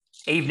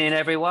Evening,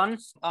 everyone.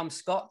 I'm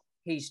Scott.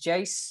 He's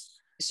Jace.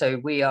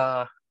 So we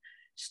are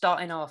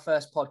starting our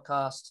first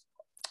podcast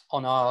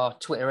on our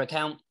Twitter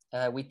account.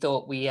 We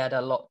thought we had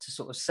a lot to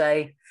sort of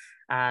say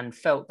and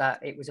felt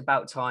that it was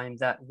about time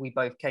that we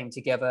both came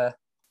together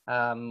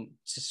to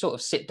sort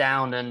of sit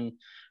down and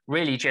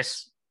really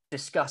just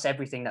discuss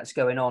everything that's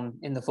going on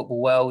in the football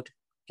world.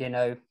 You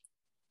know,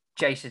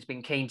 Jace has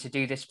been keen to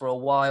do this for a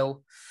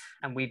while,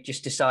 and we've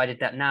just decided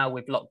that now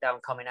with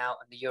lockdown coming out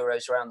and the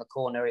Euros around the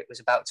corner, it was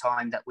about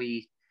time that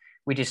we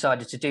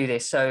decided to do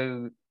this.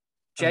 So,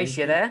 Jace,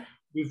 you there?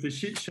 With the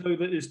shit show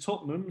that is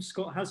Tottenham,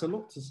 Scott has a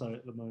lot to say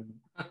at the moment.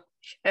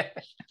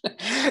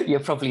 You're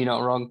probably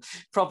not wrong.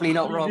 Probably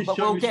not wrong. But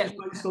we'll get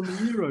based on the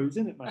Euros,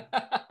 isn't it, mate?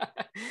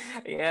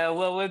 Yeah,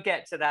 well, we'll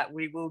get to that.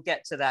 We will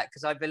get to that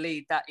because I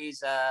believe that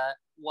is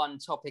one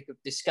topic of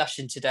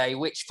discussion today,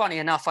 which, funny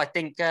enough, I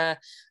think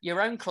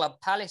your own club,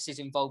 Palace, is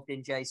involved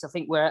in, Jace. I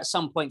think we're at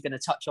some point going to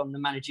touch on the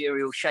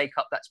managerial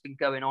shake-up that's been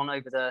going on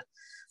over the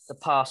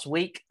past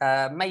week.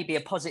 Maybe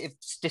a positive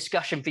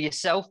discussion for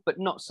yourself, but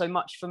not so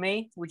much for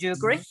me. Would you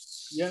agree?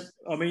 Yeah,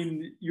 I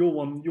mean,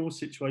 your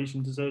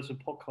situation deserves a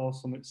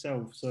podcast on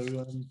itself.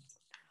 So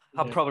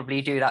I'll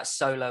probably do that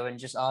solo and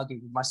just argue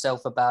with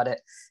myself about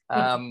it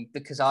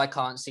because I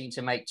can't seem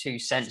to make 2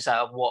 cents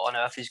out of what on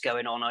earth is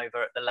going on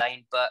over at the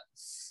Lane. But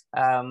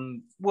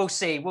we'll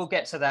see. We'll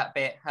get to that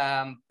bit.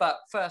 But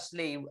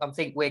firstly, I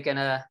think we're going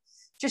to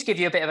just give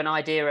you a bit of an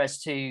idea as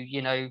to,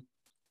 you know,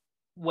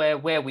 where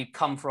we've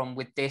come from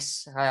with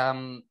this.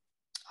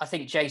 I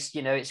think, Jace,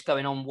 you know, it's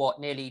going on,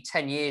 nearly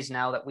 10 years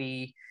now that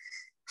we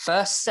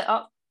first set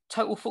up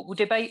Total Football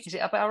Debate. Is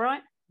it about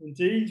right?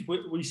 Indeed.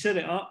 We set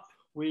it up.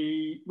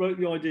 We wrote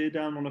the idea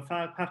down on a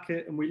fag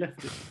packet and we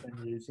left it for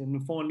 10 years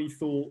and finally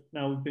thought,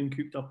 now we've been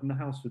cooped up in the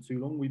house for too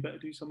long, we better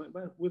do something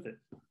with it.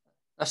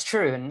 That's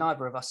true, and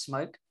neither of us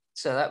smoke.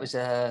 So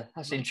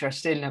that's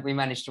interesting that we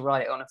managed to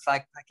write it on a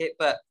fag packet.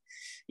 But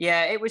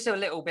yeah, it was a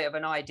little bit of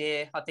an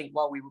idea. I think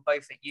while we were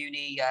both at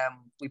uni,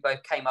 we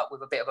both came up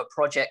with a bit of a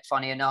project,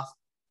 funny enough,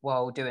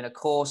 while doing a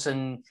course,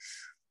 and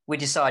we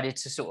decided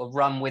to sort of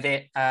run with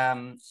it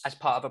as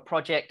part of a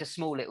project, a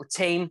small little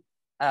team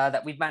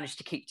that we've managed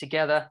to keep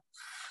together.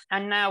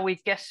 And now we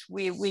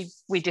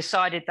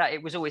decided that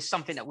it was always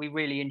something that we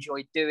really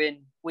enjoyed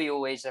doing. We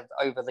always have,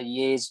 over the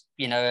years,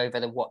 you know,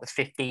 over the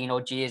 15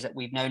 odd years that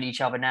we've known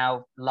each other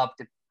now, loved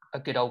a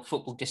good old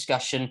football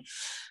discussion.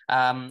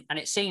 And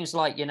it seems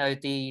like, you know,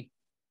 the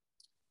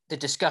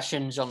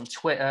discussions on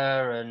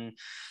Twitter and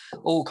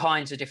all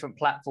kinds of different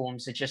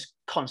platforms are just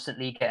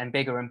constantly getting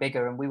bigger and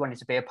bigger, and we wanted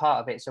to be a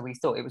part of it. So we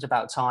thought it was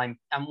about time.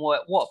 And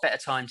what better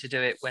time to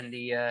do it when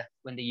the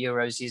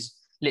Euros is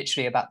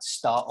literally about to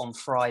start on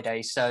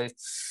Friday. So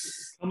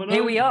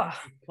here we are.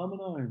 Coming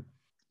home.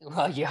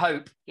 Well, you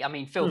hope. I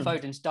mean, Phil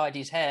Foden's dyed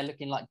his hair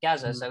looking like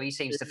Gaza, so he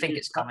seems to think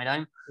it's coming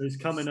home. It's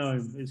coming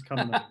home. It's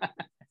coming home.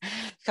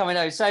 Coming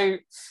home. So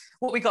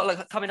what we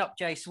got coming up,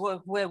 Jace?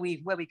 Where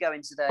we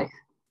going today?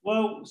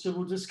 Well, so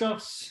we'll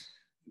discuss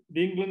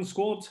the England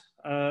squad.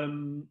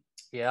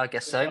 Yeah, I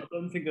guess so. I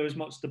don't think there was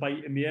much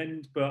debate in the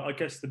end, but I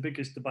guess the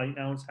biggest debate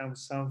now is how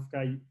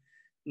Southgate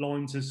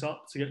lines us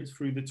up to get us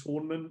through the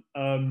tournament.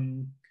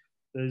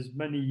 There's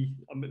many.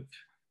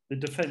 The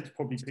defence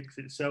probably picks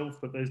itself,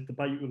 but there's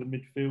debate with the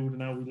midfield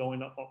and how we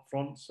line up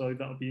front, so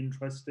that'll be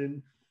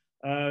interesting.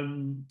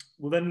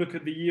 We'll then look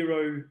at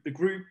the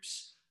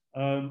groups.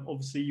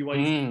 Obviously,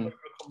 UEFA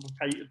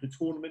complicated the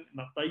tournament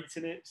and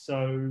updating it,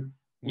 so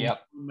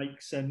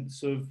make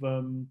sense of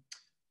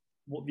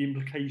what the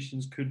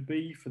implications could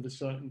be for the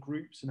certain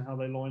groups and how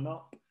they line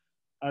up.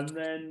 And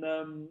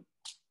then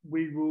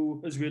we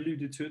will, as we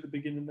alluded to at the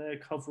beginning there,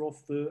 cover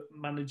off the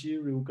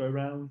managerial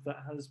go-round that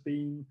has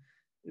been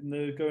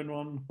going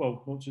on,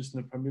 well, not just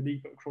in the Premier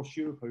League, but across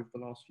Europe over the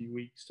last few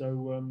weeks.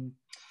 So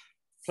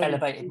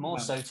elevated more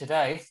so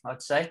today,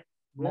 I'd say.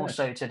 More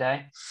so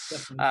today.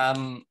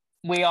 Definitely.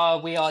 We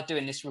are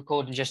doing this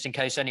recording just in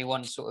case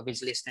anyone sort of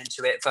is listening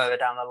to it further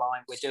down the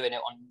line. We're doing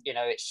it on, you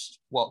know, it's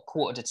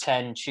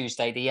 10:15,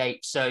 Tuesday the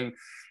 8th. So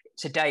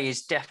today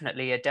is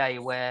definitely a day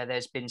where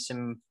there's been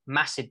some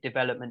massive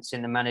developments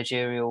in the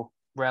managerial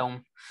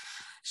realm.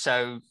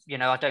 So, you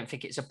know, I don't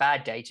think it's a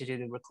bad day to do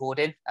the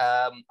recording.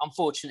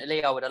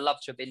 Unfortunately, I would have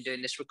loved to have been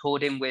doing this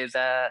recording with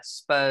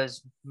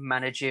Spurs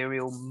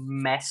managerial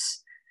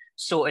mess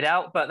sorted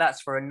out, but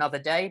that's for another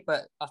day.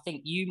 But I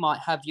think you might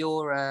have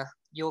your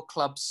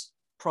club's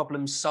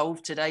problems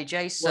solved today,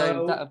 Jace.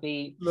 So that'll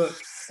be... Look,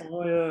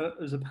 I,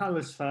 as a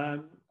Palace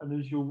fan, and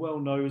as you'll well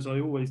know, as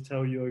I always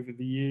tell you over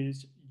the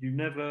years, you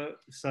never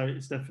say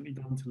it's definitely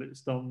done till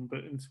it's done, but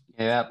in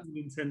all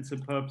intents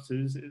and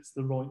purposes, it's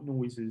the right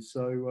noises.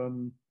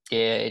 So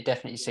yeah, it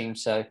definitely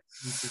seems so.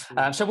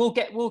 So we'll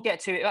get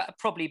to it. That'll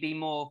probably be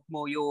more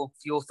your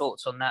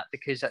thoughts on that,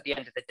 because at the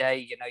end of the day,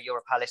 you know, you're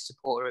a Palace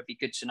supporter. It'd be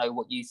good to know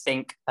what you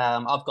think.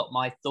 I've got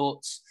my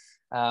thoughts,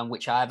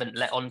 which I haven't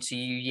let on to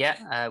you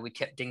yet. We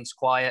kept things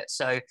quiet.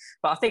 So,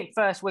 but I think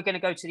first we're going to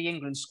go to the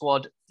England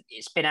squad.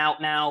 It's been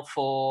out now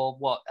for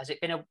what? Has it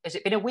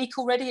been a week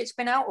already? It's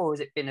been out, or has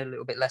it been a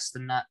little bit less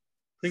than that?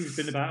 think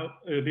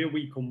it'll be a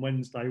week on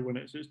Wednesday, when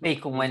it's not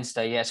week on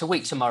Wednesday, yeah. So a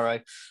week tomorrow.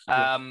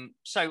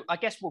 So I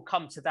guess we'll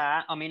come to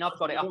that. I mean, I've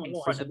got it up in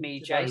front of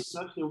me, Jace. It's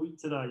actually a week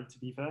today, to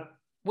be fair.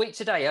 Week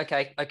today,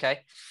 okay.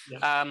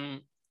 Yeah.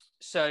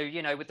 So,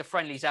 you know, with the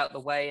friendlies out the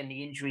way and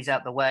the injuries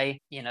out the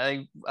way, you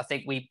know, I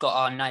think we've got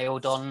our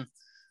nailed on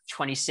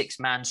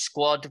 26-man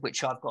squad,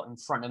 which I've got in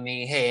front of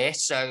me here.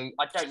 So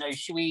I don't know,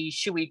 should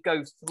we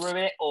go through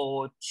it,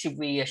 or should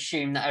we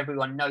assume that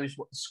everyone knows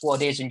what the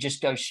squad is and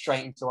just go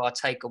straight into our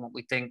take on what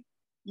we think?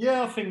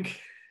 Yeah, I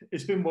think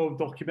it's been well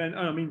documented.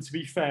 I mean, to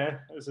be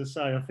fair, as I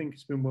say, I think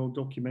it's been well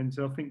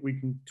documented. I think we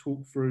can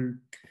talk through.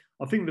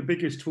 I think the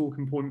biggest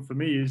talking point for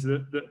me is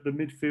that the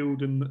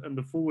midfield and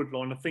the forward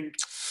line. I think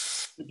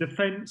the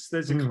defence,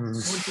 there's a couple. I'll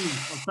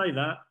say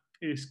that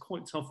it's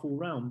quite tough all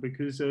round,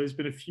 because there's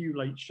been a few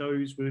late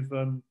shows with,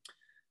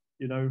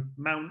 you know,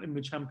 Mount in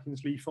the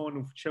Champions League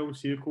final for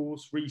Chelsea, of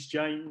course. Reece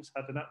James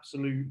had an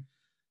absolute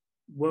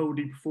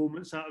worldy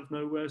performance out of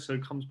nowhere, so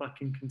comes back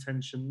in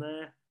contention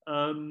there.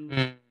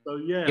 So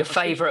yeah, your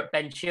favourite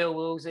Ben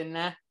Chilwell's in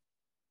there.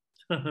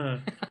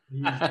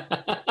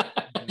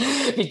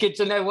 It'd be good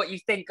to know what you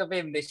think of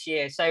him this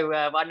year. So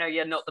I know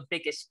you're not the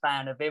biggest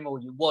fan of him, or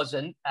you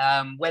wasn't.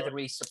 Whether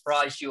he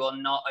surprised you or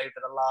not over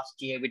the last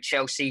year with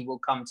Chelsea, we'll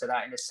come to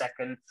that in a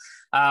second.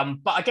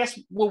 But I guess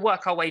we'll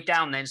work our way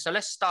down then. So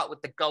let's start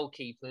with the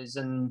goalkeepers.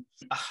 And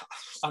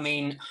I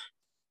mean,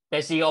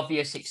 there's the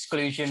obvious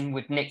exclusion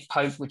with Nick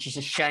Pope, which is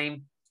a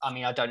shame. I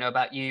mean, I don't know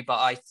about you, but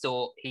I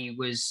thought he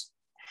was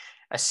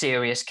a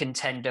serious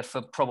contender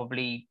for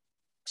probably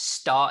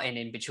starting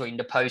in between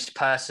the posts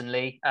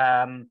personally.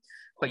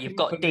 But you've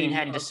got Dean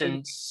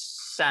Henderson,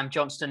 Sam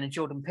Johnstone and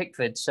Jordan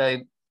Pickford. So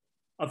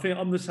I think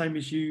I'm the same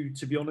as you,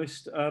 to be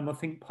honest. I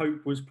think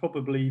Pope was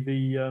probably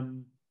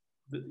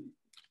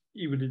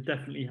he would have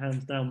definitely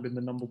hands down been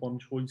the number one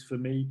choice for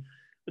me.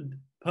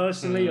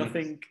 Personally, I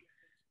think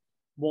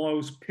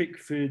whilst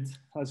Pickford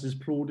has his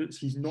plaudits,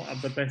 he's not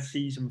had the best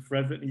season for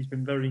Everton. He's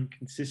been very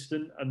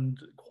inconsistent, and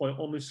quite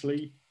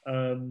honestly,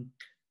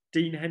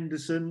 Dean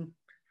Henderson,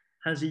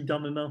 has he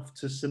done enough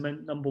to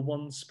cement number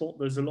one spot?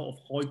 There's a lot of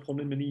hype on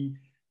him, and he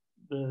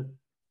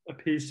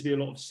appears to be a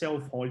lot of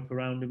self-hype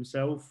around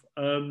himself.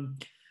 I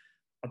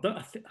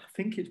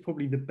think it's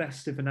probably the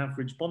best of an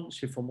average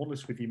bunch, if I'm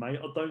honest with you, mate.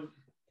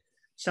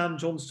 Sam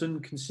Johnstone,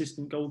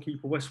 consistent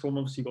goalkeeper. West Brom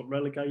obviously got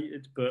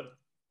relegated, but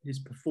his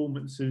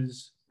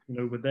performances, you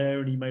know, were there,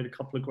 and he made a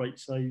couple of great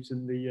saves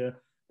in the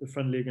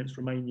friendly against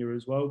Romania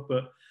as well.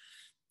 But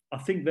I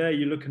think there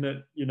you're looking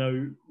at, you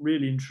know,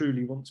 really and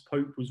truly, once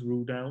Pope was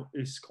ruled out,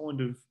 it's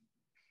kind of,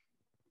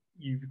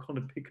 you kind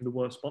of pick the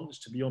worst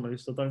bunch, to be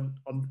honest.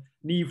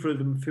 Neither of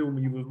them fill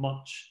me with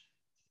much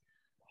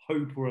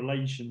hope or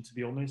elation, to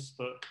be honest.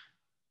 But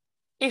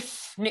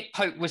if Nick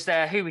Pope was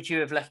there, who would you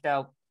have left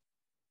out?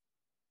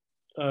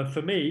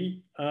 For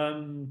me,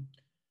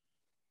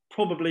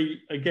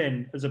 probably,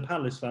 again, as a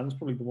Palace fan, it's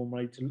probably the wrong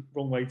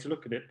way to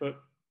look at it,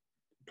 but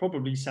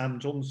probably Sam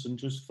Johnstone,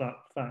 just for that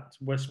fact.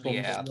 West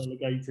Brom got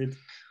relegated.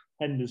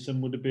 Henderson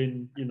would have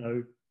been, you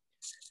know,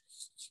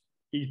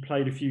 he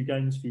played a few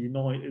games for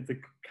United. The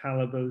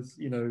calibers,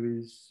 you know,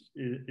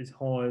 is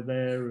higher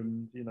there,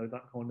 and you know,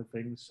 that kind of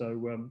thing.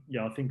 So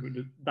yeah, I think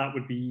that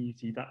would be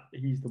easy. That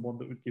he's the one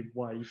that would give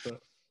way. But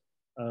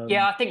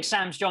yeah, I think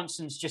Sam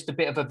Johnston's just a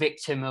bit of a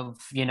victim of,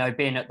 you know,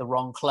 being at the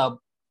wrong club.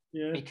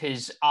 Yeah.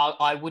 Because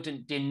I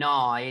wouldn't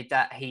deny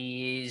that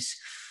he is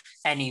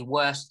any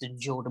worse than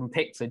Jordan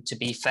Pickford, to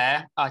be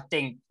fair. I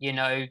think, you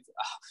know,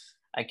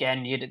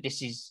 again,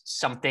 this is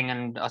something,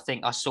 and I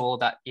think I saw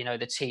that, you know,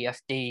 the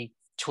TFD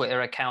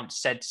Twitter account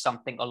said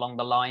something along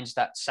the lines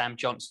that Sam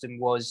Johnstone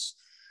was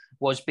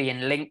being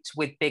linked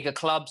with bigger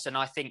clubs, and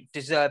I think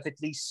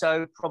deservedly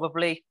so,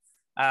 probably.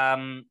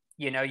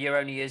 You know, you're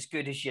only as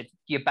good as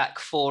your back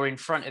four in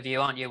front of you,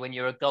 aren't you, when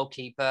you're a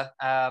goalkeeper?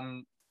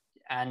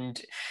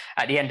 And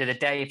at the end of the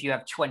day, if you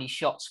have 20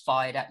 shots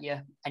fired at you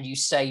and you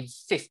save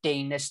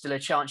 15, there's still a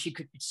chance you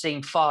could be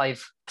seeing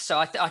 5. So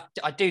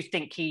I do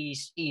think he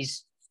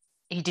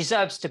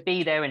deserves to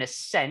be there in a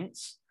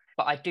sense,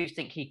 but I do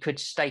think he could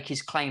stake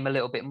his claim a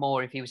little bit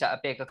more if he was at a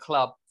bigger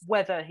club.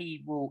 Whether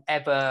he will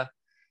ever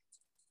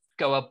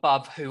go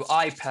above who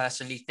I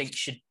personally think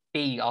should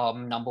be our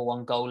number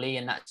one goalie,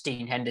 and that's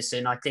Dean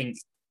Henderson. I think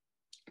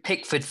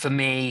Pickford, for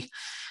me,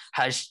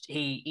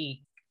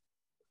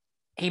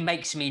 he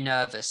makes me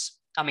nervous.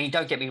 I mean,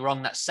 don't get me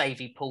wrong, that save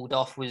he pulled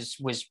off was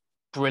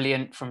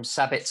brilliant from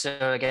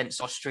Sabitzer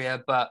against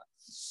Austria, but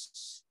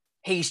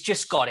he's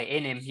just got it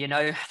in him, you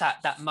know,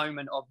 that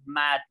moment of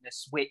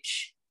madness,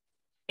 which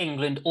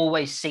England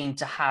always seem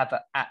to have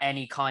at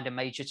any kind of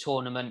major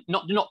tournament.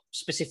 Not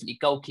specifically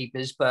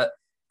goalkeepers, but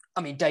I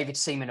mean, David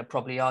Seaman would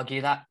probably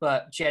argue that,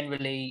 but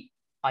generally,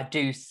 I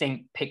do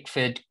think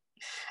Pickford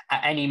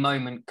at any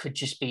moment could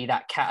just be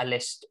that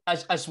catalyst,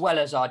 as well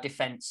as our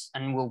defence,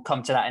 and we'll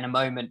come to that in a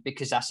moment,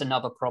 because that's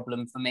another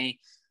problem for me.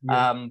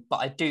 Yeah. But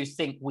I do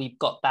think we've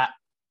got that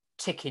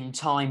ticking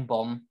time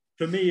bomb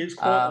For me, it's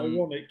quite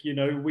ironic, you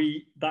know,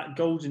 that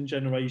golden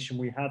generation,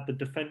 we had the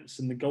defence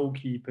and the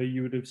goalkeeper,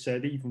 you would have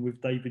said, even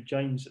with David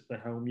James at the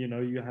helm, you know,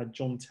 you had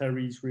John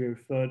Terry's, Rio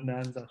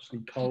Ferdinand's, Ashley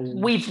Cole.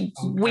 We've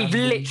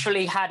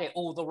literally had it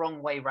all the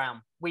wrong way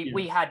round.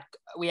 We had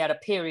a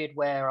period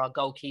where our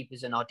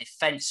goalkeepers and our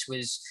defence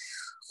was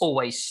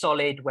always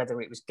solid,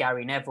 whether it was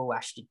Gary Neville,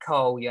 Ashley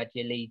Cole, you had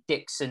your Lee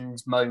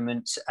Dixon's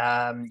moment,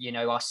 you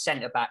know, our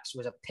centre-backs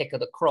was a pick of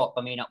the crop.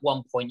 I mean, at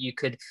one point you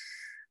could...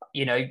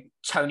 You know,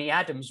 Tony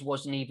Adams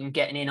wasn't even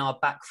getting in our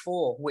back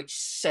four, which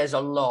says a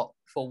lot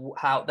for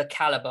how the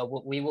calibre.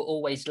 We were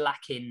always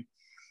lacking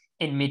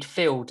in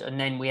midfield. And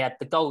then we had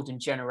the golden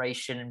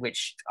generation,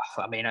 which,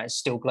 I mean, it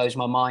still blows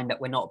my mind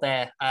that we're not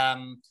there.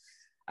 And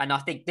I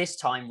think this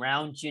time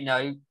round, you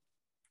know,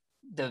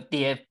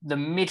 the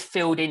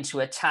midfield into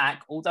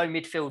attack, although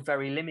midfield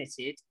very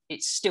limited,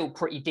 it's still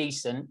pretty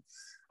decent.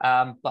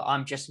 But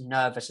I'm just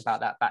nervous about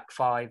that back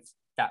five.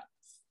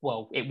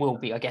 Well, it will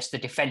be. I guess the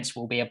defence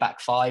will be a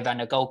back five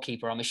and a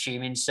goalkeeper, I'm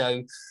assuming.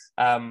 So,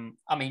 I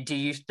mean, do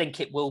you think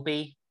it will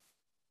be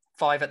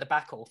 5 at the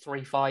back or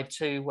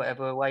 3-5-2,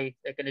 whatever way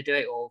they're going to do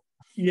it? Or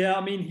yeah,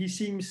 I mean, he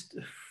seems.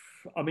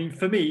 I mean,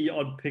 for me,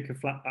 I'd pick a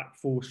flat back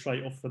 4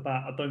 straight off the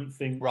bat. I don't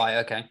think. Right.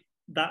 Okay.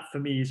 That for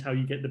me is how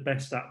you get the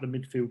best out of the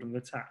midfield and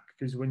attack.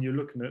 Because when you're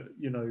looking at,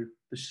 you know,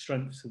 the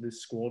strengths of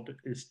this squad,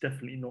 it's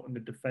definitely not in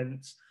the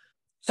defence.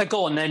 So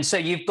go on then. So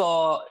you've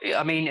got.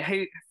 I mean,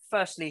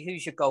 Firstly,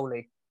 who's your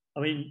goalie? I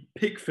mean,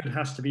 Pickford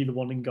has to be the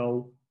one in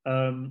goal.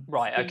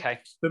 Right, okay.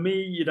 For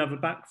me, you'd have a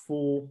back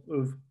 4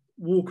 of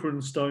Walker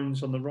and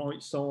Stones on the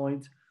right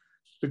side.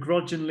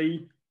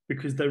 Begrudgingly,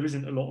 because there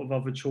isn't a lot of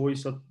other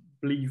choice, I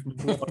believe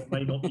Maguire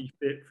may not be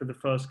fit for the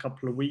first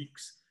couple of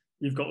weeks.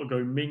 You've got to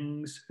go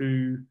Mings,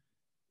 who,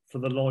 for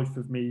the life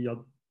of me,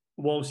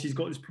 whilst he's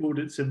got his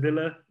plaudits at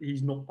Villa,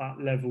 he's not that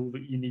level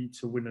that you need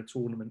to win a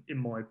tournament, in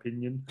my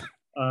opinion.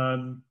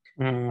 And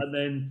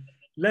then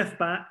left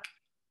back,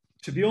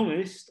 to be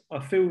honest, I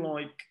feel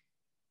like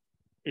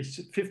it's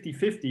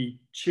 50-50.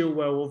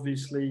 Chilwell,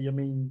 obviously, I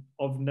mean,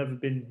 I've never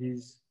been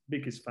his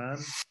biggest fan.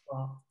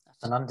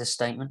 That's an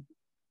understatement.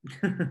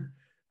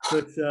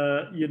 But,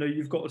 you know,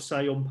 you've got to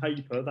say on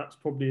paper, that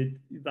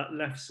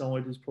left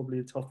side is probably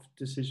a tough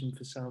decision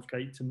for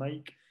Southgate to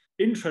make.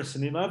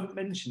 Interestingly, I haven't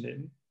mentioned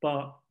him,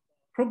 but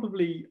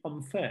probably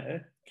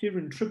unfair,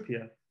 Kieran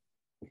Trippier.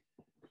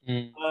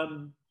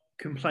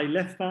 Can play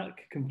left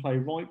back, can play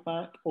right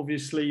back.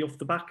 Obviously, off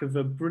the back of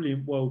a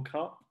brilliant World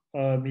Cup,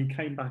 he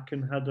came back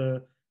and had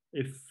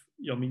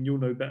I mean, you'll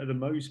know better than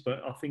most,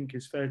 but I think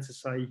it's fair to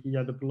say he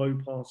had a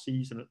below-par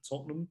season at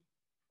Tottenham.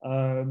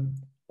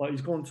 But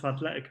he's gone to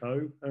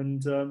Atletico,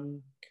 and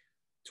to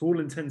all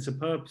intents and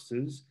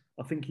purposes,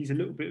 I think he's a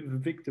little bit of a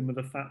victim of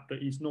the fact that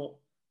he's not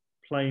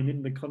playing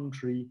in the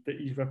country that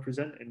he's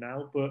representing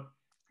now, but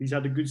he's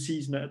had a good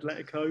season at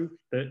Atletico.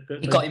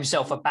 He got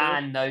himself a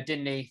ban, though,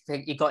 didn't he?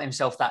 He got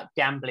himself that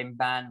gambling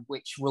ban,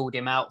 which ruled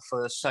him out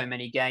for so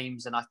many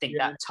games. And I think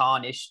that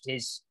tarnished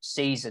his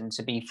season,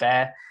 to be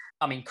fair.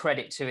 I mean,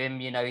 credit to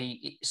him. You know, as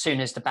soon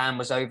as the ban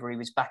was over, he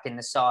was back in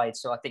the side.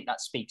 So I think that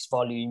speaks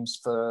volumes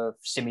for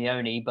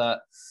Simeone,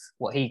 but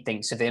what he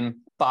thinks of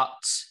him. But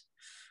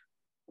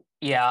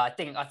yeah, I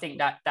think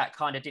that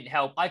kind of didn't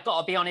help. I've got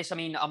to be honest. I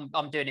mean,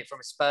 I'm doing it from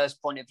a Spurs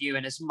point of view,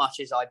 and as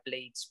much as I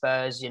bleed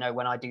Spurs, you know,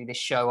 when I do this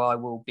show, I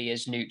will be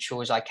as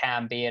neutral as I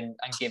can be and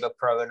give a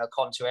pro and a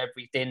con to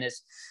everything.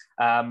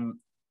 And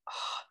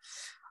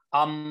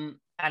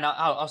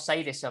I'll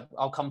say this.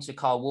 I'll come to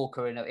Kyle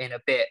Walker in a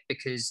bit,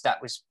 because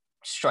that was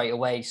straight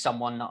away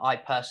someone that I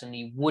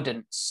personally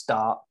wouldn't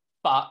start.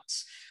 But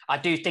I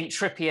do think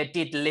Trippier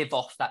did live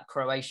off that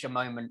Croatia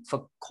moment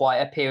for quite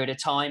a period of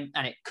time,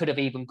 and it could have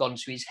even gone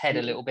to his head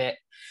a little bit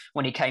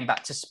when he came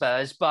back to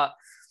Spurs. But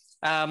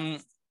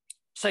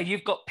so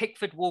you've got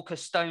Pickford, Walker,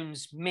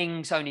 Stones,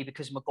 Mings, only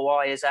because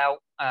Maguire's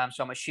out.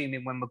 So I'm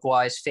assuming when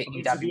Maguire's fit,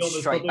 you'd have him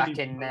straight back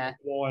in there.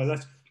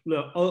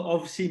 Look,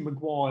 I've seen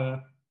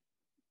Maguire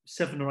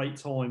 7 or 8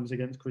 times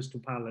against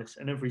Crystal Palace,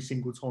 and every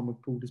single time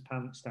I've pulled his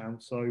pants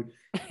down. So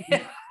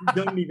he's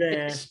only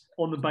there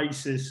on the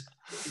basis,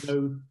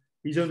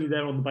 he's only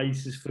there on the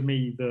basis for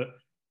me that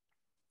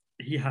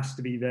he has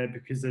to be there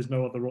because there's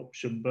no other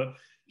option. But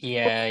I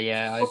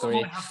agree. What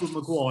might happen with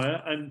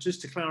Maguire, and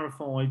just to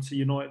clarify to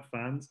United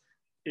fans,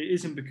 it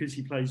isn't because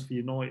he plays for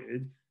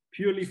United,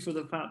 purely for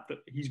the fact that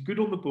he's good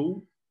on the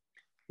ball,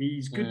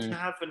 he's good to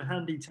have and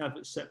handy to have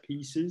at set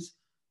pieces.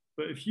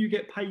 But if you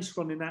get pace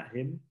running at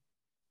him,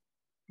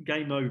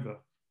 game over.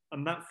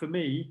 And that, for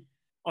me,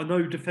 I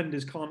know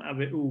defenders can't have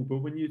it all, but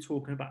when you're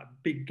talking about a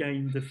big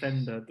game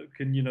defender that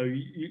can, you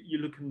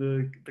look at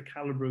the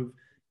calibre of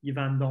your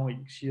Van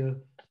Dijks, your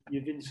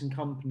Vincent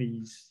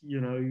Kompany's,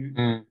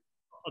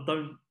 I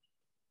don't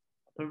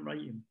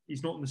rate him.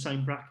 He's not in the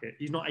same bracket.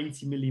 He's not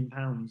 £80 million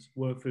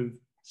worth of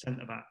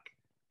centre-back.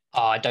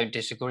 Oh, I don't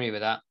disagree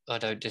with that. I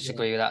don't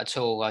disagree with that at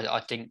all. I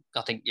think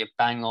you're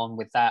bang on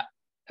with that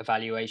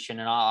evaluation,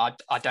 and I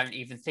don't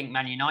even think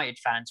Man United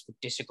fans would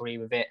disagree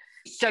with it.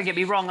 Don't get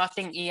me wrong, I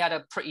think he had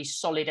a pretty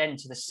solid end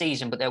to the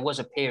season, but there was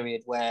a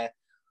period where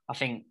I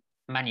think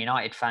Man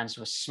United fans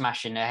were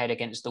smashing their head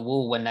against the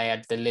wall when they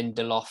had the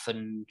Lindelof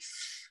and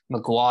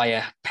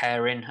Maguire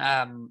pairing.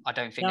 I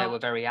don't think they were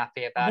very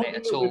happy about it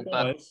at all.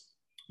 But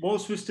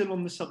whilst we're still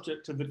on the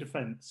subject of the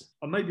defence,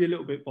 I may be a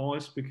little bit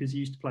biased because he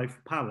used to play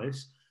for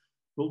Palace.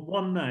 But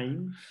one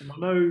name,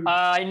 and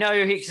I know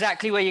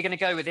exactly where you're going to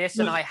go with this,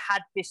 and I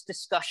had this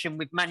discussion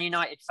with Man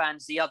United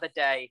fans the other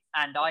day,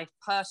 and I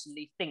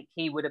personally think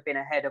he would have been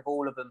ahead of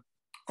all of them.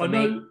 I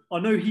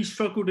know he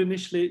struggled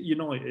initially at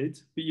United,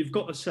 but you've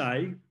got to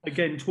say,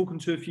 again, talking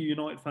to a few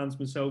United fans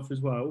myself as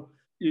well,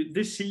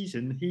 this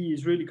season he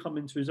has really come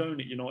into his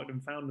own at United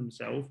and found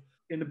himself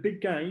in a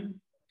big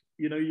game.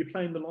 You know, you're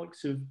playing the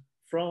likes of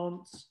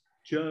France,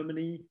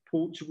 Germany,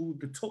 Portugal,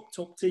 the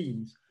top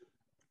teams.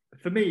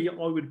 For me,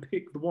 I would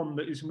pick the one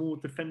that is more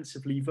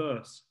defensively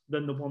versed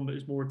than the one that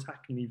is more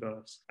attackingly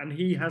versed. And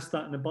he has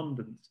that in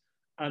abundance.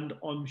 And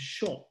I'm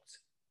shocked,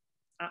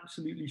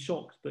 absolutely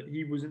shocked that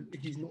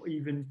he's not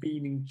even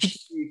been in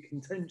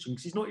contention,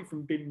 because he's not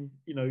even been,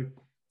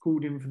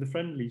 called in for the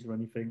friendlies or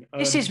anything.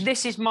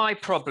 This is my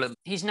problem.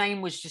 His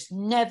name was just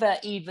never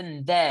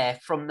even there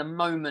from the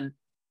moment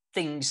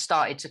things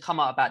started to come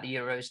out about the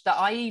Euros, that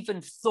I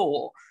even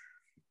thought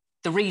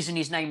the reason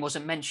his name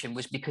wasn't mentioned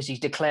was because he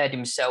declared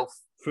himself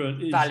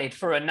valid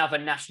for another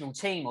national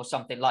team or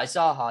something like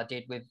Zaha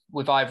did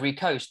with Ivory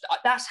Coast.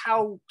 That's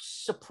how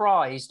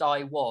surprised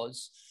I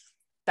was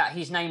that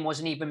his name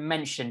wasn't even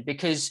mentioned,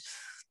 because,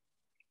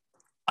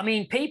 I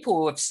mean,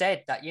 people have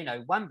said that,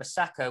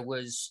 Wan-Bissaka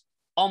was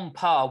on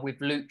par with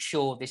Luke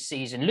Shaw this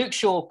season. Luke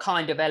Shaw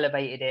kind of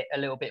elevated it a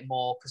little bit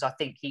more, because I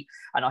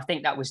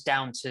think that was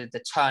down to the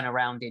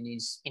turnaround in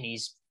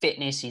his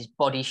fitness, his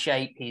body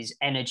shape, his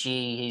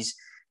energy, his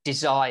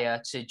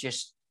desire to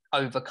just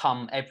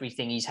overcome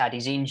everything he's had,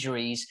 his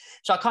injuries.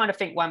 So I kind of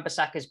think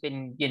Wan-Bissaka's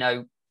been,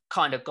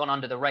 kind of gone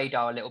under the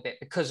radar a little bit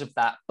because of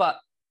that. But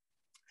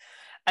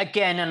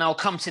again, and I'll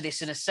come to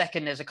this in a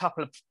second, there's a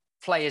couple of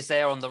players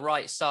there on the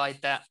right side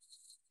that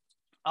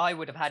I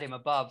would have had him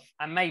above.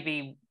 And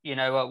maybe,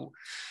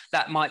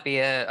 that might be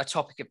a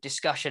topic of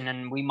discussion,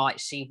 and we might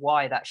see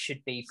why that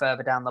should be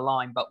further down the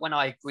line. But when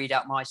I read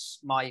out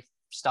my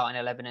starting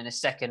 11 in a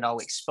second, I'll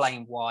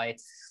explain why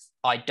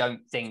I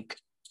don't think,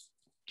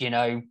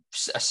 a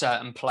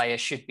certain player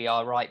should be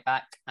our right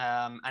back.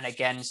 And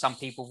again, some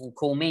people will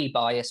call me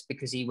biased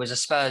because he was a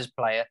Spurs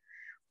player.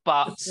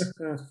 But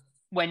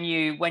when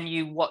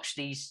you watch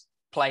these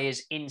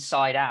players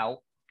inside out,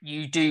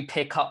 you do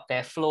pick up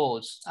their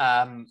flaws.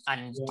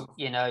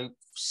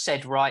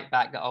 Said right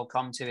back that I'll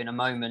come to in a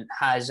moment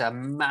has a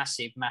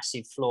massive,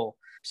 massive flaw.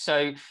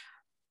 So,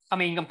 I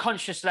mean, I'm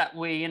conscious that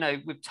we,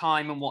 with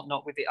time and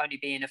whatnot, with it only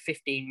being a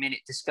 15-minute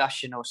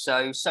discussion or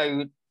so.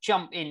 So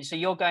jump in. So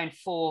you're going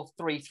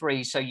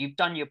 4-3-3. So you've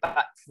done your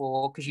back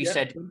four, because you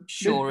said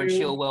Shaw and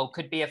Chilwell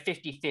could be a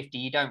 50-50.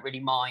 You don't really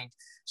mind.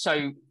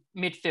 So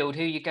midfield,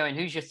 who are you going?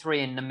 Who's your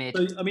three in the mid?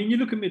 So, I mean, you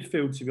look at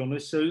midfield, to be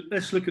honest. So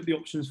let's look at the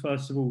options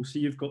first of all. So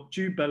you've got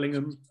Jude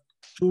Bellingham,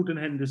 Jordan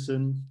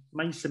Henderson,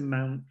 Mason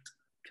Mount,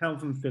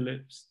 Calvin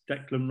Phillips,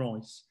 Declan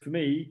Rice. For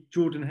me,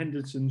 Jordan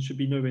Henderson should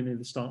be nowhere near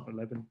the start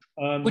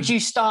 11. Would you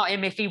start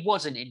him if he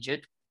wasn't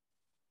injured?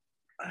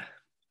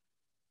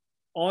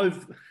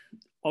 I've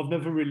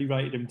never really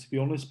rated him, to be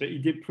honest, but he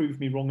did prove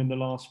me wrong in the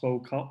last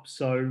World Cup.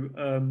 So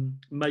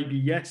maybe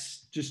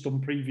yes, just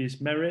on previous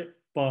merit,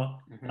 but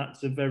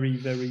that's a very,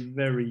 very,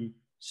 very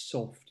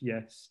soft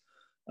yes.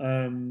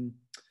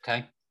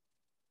 Okay.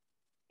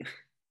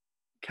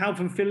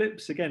 Calvin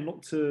Phillips, again,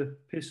 not to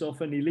piss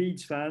off any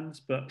Leeds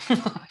fans, but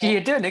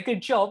you're doing a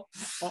good job.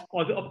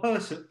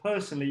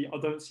 Personally, I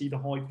don't see the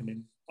hype in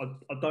him.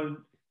 I don't.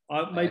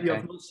 Maybe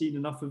I've not seen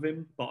enough of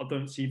him, but I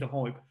don't see the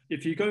hype.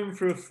 If you're going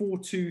for a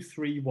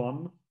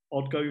 4-2-3-1,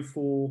 I'd go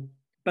for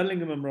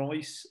Bellingham and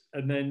Rice,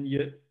 and then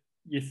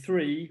your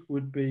three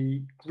would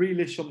be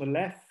Grealish on the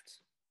left,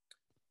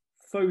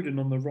 Foden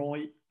on the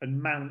right,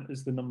 and Mount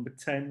as the number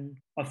 10.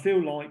 I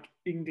feel like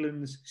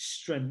England's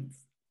strength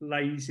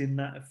lays in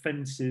that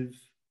offensive,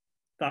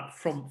 that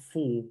front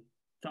four.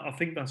 I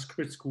think that's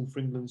critical for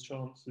England's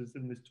chances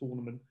in this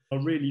tournament. I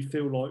really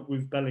feel like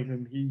with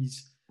Bellingham,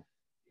 he's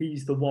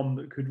the one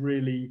that could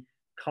really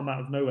come out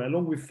of nowhere,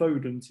 along with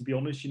Foden, to be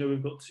honest.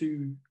 We've got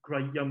two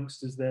great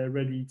youngsters there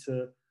ready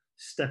to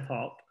step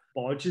up.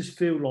 But I just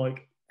feel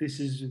like this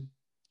is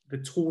the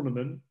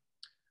tournament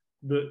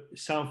that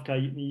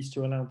Southgate needs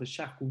to allow the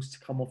shackles to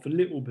come off a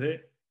little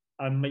bit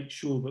and make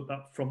sure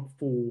that front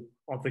four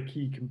are the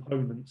key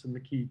components and the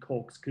key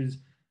cogs, because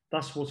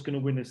that's what's going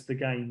to win us the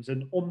games.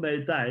 And on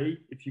their day,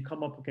 if you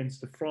come up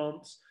against a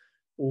France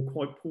or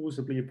quite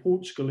plausibly a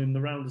Portugal in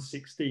the round of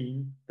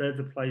 16, they're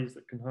the players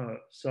that can hurt.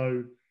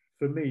 So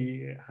for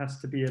me, it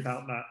has to be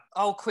about that.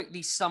 I'll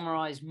quickly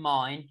summarise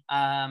mine,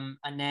 and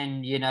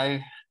then,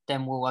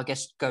 then we'll, I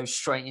guess, go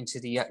straight into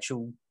the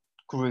actual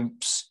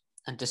groups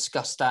and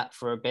discuss that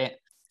for a bit.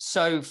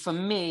 So for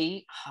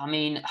me, I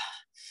mean,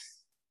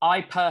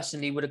 I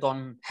personally would have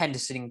gone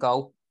Henderson in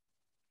goal.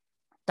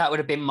 That would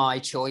have been my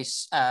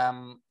choice.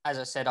 As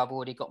I said, I've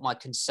already got my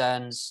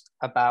concerns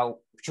about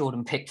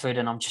Jordan Pickford,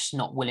 and I'm just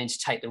not willing to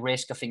take the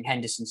risk. I think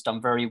Henderson's done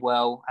very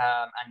well,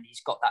 and he's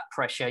got that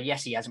pressure.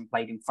 Yes, he hasn't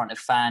played in front of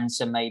fans,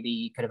 so maybe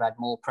he could have had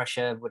more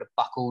pressure, would have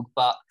buckled.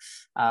 But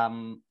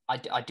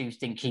I do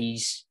think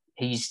he's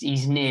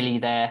nearly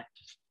there.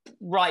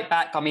 Right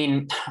back, I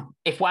mean,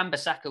 if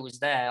Wan-Bissaka was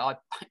there,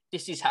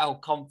 this is how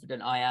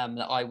confident I am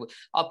that I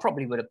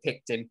probably would have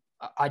picked him.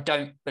 I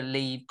don't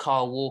believe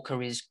Kyle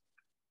Walker is.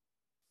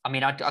 I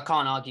mean, I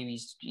can't argue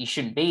he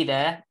shouldn't be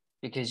there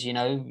because, you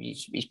know,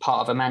 he's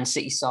part of a Man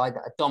City side that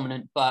are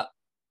dominant. But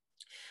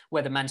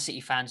whether Man City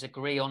fans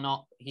agree or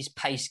not, his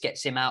pace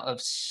gets him out of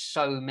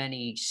so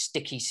many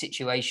sticky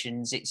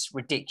situations. It's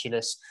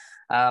ridiculous.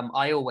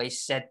 I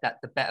always said that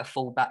the better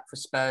fullback for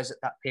Spurs at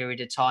that period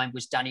of time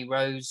was Danny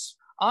Rose.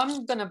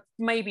 I'm going to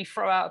maybe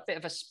throw out a bit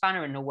of a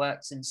spanner in the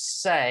works and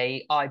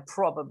say I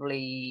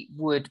probably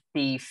would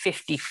be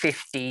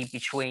 50-50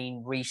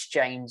 between Reece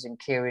James and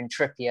Kieran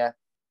Trippier.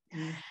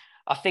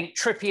 I think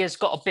Trippier's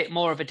got a bit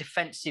more of a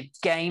defensive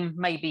game.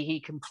 Maybe he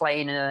can play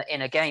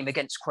in a game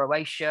against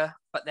Croatia,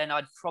 but then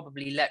I'd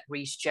probably let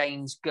Reece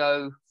James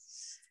go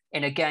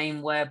in a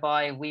game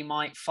whereby we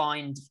might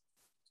find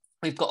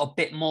we've got a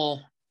bit more,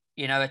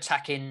 you know,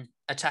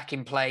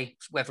 attacking play,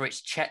 whether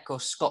it's Czech or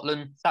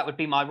Scotland. That would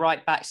be my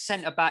right back.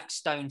 Centre back,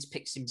 Stones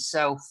picks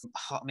himself.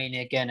 I mean,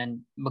 again,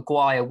 and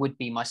Maguire would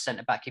be my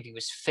centre back if he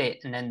was fit,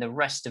 and then the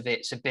rest of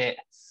it's a bit,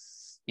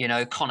 you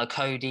know, Connor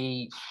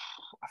Cody.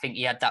 I think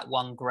he had that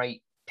one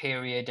great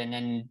period, and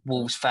then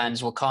Wolves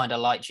fans were kind of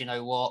like, you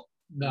know what,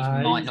 he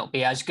might not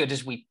be as good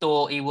as we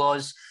thought he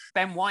was.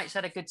 Ben White's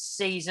had a good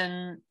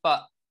season,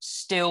 but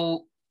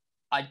still,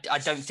 I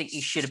don't think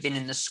he should have been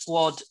in the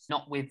squad,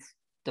 not with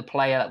the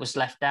player that was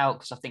left out,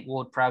 because I think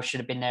Ward-Prowse should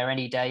have been there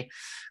any day.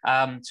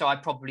 So I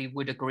probably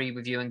would agree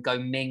with you and go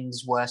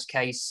Mings, worst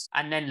case.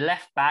 And then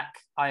left back,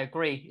 I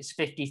agree, it's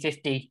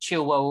 50-50.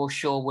 Chilwell or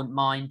Shaw wouldn't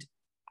mind,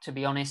 to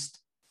be honest.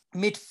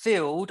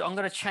 Midfield, I'm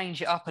going to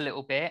change it up a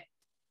little bit.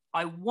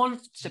 I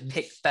want to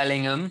pick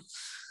Bellingham,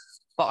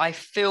 but I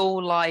feel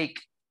like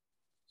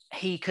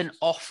he can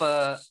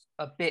offer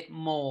a bit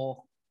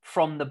more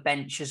from the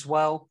bench as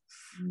well.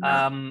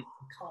 Come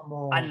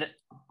on. And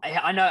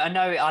I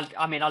know.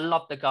 I mean, I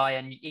love the guy,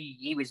 and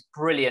he was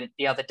brilliant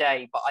the other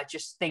day. But I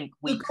just think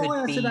we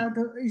could be.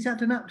 He's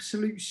had an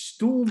absolute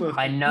stormer.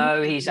 I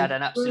know he's had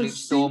an absolute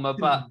stormer,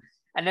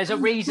 and there's a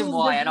reason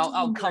why, and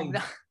I'll come.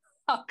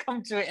 I'll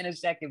come to it in a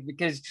second,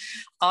 because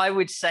I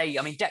would say,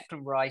 I mean,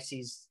 Declan Rice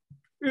is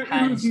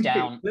hands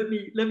down. Let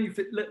me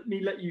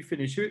let you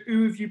finish.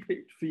 Who have you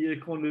picked for your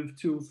kind of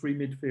 2 or 3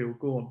 midfield?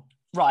 Go on.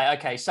 Right.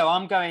 Okay. So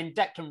I'm going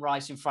Declan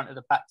Rice in front of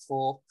the back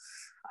four.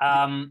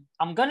 I'm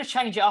going to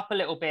change it up a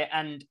little bit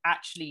and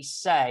actually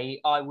say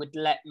I would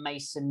let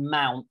Mason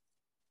Mount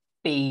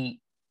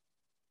be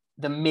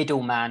the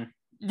middleman.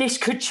 This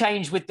could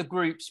change with the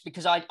groups,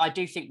 because I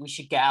do think we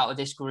should get out of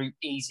this group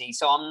easy.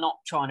 So I'm not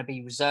trying to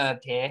be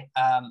reserved here.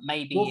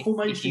 Maybe what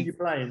formation are you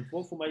playing?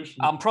 What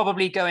formation? I'm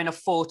probably going a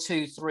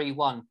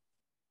 4-2-3-1.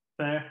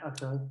 Fair,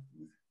 okay.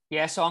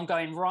 Yeah, so I'm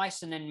going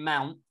Rice and then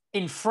Mount.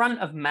 In front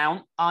of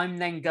Mount, I'm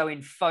then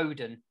going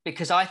Foden,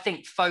 because I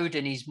think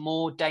Foden is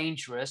more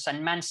dangerous,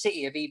 and Man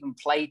City have even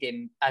played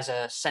him as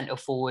a centre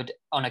forward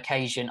on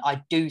occasion.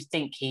 I do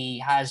think he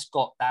has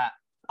got that.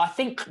 I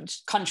think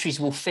countries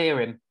will fear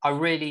him. I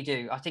really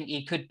do. I think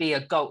he could be a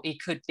goal. He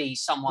could be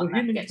someone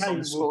that gets on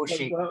the score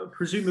sheet.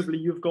 Presumably,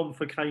 you've gone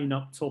for Kane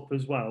up top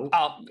as well.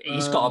 Oh,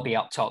 he's got to be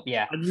up top,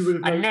 yeah. And you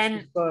would have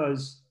noticed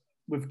Spurs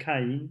with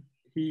Kane.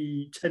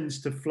 He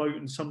tends to float,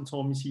 and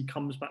sometimes he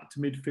comes back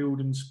to midfield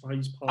and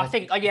sprays past. I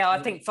think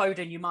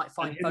Foden. You might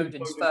find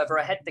Foden's further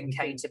ahead than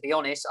Kane. To be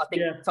honest, I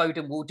think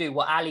Foden will do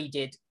what Ali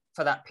did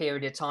for that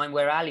period of time,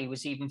 where Ali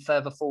was even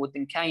further forward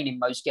than Kane in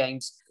most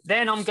games.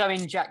 Then I'm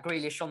going Jack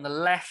Grealish on the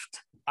left.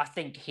 I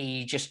think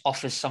he just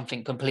offers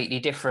something completely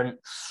different.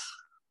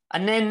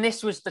 And then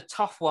this was the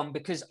tough one,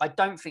 because I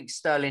don't think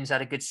Sterling's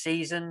had a good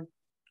season,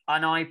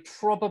 and I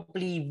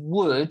probably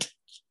would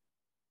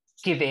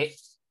give it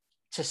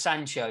to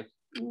Sancho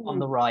on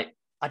the right.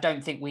 I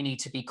don't think we need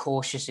to be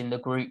cautious in the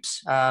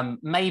groups.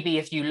 Maybe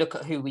if you look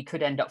at who we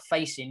could end up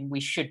facing, we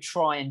should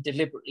try and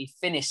deliberately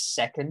finish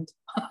second,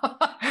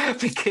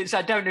 because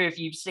I don't know if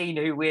you've seen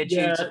who we're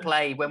due to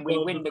play when we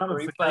win the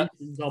group. But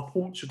are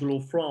Portugal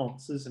or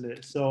France, isn't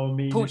it? So I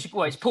mean,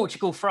 it's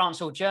Portugal,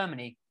 France, or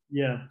Germany.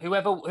 Yeah.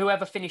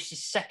 Whoever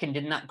finishes second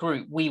in that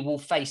group, we will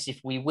face if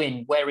we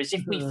win. Whereas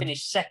if we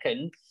finish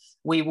second,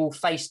 we will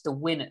face the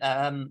winner.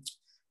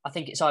 I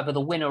think it's either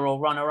the winner or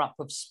runner-up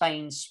of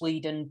Spain,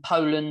 Sweden,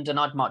 Poland, and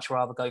I'd much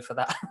rather go for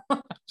that.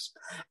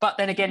 But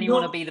then again, you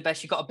want to be the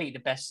best. You've got to beat the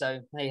best, so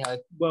hey-ho.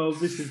 Well,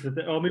 this is the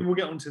thing. I mean, we'll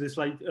get onto this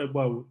later,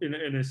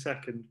 in a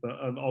second, but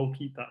I'll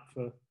keep that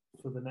for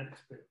the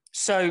next bit.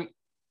 So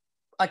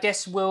I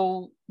guess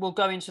we'll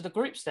go into the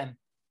groups then.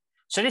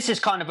 So this is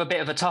kind of a bit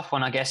of a tough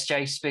one, I guess,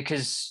 Jace,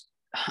 because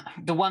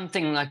the one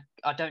thing I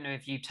don't know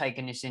if you've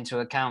taken this into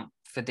account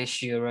for this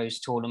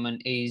Euros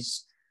tournament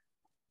is,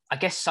 I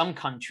guess some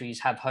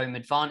countries have home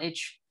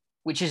advantage,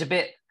 which is a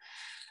bit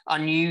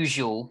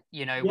unusual,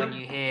 when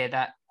you hear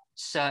that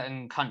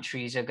certain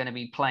countries are going to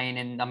be playing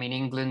in, I mean,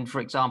 England,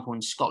 for example,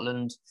 and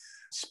Scotland.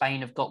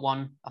 Spain have got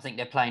one. I think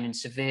they're playing in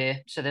Seville.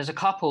 So there's a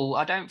couple.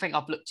 I don't think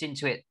I've looked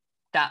into it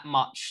that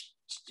much.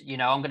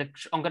 I'm gonna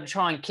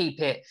try and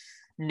keep it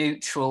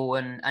neutral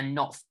and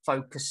not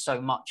focus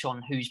so much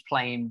on who's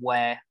playing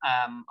where.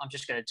 I'm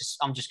just gonna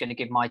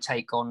give my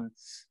take on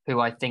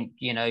who I think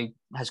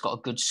has got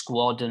a good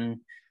squad, and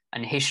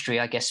history,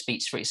 I guess,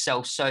 speaks for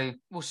itself. So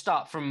we'll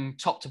start from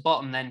top to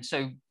bottom then.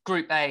 So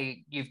Group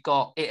A, you've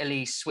got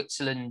Italy,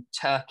 Switzerland,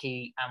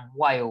 Turkey, and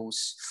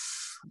Wales.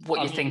 What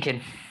are you thinking?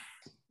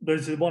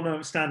 There's one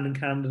outstanding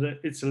candidate,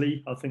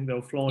 Italy. I think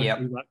they'll fly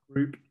through that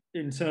group.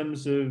 In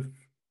terms of,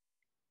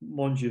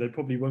 mind you, they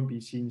probably won't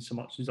be seen so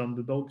much as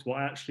underdogs, but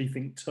I actually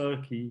think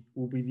Turkey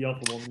will be the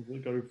other ones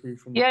that go through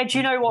from. Yeah, do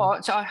you know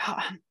what?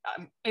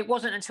 It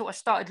wasn't until I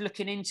started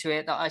looking into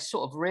it that I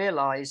sort of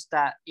realised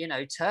that,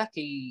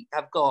 Turkey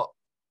have got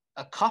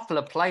a couple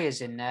of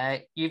players in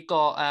there. You've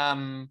got,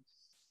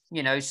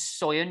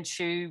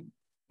 Soyuncu,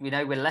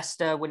 with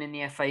Leicester winning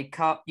the FA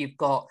Cup. You've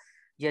got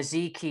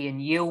Yaziki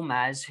and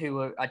Yilmaz,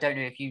 who I don't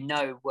know if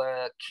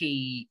were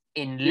key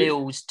in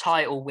Lille's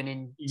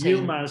title-winning team.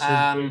 Yilmaz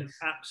has been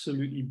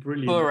absolutely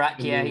brilliant.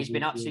 Burak, he's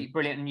been absolutely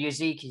brilliant. And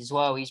Yaziki as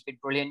well, he's been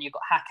brilliant. You've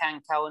got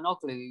Hakan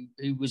Çalhanoğlu,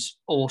 who was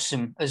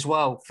awesome as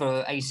well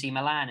for AC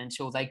Milan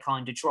until they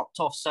kind of dropped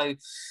off. So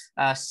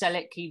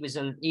Selic, he was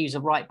a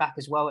right back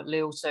as well at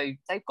Lille. So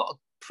they've got a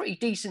pretty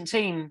decent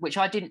team, which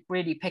I didn't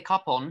really pick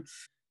up on.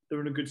 They're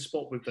in a good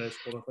spot with their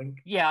squad, I think.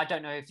 Yeah, I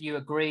don't know if you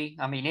agree.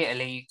 I mean,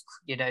 Italy,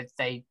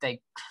 they I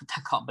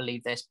can't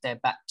believe their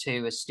back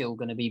two are still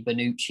going to be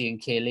Bonucci and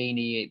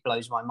Chiellini. It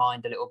blows my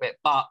mind a little bit,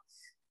 but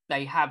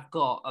they have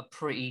got a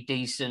pretty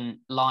decent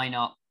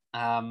lineup.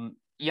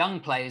 Young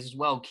players as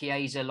well,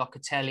 Chiesa,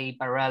 Locatelli,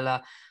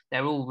 Barella,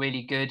 they're all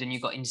really good. And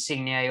you've got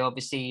Insigne,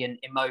 obviously, and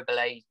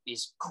Immobile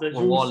is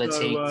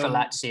quality for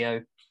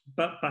Lazio.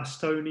 But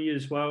Bastoni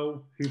as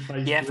well, who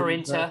plays for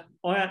Inter.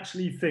 I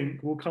actually think,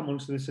 we'll come on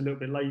to this a little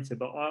bit later,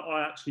 but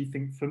I actually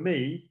think for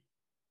me,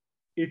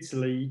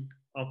 Italy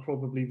are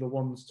probably the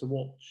ones to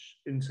watch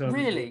in terms of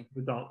the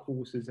dark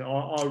horses.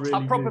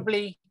 I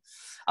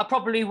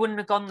probably wouldn't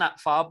have gone that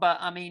far, but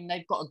I mean,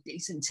 they've got a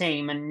decent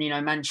team, and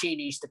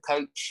Mancini's the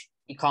coach.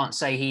 You can't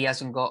say he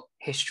hasn't got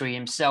history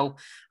himself.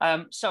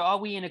 So are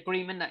we in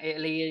agreement that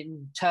Italy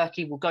and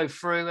Turkey will go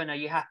through, and are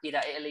you happy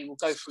that Italy will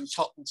go through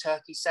top and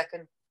Turkey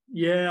second?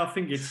 Yeah, I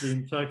think Italy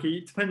and Turkey.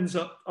 It depends.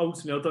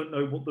 Ultimately, I don't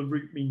know what the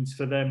route means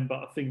for them, but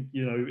I think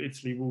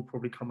Italy will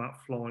probably come out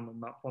flying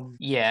on that one.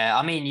 Yeah,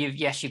 I mean, you've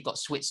got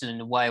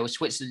Switzerland and Wales.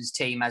 Switzerland's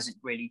team hasn't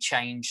really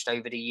changed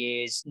over the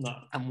years,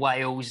 and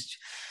Wales,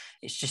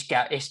 it's just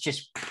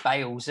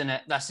Bales, isn't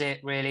it? That's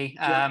it, really.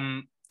 Yeah.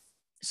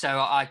 So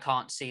I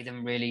can't see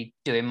them really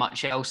doing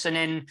much else. And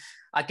then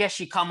I guess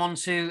you come on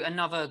to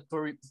another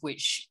group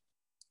which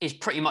is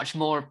pretty much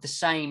more of the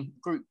same.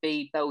 Group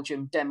B,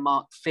 Belgium,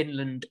 Denmark,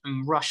 Finland,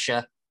 and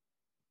Russia.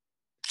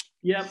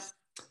 Yeah.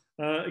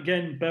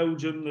 Again,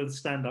 Belgium, the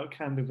standout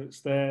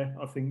candidates there.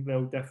 I think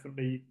they'll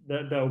probably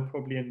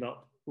end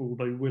up, or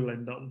they will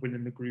end up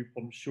winning the group,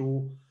 I'm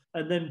sure.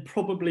 And then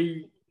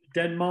probably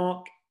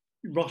Denmark,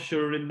 Russia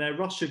are in there.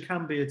 Russia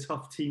can be a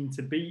tough team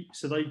to beat,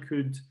 so they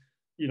could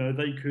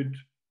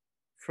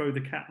throw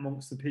the cat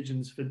amongst the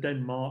pigeons for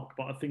Denmark,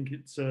 but I think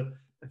it's a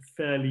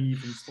fairly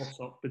even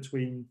toss-up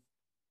between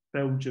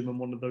Belgium and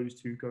one of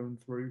those two going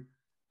through.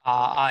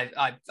 I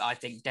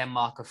think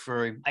Denmark are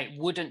through. It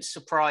wouldn't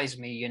surprise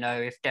me,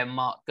 if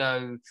Denmark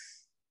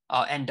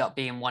end up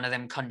being one of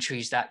them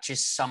countries that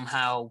just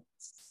somehow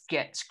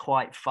gets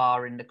quite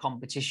far in the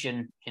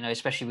competition,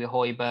 especially with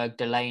Højbjerg,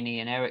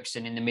 Delaney and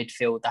Eriksen in the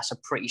midfield. That's a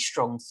pretty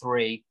strong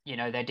three.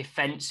 Their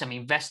defence, I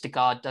mean,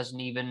 Vestergaard doesn't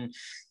even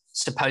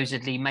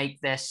supposedly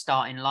make their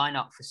starting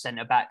lineup for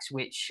centre-backs,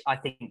 which I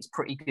think is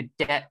pretty good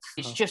depth.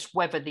 It's just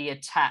whether the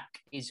attack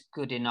is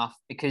good enough,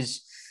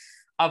 because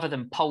other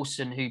than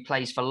Poulsen, who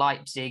plays for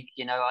Leipzig,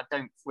 I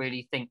don't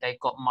really think they've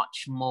got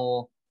much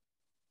more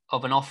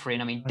of an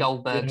offering. I mean,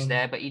 Dolberg's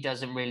there, but he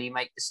doesn't really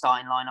make the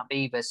starting lineup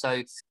either.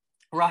 So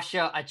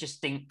Russia, I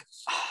just think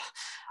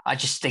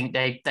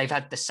they've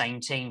had the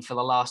same team for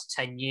the last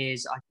 10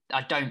 years.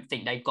 I don't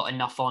think they've got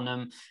enough on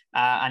them.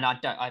 And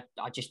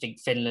I just think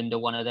Finland are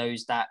one of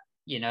those that,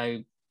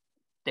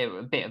 they're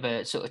a bit of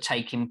a sort of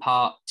taking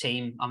part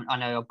team. I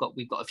know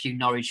we've got a few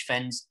Norwich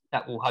fans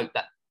that will hope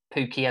that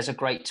Pukki has a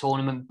great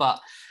tournament, but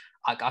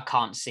I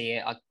can't see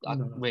it. I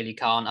really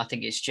can't. I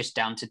think it's just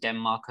down to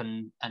Denmark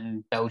and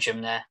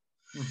Belgium there.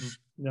 Mm-hmm.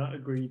 No,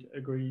 agreed.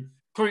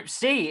 Group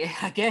C,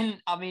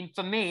 again, I mean,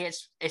 for me,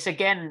 it's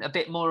again a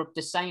bit more of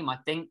the same, I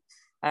think.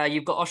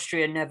 You've got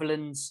Austria,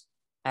 Netherlands,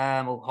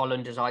 or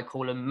Holland, as I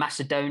call them,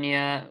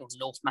 Macedonia, or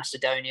North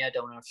Macedonia,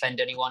 don't want to offend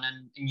anyone,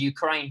 and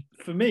Ukraine.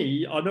 For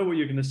me, I know what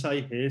you're going to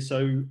say here.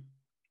 So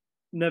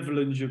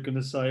Netherlands, you're going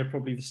to say, are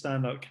probably the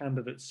standout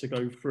candidates to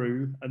go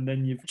through, and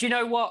then you've. Do you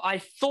know what? I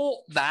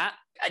thought that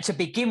to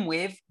begin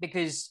with,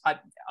 because I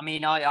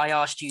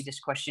asked you this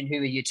question: who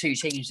are your two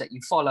teams that you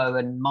follow?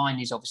 And mine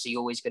is obviously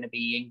always going to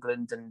be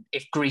England. And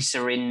if Greece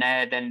are in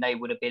there, then they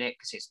would have been it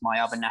because it's my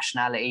other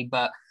nationality.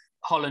 But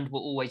Holland were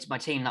always my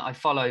team that I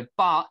follow.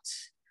 But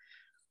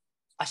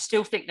I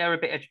still think they're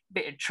a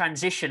bit of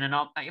transition, and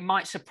it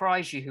might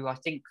surprise you who I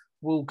think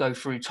will go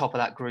through top of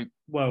that group.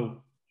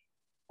 Well,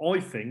 I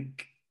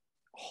think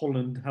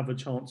Holland have a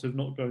chance of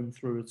not going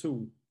through at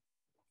all.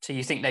 So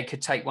you think they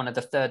could take one of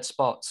the third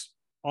spots?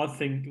 I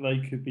think they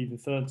could be the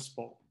third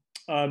spot.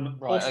 Right,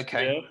 Austria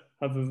okay.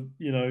 have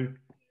you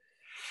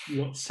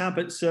got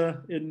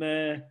Sabitzer in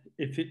there.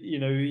 If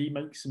he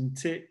makes them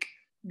tick.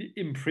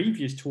 In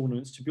previous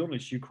tournaments, to be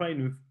honest,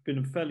 Ukraine have been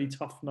a fairly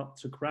tough nut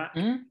to crack.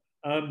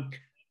 Mm-hmm.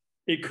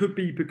 It could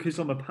be because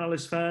I'm a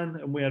Palace fan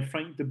and we had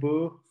Frank de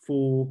Boer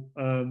for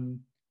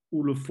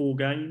all of 4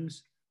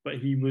 games, but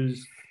he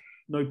was,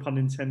 no pun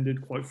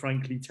intended, quite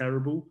frankly,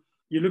 terrible.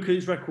 You look at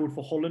his record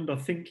for Holland, I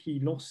think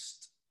he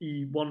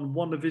won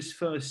one of his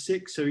first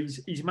 6, so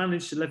he's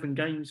managed 11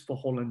 games for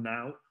Holland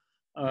now,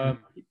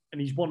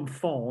 and he's won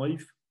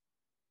 5,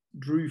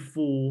 drew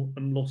 4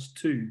 and lost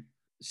 2.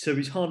 So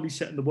he's hardly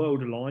setting the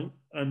world alight,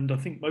 and I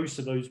think most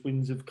of those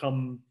wins have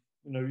come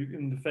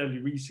in the fairly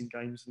recent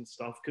games and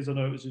stuff, because I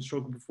know it was a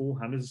struggle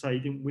beforehand. As I say, he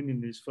didn't win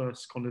in his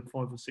first kind of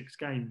 5 or 6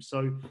 games.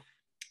 So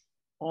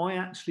I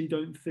actually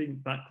don't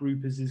think that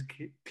group is as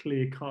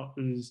clear cut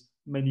as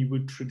many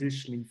would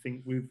traditionally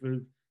think with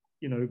a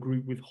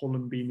group with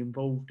Holland being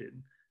involved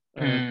in.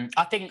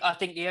 I think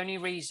the only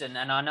reason,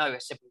 and I know I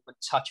said we would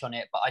touch on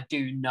it, but I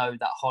do know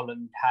that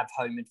Holland have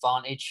home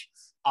advantage.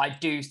 I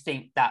do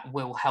think that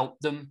will help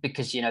them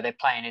because they're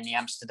playing in the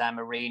Amsterdam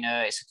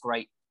Arena. It's a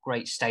great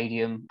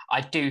stadium.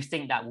 I do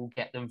think that will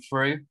get them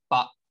through,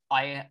 but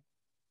I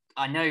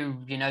know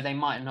they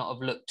might not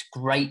have looked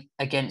great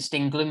against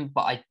England,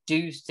 but I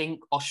do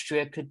think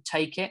Austria could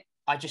take it.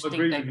 I just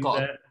think they've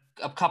got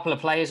a couple of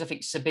players. I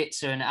think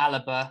Sabitzer and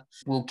Alaba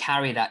will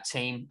carry that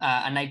team,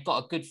 and they've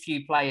got a good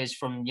few players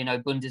from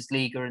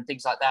Bundesliga and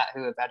things like that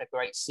who have had a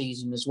great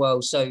season as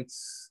well. So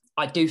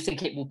I do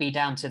think it will be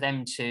down to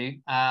them too,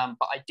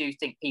 but I do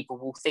think people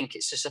will think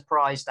it's a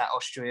surprise that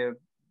Austria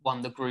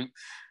won the group,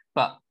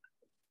 but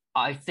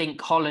I think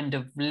Holland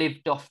have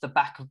lived off the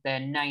back of their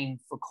name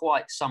for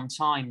quite some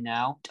time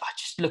now. I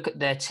just look at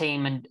their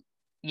team and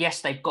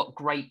yes, they've got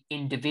great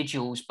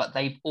individuals, but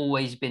they've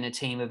always been a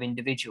team of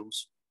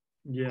individuals.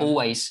 Yeah.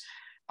 Always.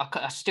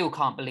 I still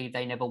can't believe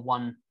they never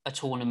won a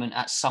tournament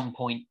at some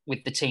point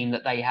with the team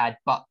that they had,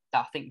 but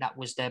I think that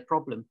was their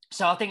problem.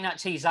 So I think that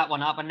tees that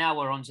one up, and now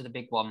we're on to the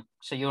big one.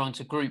 So you're on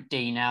to Group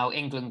D now,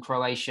 England,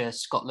 Croatia,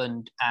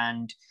 Scotland,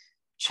 and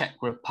Czech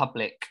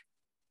Republic.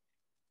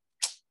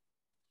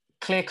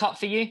 Clear cut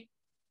for you?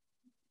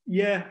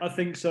 Yeah, I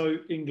think so.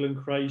 England,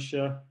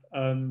 Croatia.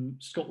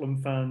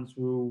 Scotland fans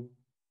will,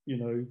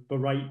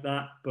 berate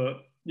that, but,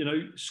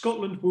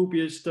 Scotland will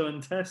be a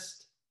stern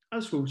test,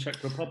 as will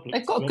Czech Republic.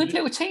 They've got a good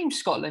little team,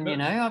 Scotland,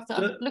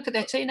 look at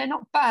their team, they're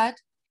not bad.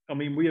 I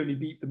mean, we only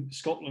beat them,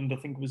 Scotland, I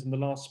think it was in the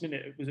last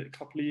minute. Was it a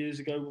couple of years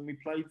ago when we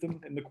played them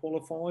in the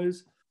qualifiers?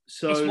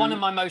 So it's one of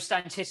my most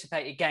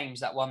anticipated games,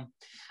 that one.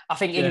 I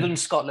think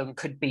England-Scotland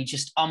could be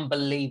just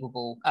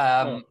unbelievable.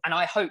 And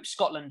I hope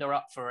Scotland are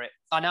up for it.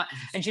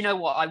 And you know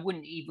what? I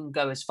wouldn't even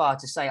go as far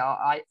to say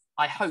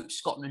I hope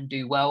Scotland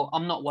do well.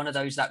 I'm not one of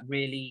those that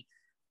really,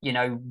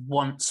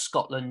 want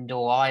Scotland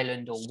or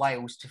Ireland or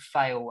Wales to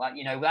fail.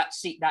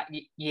 That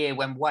year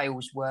when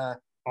Wales were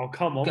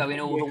going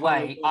all the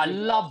way, I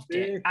loved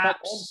it. I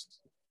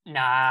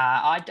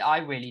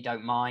really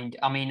don't mind.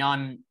 I mean,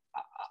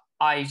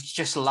 I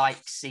just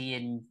like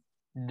seeing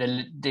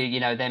the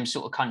them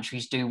sort of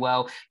countries do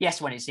well. Yes,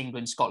 when it's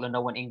England, Scotland, I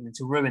want England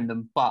to ruin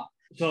them, but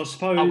so I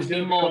suppose I would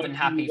be more than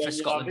happy for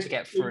Scotland to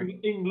get through.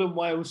 England,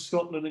 Wales,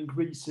 Scotland, and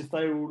Greece, if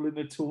they were all in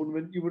a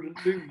tournament, you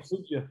wouldn't lose,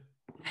 would you?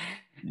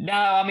 No,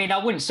 I mean,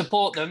 I wouldn't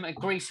support them.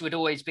 Greece would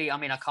always be, I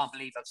mean, I can't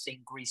believe I've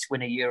seen Greece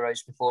win a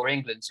Euros before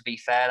England, to be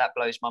fair. That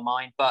blows my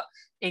mind. But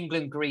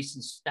England,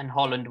 Greece and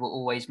Holland were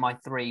always my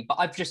 3. But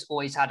I've just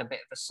always had a bit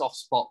of a soft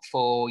spot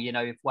for,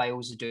 if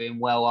Wales are doing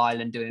well,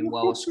 Ireland doing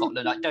well,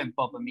 Scotland. Don't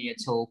bother me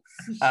at all.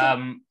 I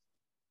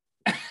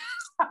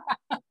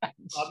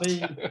mean, maybe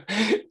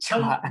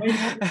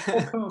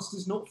the podcast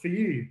is not for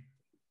you.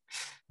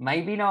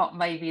 Maybe not.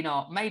 Maybe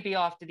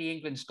after the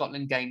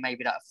England-Scotland game,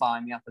 maybe that'll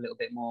fire me up a little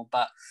bit more.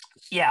 But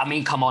yeah, I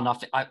mean, come on.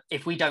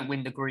 If we don't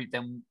win the group,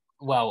 then,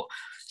 well,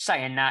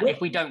 saying that, if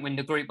we don't win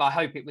the group, I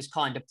hope it was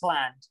kind of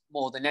planned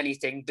more than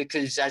anything,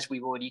 because as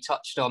we've already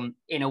touched on,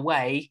 in a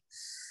way,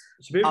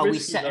 are we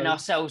setting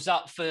ourselves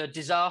up for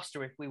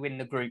disaster if we win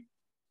the group?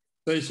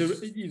 So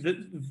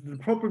the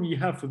problem you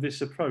have with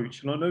this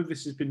approach, and I know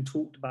this has been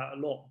talked about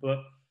a lot, but,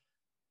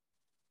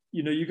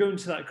 you go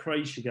into that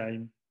Croatia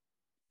game,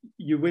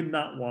 you win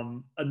that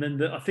one, and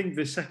then I think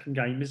the second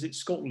game, is it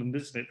Scotland,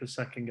 isn't it, the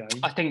second game?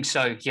 I think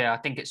so, yeah. I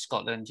think it's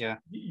Scotland, yeah.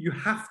 You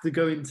have to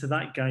go into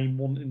that game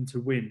wanting to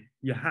win.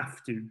 You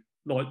have to,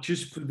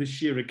 just for the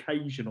sheer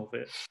occasion of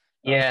it.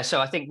 Yeah, so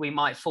I think we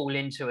might fall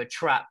into a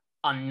trap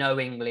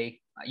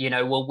unknowingly.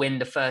 We'll win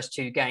the first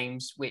two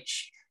games,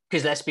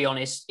 because let's be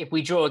honest, if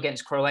we draw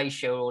against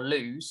Croatia or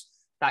lose,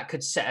 that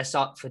could set us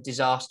up for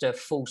disaster,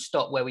 full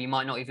stop, where we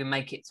might not even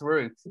make it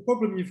through. The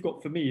problem you've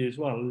got for me as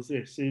well is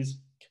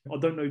I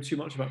don't know too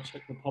much about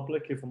Czech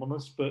Republic, if I'm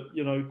honest, but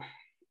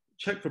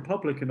Czech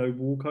Republic are no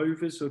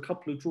walkovers, so a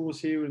couple of draws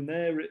here and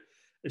there,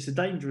 it's a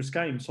dangerous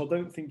game. So I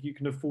don't think you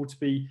can afford to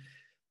be.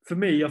 For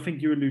me, I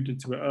think you alluded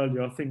to it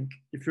earlier. I think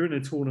if you're in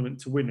a tournament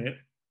to win it,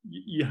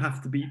 you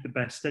have to beat the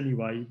best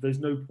anyway. There's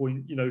no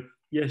point,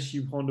 yes,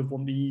 you kind of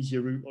want the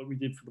easier route like we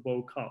did for the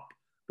World Cup,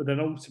 but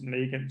then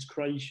ultimately against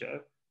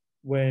Croatia,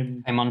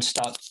 when came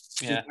unstuck.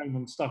 Yeah, came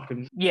unstuck,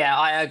 and yeah,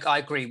 I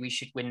agree. We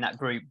should win that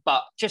group.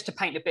 But just to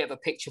paint a bit of a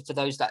picture for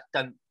those that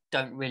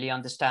don't really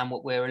understand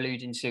what we're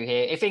alluding to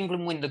here, if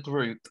England win the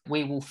group,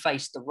 we will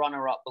face the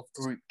runner-up of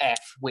Group F,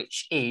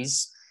 which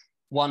is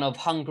one of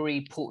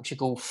Hungary,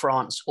 Portugal,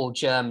 France, or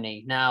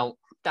Germany. Now,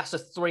 that's a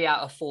 3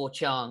 out of 4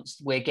 chance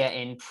we're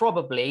getting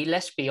probably,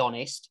 let's be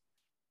honest,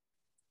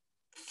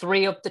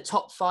 3 of the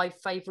top 5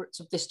 favourites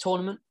of this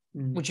tournament.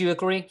 Would you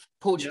agree?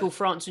 Portugal, yeah.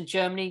 France, and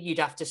Germany, you'd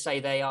have to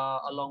say they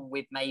are, along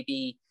with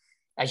maybe,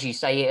 as you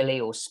say, Italy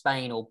or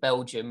Spain or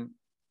Belgium,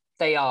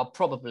 they are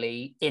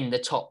probably in the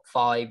top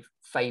 5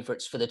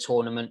 favourites for the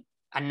tournament.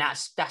 And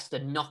that's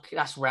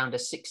round of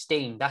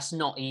 16. That's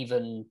not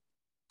even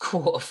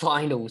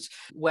quarterfinals.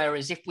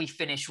 Whereas if we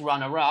finish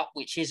runner-up,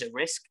 which is a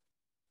risk,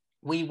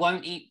 we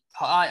won't eat.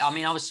 I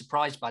was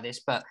surprised by this,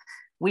 but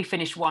we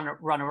finish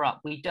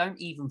runner-up. We don't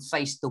even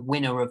face the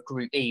winner of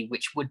Group E,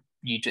 which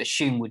you'd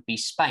assume would be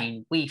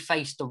Spain. We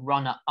face the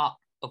runner-up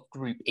of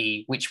Group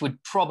E, which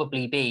would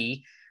probably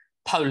be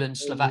Poland,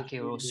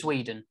 Slovakia, or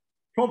Sweden.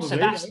 Probably. So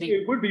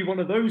it would be one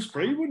of those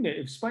 3, wouldn't it,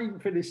 if Spain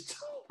finished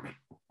top?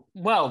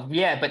 Well,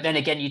 yeah, but then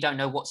again, you don't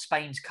know what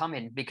Spain's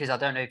coming, because I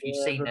don't know if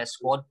you've seen their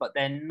squad, but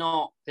they're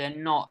not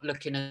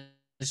looking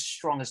as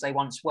strong as they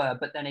once were.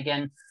 But then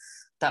again,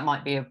 that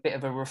might be a bit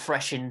of a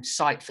refreshing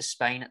sight for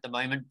Spain at the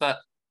moment. But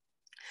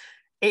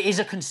it is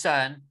a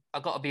concern,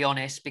 I've got to be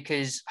honest,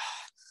 because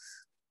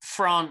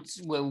France,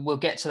 we'll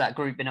get to that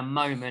group in a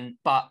moment,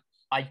 but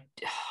I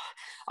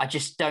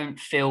just don't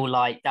feel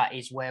like that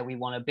is where we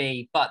want to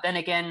be. But then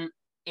again,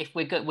 if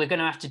we're going to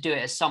have to do it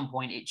at some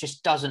point, it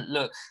just doesn't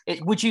look.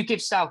 Would you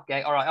give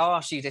Southgate? All right, I'll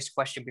ask you this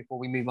question before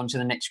we move on to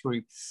the next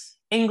group.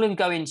 England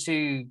go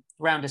into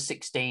round of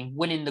 16,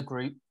 winning the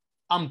group,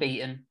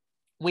 unbeaten.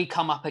 We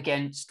come up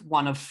against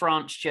one of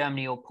France,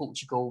 Germany, or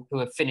Portugal, who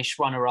have finished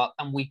runner-up,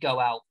 and we go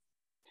out.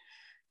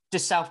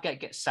 Does Southgate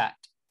get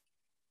sacked?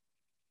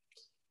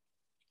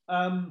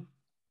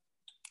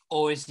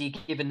 Or is he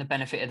given the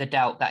benefit of the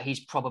doubt that he's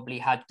probably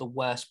had the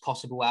worst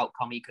possible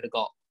outcome he could have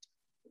got?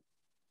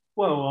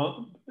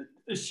 Well,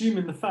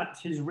 assuming the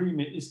fact his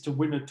remit is to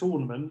win a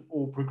tournament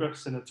or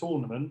progress in a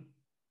tournament.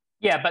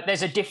 Yeah, but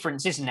there's a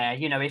difference, isn't there?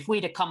 If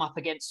we'd have come up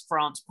against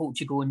France,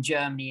 Portugal, and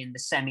Germany in the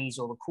semis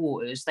or the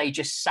quarters, they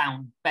just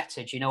sound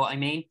better. Do you know what I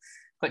mean?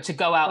 But to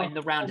go out in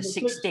the round of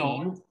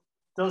 16...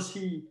 Does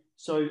he...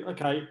 So,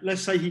 okay,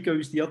 let's say he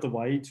goes the other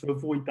way to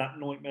avoid that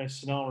nightmare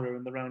scenario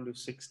in the round of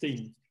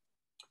 16.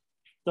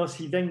 Does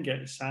he then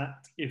get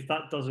sacked if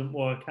that doesn't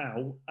work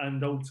out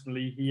and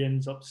ultimately he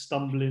ends up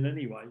stumbling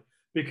anyway?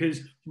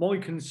 Because my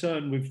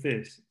concern with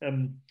this,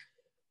 I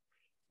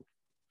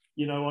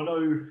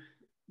know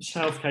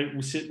Southgate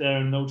will sit there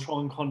and they'll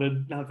try and kind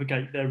of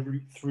navigate their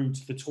route through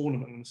to the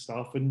tournament and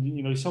stuff.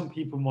 And, some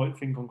people might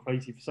think I'm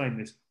crazy for saying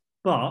this.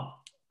 But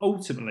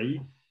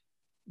ultimately,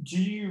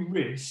 do you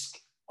risk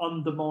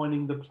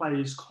undermining the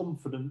players'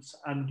 confidence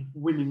and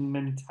winning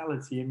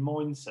mentality and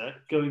mindset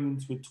going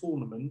into a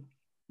tournament,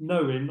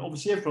 knowing,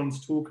 obviously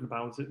everyone's talking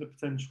about it, the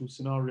potential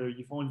scenario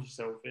you find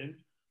yourself in,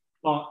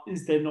 but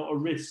is there not a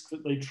risk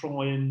that they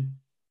try and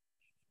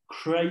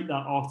create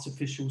that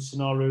artificial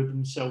scenario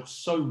themselves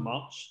so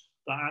much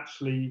that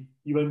actually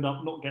you end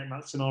up not getting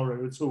that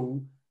scenario at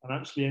all and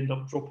actually end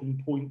up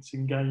dropping points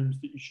in games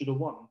that you should have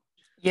won?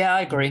 Yeah,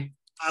 I agree.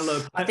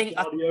 I think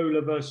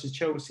Guardiola versus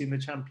Chelsea in the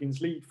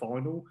Champions League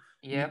final.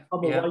 Yeah, you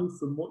come away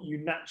from what you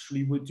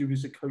naturally would do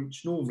as a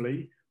coach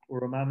normally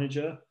or a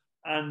manager,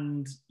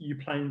 and you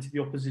play into the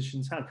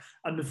opposition's hand.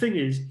 And the thing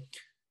is,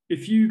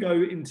 if you go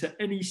into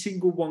any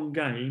single one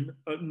game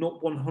at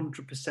not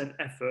 100%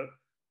 effort,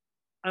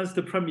 as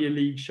the Premier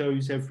League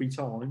shows every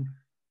time,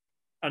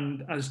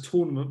 and as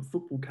tournament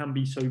football can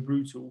be so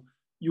brutal,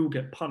 you'll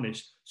get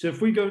punished. So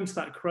if we go into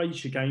that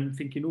Croatia game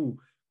thinking,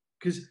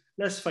 because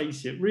let's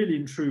face it, really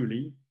and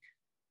truly,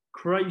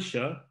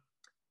 Croatia,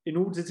 in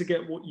order to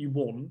get what you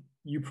want,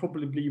 you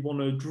probably want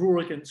to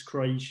draw against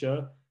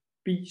Croatia,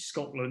 beat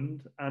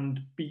Scotland, and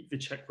beat the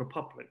Czech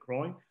Republic,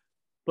 right?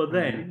 But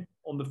then,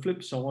 on the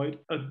flip side,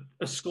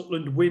 a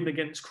Scotland win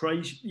against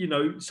Croatia,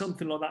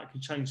 something like that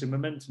could change the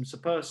momentum. So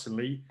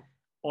personally,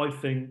 I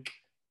think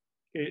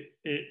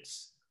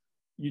it's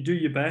you do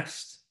your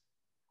best.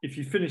 If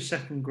you finish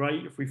second,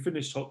 great. If we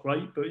finish top,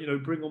 great. But,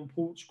 bring on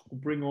Portugal,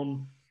 bring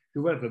on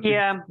whoever.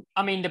 Yeah,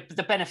 I mean,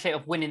 the benefit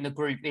of winning the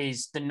group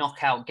is the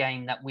knockout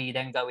game that we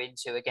then go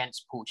into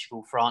against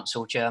Portugal, France,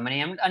 or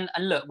Germany. And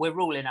look, we're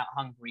ruling out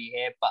Hungary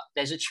here, but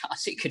there's a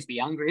chance it could be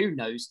Hungary. Who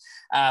knows?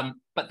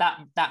 But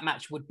that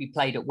match would be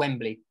played at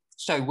Wembley,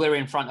 so we're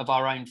in front of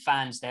our own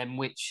fans then.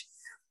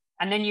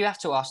 And then you have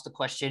to ask the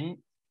question: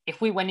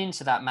 if we went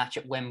into that match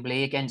at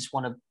Wembley against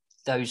one of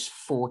those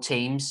four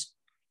teams,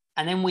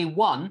 and then we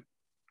won,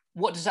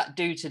 what does that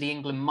do to the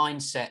England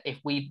mindset if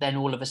we've then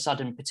all of a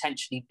sudden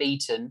potentially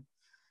beaten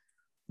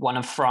one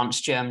of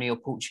France, Germany, or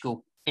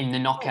Portugal in the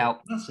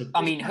knockout?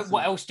 I mean,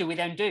 what else do we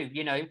then do?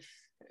 You know,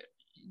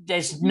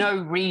 there's no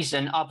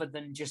reason other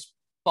than just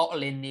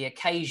bottling the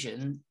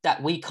occasion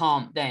that we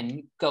can't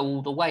then go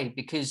all the way,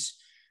 because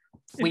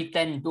we've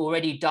then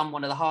already done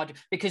one of the hard.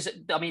 Because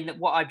I mean,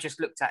 what I've just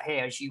looked at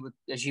here, as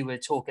you were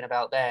talking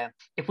about there,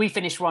 if we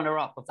finish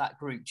runner-up of that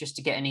group just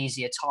to get an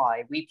easier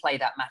tie, we play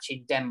that match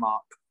in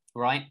Denmark,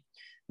 right?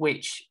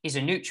 Which is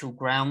a neutral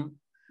ground,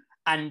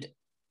 and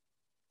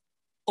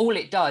all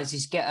it does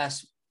is get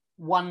us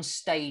one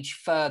stage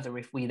further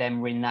if we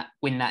then win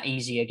that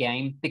easier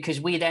game, because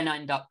we then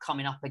end up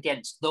coming up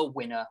against the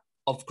winner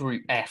of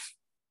Group F,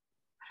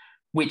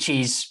 which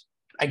is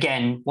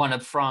again one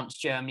of France,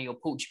 Germany, or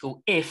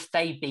Portugal if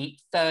they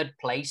beat third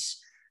place.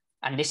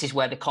 And this is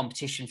where the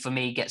competition for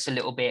me gets a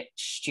little bit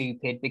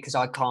stupid, because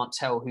I can't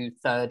tell who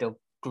third of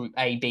Group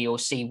A, B, or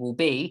C will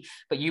be.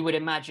 But you would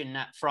imagine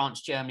that France,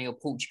 Germany, or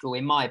Portugal,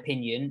 in my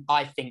opinion,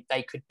 I think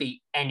they could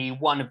beat any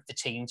one of the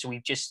teams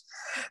we've just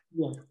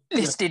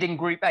listed in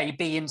Group A,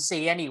 B, and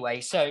C anyway.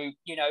 So,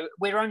 you know,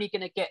 we're only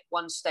going to get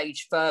one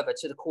stage further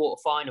to the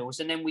quarterfinals,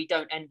 and then we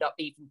don't end up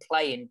even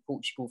playing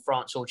Portugal,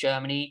 France, or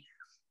Germany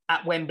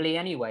at Wembley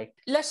anyway.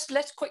 Let's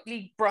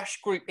quickly brush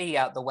Group E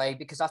out the way,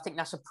 because I think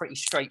that's a pretty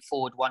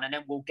straightforward one, and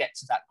then we'll get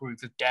to that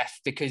group of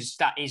death, because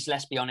that is,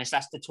 let's be honest,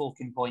 that's the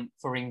talking point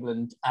for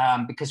England,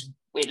 because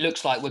it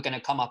looks like we're going to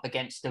come up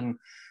against them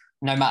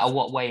no matter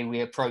what way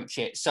we approach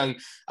it. So,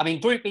 I mean,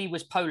 Group E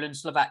was Poland,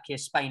 Slovakia,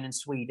 Spain, and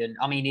Sweden.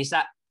 I mean, is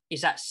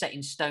that set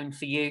in stone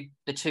for you,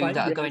 the two that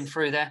are going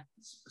through there?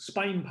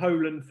 Spain,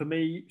 Poland for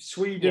me.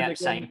 Sweden, yeah, again,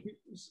 same.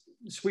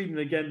 Sweden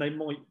again, they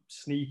might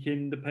sneak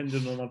in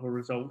depending on other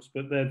results,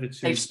 but they're the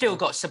two. They've still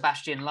got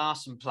Sebastian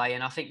Larsson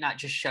playing. I think that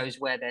just shows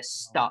where they're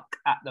stuck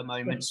at the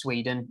moment,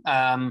 Sweden.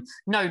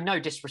 No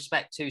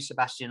disrespect to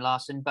Sebastian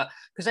Larsson, but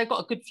because they've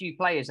got a good few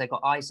players. They've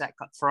got Isaac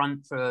up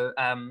front for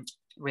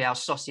Real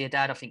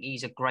Sociedad. I think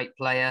he's a great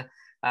player.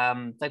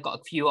 They've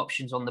got a few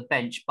options on the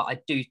bench, but I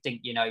do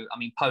think, you know, I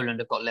mean, Poland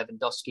have got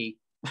Lewandowski.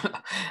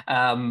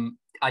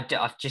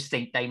 I just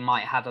think they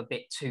might have a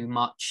bit too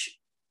much,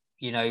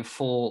 you know,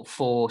 for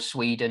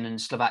Sweden and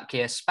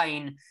Slovakia.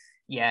 Spain,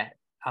 yeah,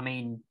 I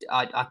mean,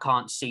 I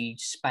can't see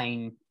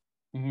Spain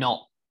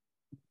not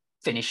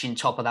finishing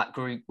top of that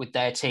group with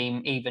their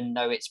team, even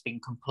though it's been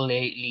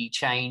completely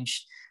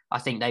changed. I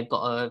think they've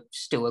got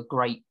still a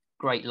great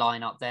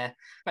lineup there.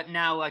 But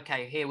now,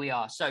 okay, here we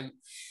are. So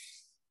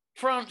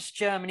France,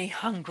 Germany,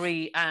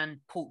 Hungary, and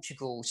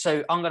Portugal.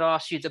 So I'm going to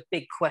ask you the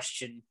big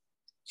question.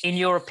 In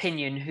your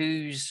opinion,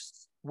 who's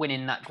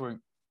winning that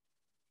group?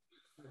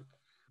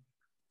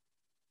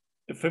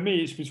 For me,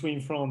 it's between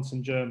France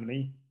and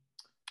Germany.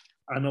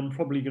 And I'm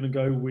probably going to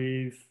go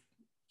with...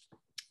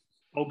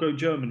 I'll go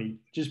Germany,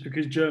 just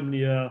because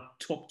Germany are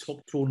top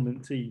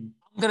tournament team.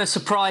 I'm going to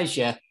surprise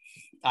you,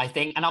 I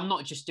think. And I'm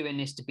not just doing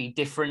this to be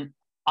different.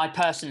 I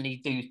personally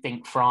do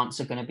think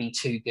France are going to be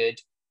too good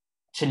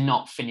to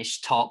not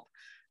finish top.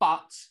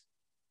 But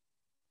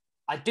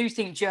I do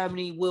think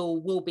Germany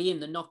will be in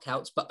the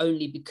knockouts, but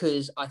only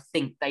because I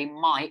think they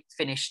might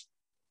finish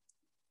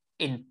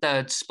in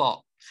third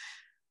spot.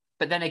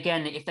 But then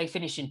again, if they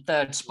finish in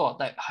third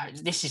spot,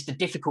 this is the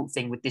difficult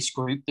thing with this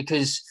group,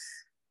 because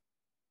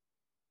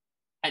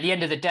at the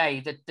end of the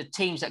day, the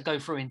teams that go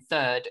through in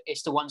third,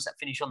 it's the ones that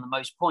finish on the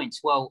most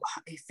points. Well,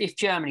 if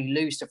Germany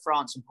lose to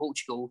France and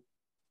Portugal,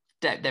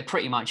 they're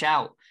pretty much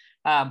out.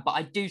 But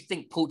I do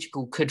think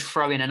Portugal could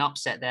throw in an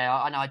upset there.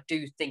 And I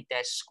do think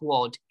their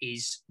squad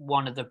is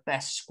one of the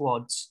best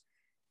squads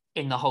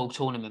in the whole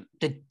tournament.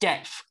 The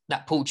depth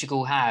that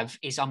Portugal have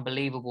is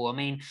unbelievable. I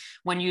mean,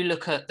 when you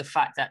look at the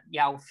fact that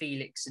João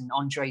Felix and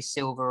Andre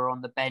Silva are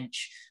on the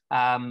bench,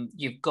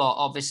 you've got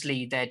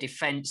obviously their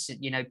defence,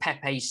 you know,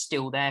 Pepe's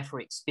still there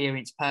for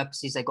experience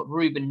purposes. They've got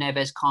Ruben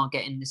Neves can't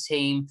get in the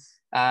team.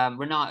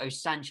 Renato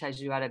Sanchez,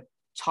 who had a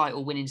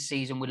title winning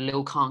season with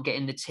Lille, can't get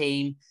in the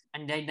team.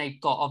 And then they've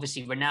got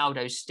obviously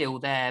Ronaldo's still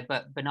there,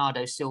 but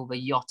Bernardo Silva,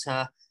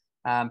 Jota,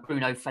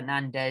 Bruno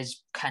Fernandes,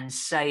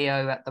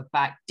 Cancelo at the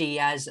back,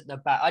 Diaz at the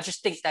back. I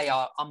just think they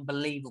are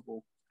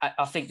unbelievable.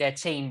 I think their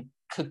team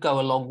could go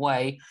a long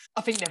way.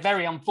 I think they're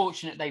very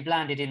unfortunate they've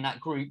landed in that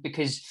group,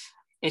 because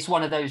it's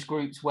one of those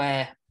groups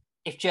where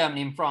if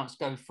Germany and France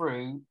go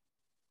through,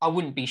 I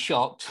wouldn't be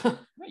shocked,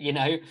 you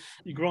know.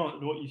 You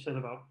granted what you said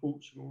about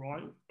Portugal,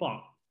 right?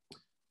 But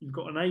you've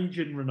got an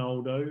aging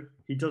Ronaldo.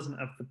 He doesn't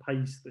have the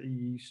pace that he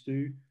used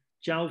to.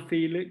 João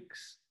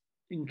Felix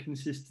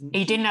inconsistent.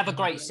 He didn't have a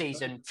great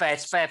season.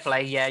 Fair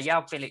play. Yeah,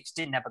 João Felix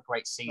didn't have a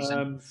great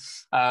season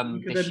this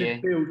year.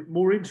 Midfield,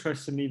 more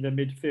interestingly, their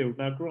midfield.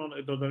 Now,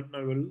 granted, I don't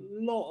know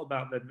a lot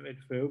about their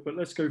midfield, but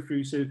let's go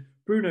through. So,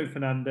 Bruno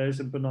Fernandes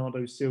and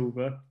Bernardo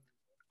Silva,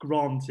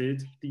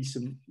 granted,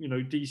 decent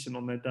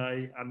on their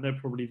day, and they're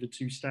probably the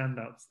two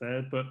standouts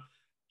there. But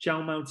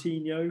João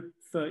Moutinho,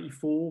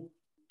 34,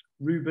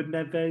 Ruben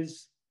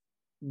Neves,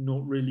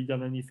 not really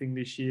done anything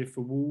this year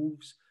for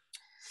Wolves.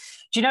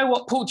 Do you know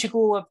what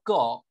Portugal have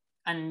got?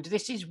 And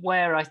this is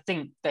where I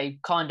think they've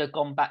kind of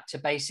gone back to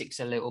basics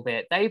a little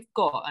bit. They've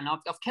got, and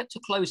I've kept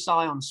a close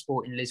eye on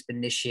Sporting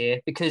Lisbon this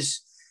year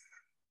because,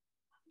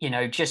 you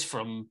know, just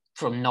from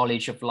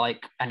knowledge of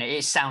like, and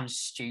it sounds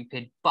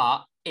stupid,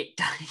 but it,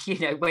 you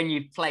know, when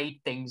you've played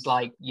things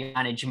like your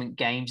management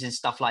games and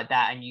stuff like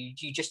that, and you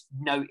just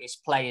notice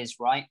players,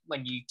 right?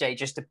 When they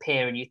just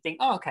appear and you think,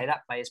 oh, okay,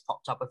 that player's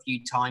popped up a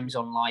few times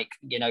on like,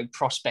 you know,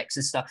 prospects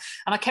and stuff.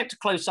 And I kept a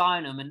close eye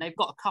on them, and they've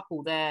got a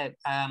couple there,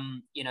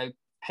 you know,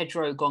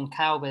 Pedro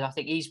Goncalves, I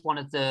think he's one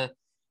of the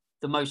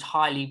most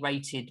highly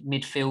rated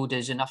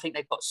midfielders, and I think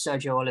they've got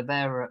Sergio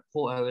Oliveira at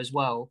Porto as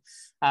well.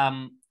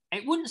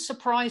 It wouldn't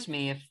surprise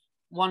me if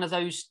one of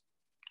those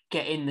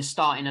get in the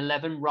starting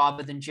 11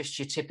 rather than just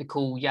your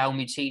typical João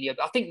Moutinho.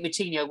 I think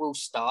Moutinho will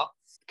start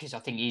because I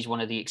think he's one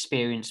of the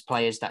experienced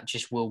players that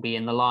just will be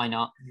in the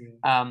lineup.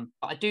 Yeah.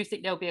 But I do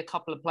think there'll be a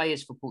couple of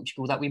players for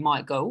Portugal that we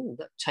might go,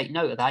 oh, take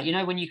note of that. You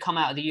know, when you come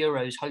out of the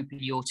Euros hoping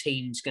your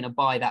team's going to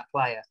buy that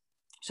player.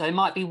 So it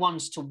might be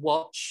ones to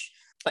watch.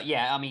 But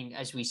yeah, I mean,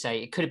 as we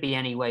say, it could be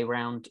any way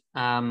round.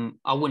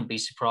 I wouldn't be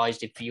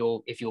surprised if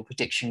your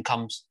prediction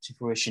comes to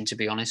fruition, to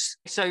be honest.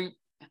 So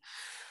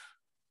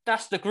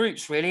that's the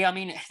groups, really. I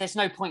mean, there's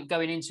no point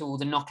going into all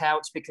the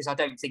knockouts because I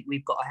don't think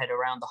we've got a head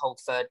around the whole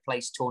third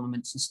place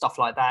tournaments and stuff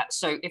like that.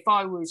 So if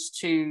I was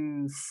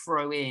to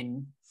throw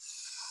in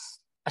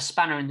a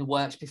spanner in the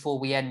works before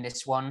we end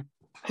this one,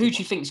 who do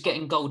you think's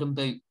getting Golden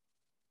Boot?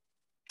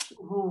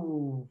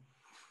 Ooh.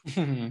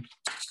 I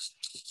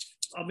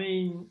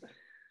mean, do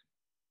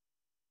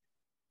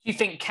you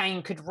think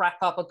Kane could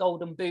wrap up a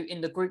Golden Boot in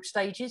the group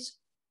stages?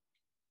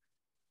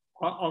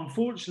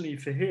 Unfortunately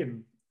for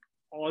him,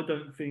 I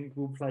don't think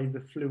we'll play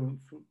the fluent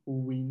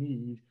football we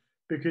need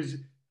because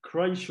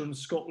Croatia and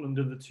Scotland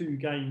are the two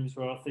games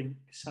where I think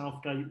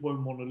Southgate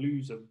won't want to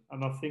lose them.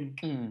 And I think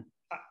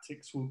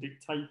tactics will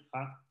dictate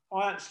that.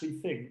 I actually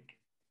think,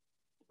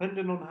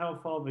 depending on how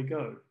far they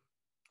go,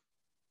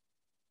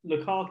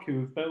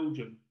 Lukaku of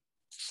Belgium.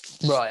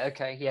 Right,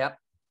 okay, yeah.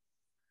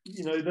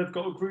 You know, they've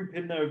got a group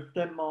in there of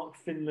Denmark,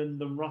 Finland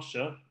and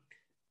Russia.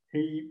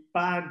 He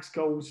bags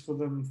goals for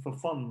them for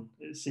fun,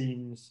 it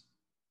seems,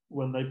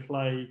 when they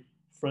play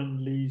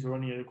friendlies or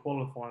any of the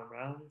qualifying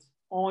rounds.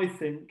 I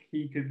think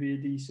he could be a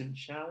decent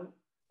shout.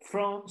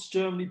 France,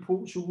 Germany,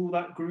 Portugal,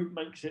 that group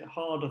makes it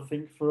hard, I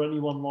think, for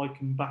anyone like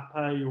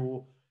Mbappe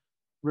or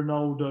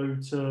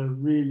Ronaldo to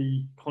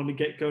really kind of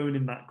get going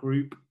in that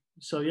group.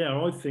 So, yeah,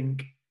 I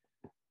think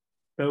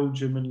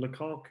Belgium and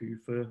Lukaku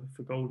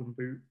for Golden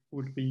Boot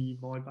would be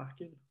my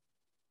backing.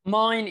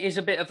 Mine is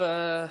a bit of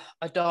a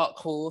dark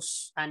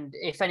horse, and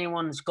if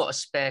anyone's got a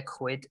spare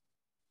quid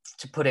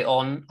to put it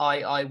on,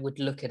 I would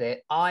look at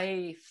it.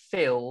 I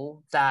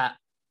feel that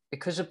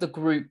because of the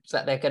group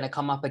that they're going to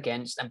come up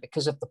against and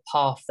because of the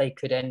path they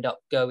could end up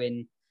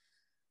going,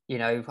 you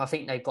know, I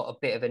think they've got a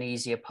bit of an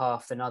easier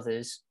path than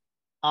others.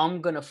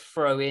 I'm going to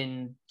throw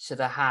in to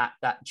the hat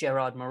that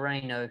Gerard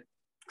Moreno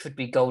could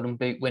be Golden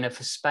Boot winner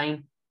for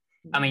Spain.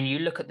 I mean, you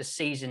look at the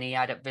season he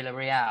had at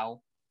Villarreal,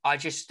 I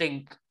just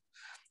think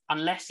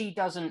unless he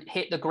doesn't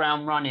hit the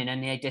ground running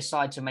and they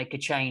decide to make a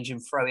change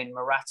and throw in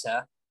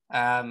Morata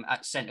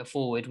at centre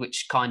forward,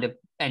 which kind of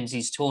ends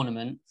his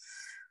tournament,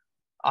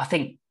 I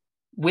think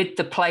with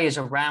the players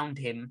around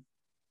him,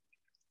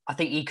 I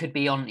think he could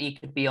be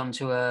on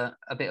to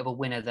a bit of a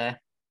winner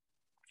there.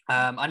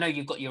 I know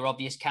you've got your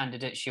obvious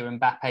candidates, your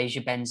Mbappe's,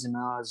 your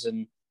Benzema's,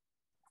 and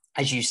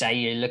as you say,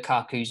 your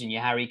Lukaku's and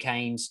your Harry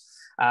Kane's.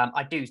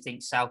 I do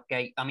think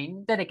Southgate, I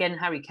mean, then again,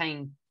 Harry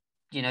Kane,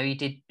 you know, he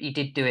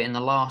did do it in the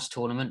last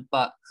tournament,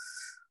 but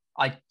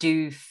I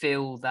do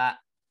feel that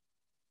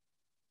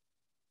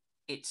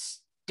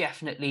it's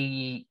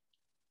definitely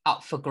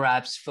up for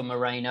grabs for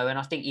Moreno. And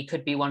I think he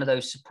could be one of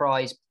those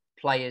surprise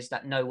players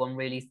that no one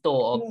really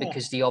thought of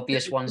because the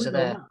obvious ones are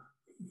there.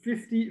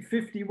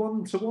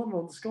 51 to 1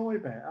 on Sky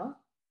Bet,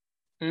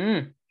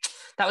 huh?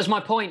 That was my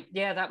point.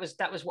 Yeah, that was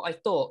what I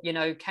thought. You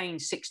know, Kane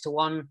 6 to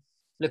 1,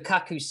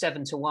 Lukaku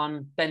 7 to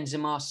 1,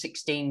 Benzema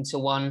 16 to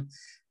 1.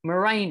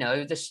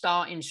 Moreno, the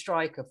starting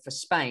striker for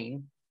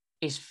Spain,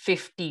 is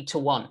 50 to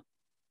 1.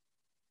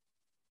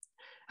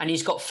 And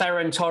he's got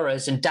Ferran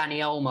Torres and Dani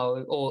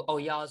Olmo or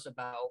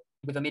Oyarzabal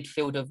with a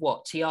midfield of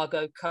what?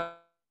 Thiago,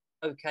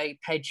 Koke,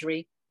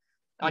 Pedri.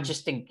 I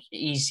just think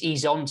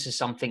he's on to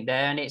something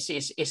there. And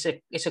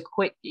it's a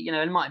quick, you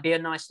know, it might be a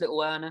nice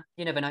little earner.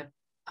 You never know.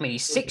 I mean,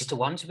 he's 6 to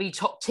 1 to be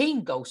top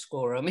team goal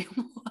scorer. I mean,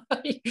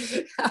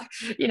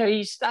 you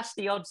know, that's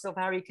the odds of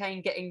Harry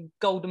Kane getting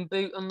Golden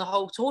Boot on the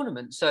whole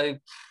tournament. So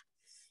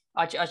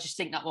I just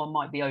think that one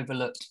might be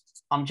overlooked.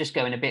 I'm just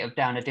going a bit of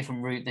down a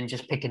different route than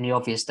just picking the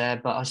obvious there.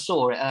 But I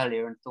saw it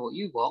earlier and thought,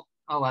 you what?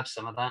 I'll have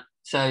some of that.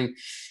 So,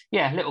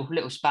 yeah,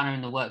 little spanner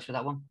in the works for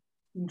that one.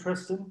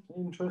 Interesting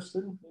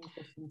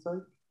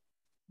take.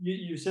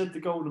 You said the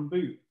Golden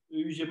Boot.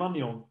 Who's your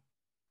money on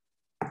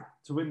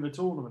to win the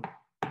tournament?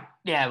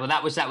 Yeah, well,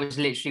 that was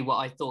literally what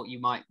I thought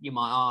you might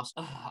ask.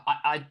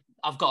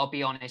 I've got to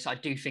be honest. I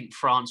do think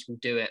France will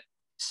do it.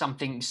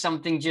 Something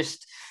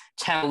just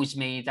tells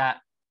me that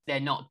they're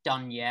not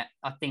done yet.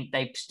 I think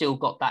they've still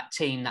got that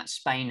team that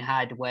Spain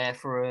had, where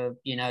for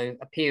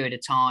a period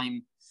of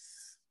time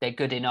they're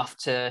good enough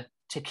to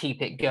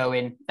keep it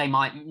going. They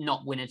might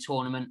not win a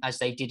tournament as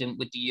they didn't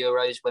with the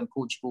Euros when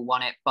Portugal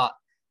won it, but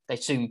they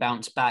soon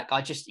bounce back.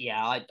 I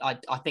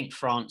think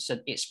France.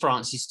 It's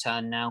France's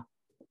turn now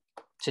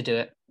to do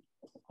it.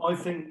 I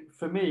think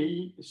for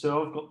me,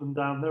 so I've got them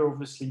down. They're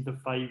obviously the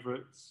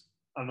favourites,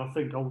 and I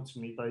think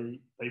ultimately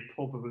they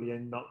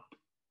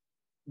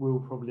will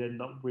probably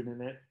end up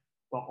winning it.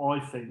 But I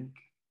think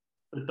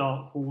the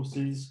dark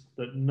horses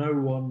that no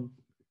one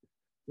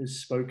has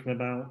spoken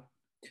about,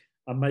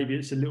 and maybe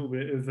it's a little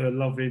bit of a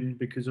love-in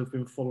because I've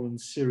been following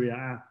Serie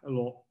A a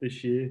lot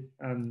this year.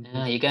 And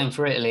you're going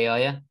for Italy, are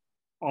you?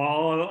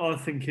 I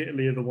think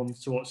Italy are the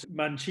ones to watch.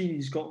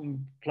 Mancini's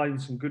gotten playing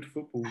some good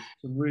football,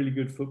 some really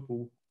good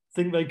football. I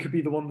think they could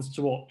be the ones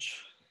to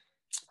watch.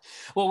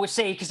 Well, we'll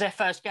see, because their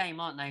first game,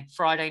 aren't they?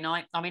 Friday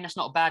night. I mean, that's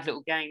not a bad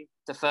little game,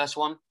 the first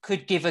one.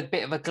 Could give a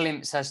bit of a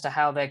glimpse as to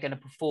how they're going to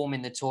perform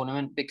in the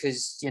tournament,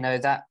 because,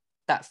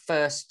 that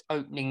first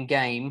opening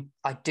game,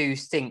 I do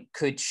think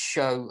could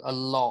show a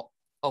lot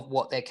of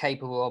what they're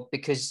capable of,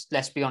 because,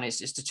 let's be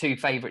honest, it's the two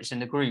favourites in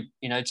the group.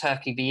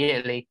 Turkey v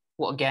Italy.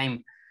 What a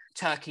game.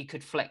 Turkey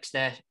could flex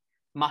their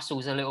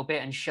muscles a little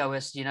bit and show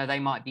us, they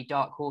might be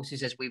dark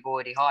horses, as we've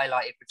already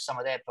highlighted with some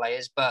of their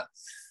players. But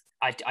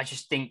I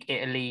just think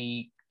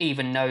Italy,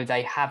 even though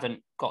they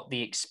haven't got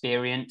the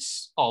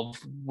experience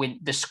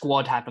the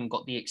squad haven't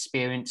got the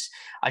experience,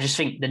 I just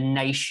think the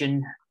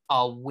nation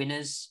are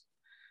winners.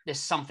 There's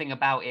something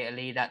about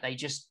Italy that they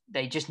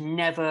just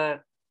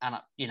never, and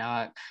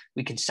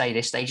we can say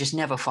this, they just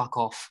never fuck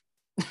off.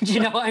 Do you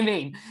know what I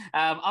mean?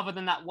 Other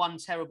than that one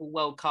terrible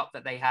World Cup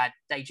that they had,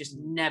 they just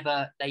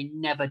never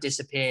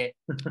disappear.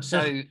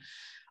 So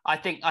I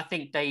think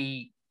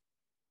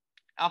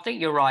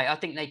you're right. I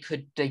think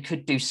they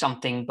could do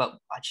something, but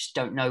I just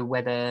don't know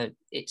whether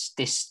it's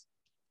this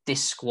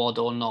squad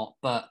or not.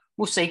 But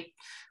we'll see.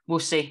 We'll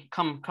see.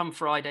 Come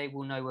Friday,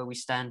 we'll know where we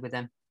stand with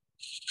them.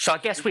 So I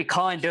guess we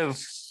kind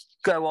of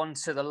go on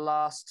to the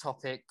last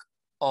topic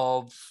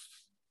of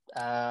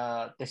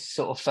this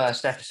sort of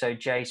first episode,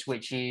 Jace,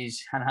 which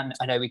is, and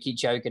I know we keep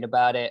joking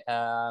about it,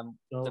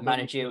 the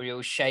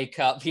managerial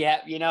shake-up.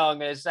 Yeah, I'm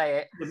going to say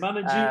it. The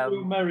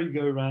managerial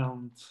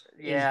merry-go-round.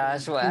 Yeah,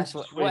 that's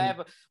what.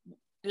 Whatever.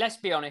 Let's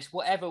be honest.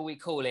 Whatever we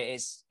call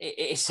it,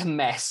 it's a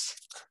mess.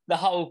 The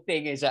whole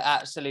thing is an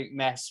absolute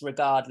mess,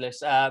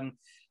 regardless. I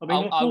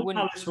thought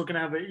Palace were going to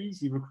have it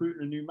easy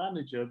recruiting a new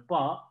manager,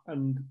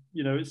 and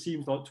it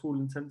seems like, to all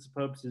intents and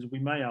purposes, we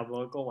may have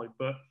our guy,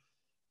 but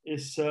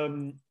it's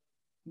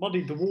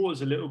muddied the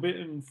waters a little bit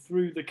and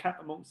threw the cat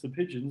amongst the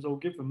pigeons. I'll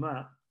give them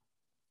that.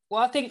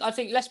 Well, I think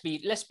let's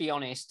be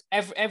honest.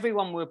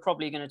 Everyone we're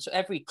probably going to,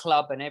 every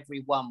club and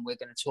everyone we're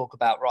going to talk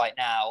about right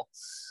now,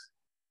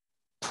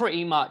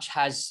 pretty much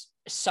has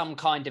some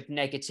kind of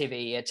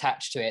negativity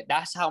attached to it.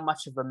 That's how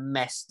much of a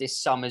mess this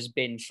summer's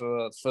been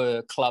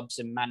for clubs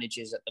and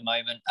managers at the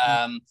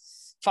moment.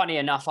 Funny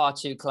enough, our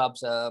two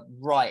clubs are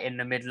right in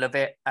the middle of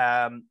it.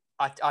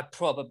 I'd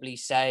probably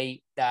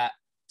say that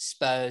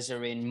Spurs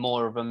are in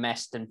more of a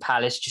mess than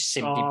Palace, just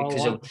simply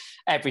because of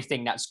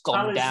everything that's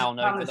gone down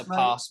over the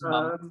past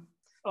month.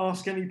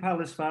 Ask any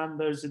Palace fan.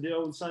 The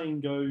old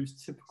saying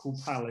goes, "Typical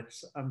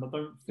Palace," and I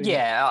don't think.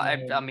 Yeah,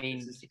 I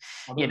mean,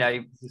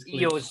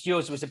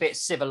 yours was a bit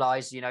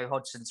civilized.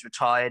 Hodgson's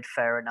retired,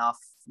 fair enough.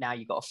 Now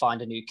you've got to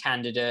find a new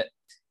candidate.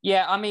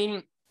 Yeah, I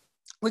mean,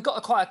 we've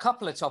got quite a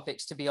couple of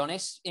topics, to be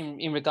honest,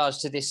 in regards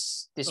to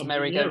this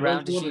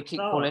merry-go-round, as you keep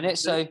calling it.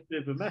 So, it's a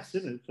bit of a mess,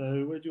 isn't it?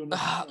 So where do you want to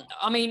start?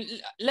 I mean,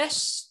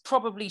 let's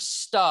probably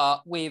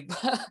start with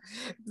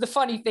the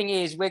funny thing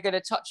is we're going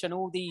to touch on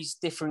all these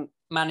different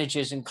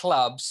managers and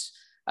clubs,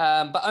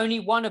 but only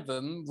one of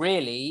them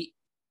really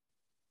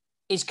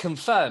is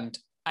confirmed,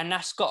 and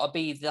that's got to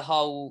be the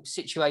whole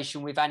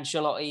situation with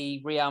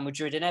Ancelotti, Real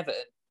Madrid, and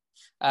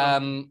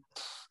Everton.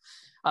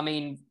 I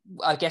mean,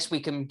 I guess we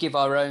can give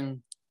our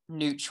own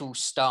neutral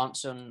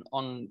stance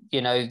on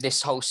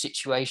this whole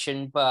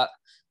situation, but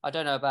I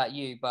don't know about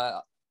you,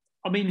 but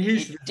I mean,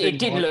 it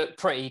didn't look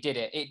pretty, did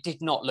it? It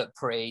did not look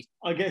pretty.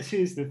 I guess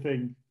here's the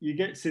thing: you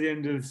get to the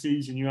end of the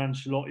season, you're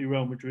Ancelotti,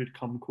 Real Madrid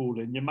come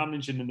calling, you're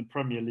managing in the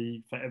Premier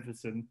League for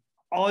Everton.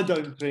 I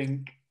don't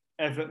think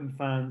Everton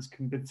fans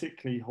can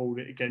particularly hold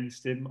it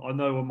against him. I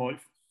know I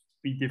might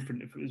be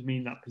different if it was me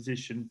in that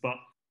position, but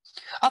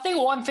I think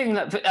one thing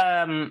that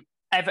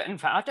Everton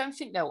fan, I don't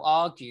think they'll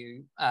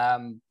argue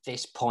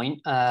this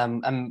point.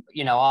 And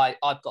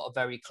I've got a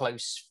very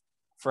close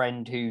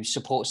friend who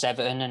supports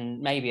Everton, and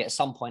maybe at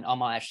some point I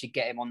might actually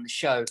get him on the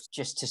show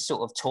just to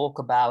sort of talk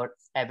about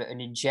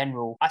Everton in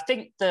general. I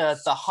think the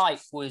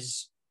hype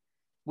was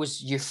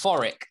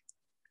euphoric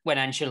when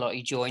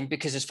Ancelotti joined,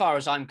 because as far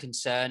as I'm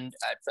concerned,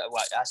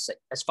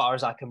 as far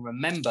as I can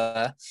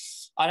remember,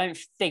 I don't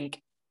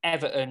think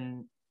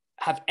Everton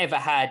have ever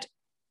had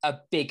a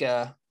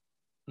bigger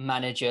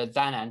manager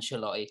than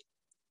Ancelotti.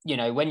 You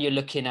know, when you're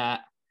looking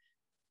at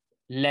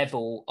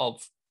level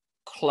of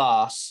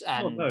class,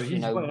 and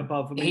he's way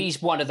above.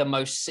 he's one of the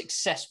most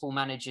successful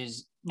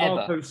managers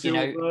Marco ever.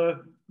 Silva,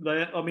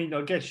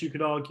 I guess you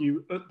could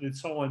argue at the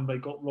time they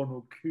got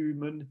Ronald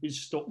Koeman.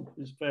 His stock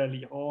was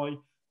fairly high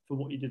for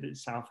what he did at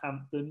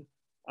Southampton.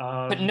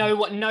 But no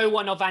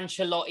one of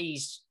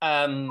Ancelotti's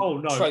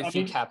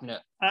trophy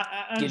cabinet.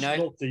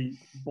 Ancelotti,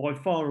 by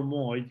far and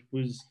wide,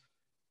 was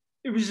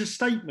a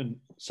statement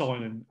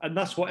signing, and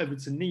that's what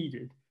Everton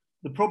needed.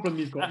 The problem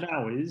you've got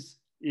now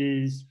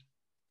is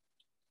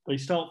they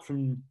start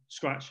from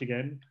scratch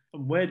again,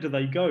 and where do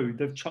they go?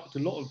 They've chucked a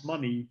lot of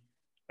money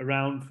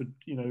around for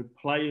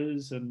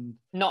players, and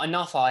not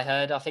enough. I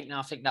heard. I think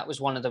that was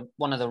one of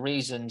the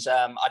reasons.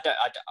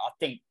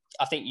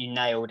 I think you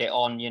nailed it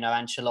on.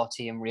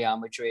 Ancelotti and Real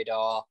Madrid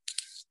are,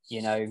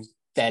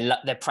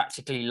 they're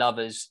practically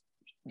lovers.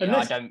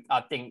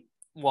 I think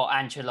what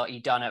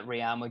Ancelotti done at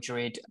Real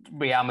Madrid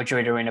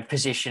are in a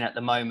position at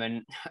the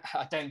moment.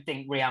 I don't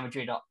think Real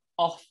Madrid are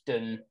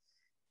often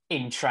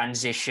in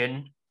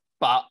transition,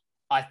 but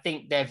I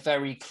think they're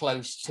very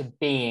close to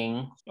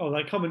being. Oh,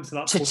 they're coming to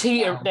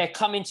that. They're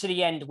coming to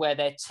the end where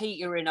they're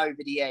teetering over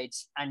the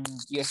edge, and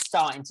you're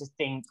starting to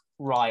think,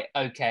 right,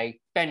 okay,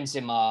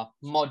 Benzema,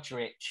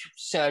 Modric,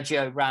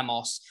 Sergio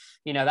Ramos.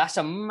 That's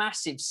a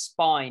massive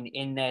spine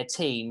in their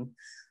team,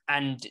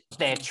 and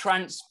their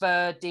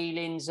transfer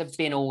dealings have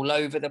been all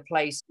over the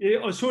place.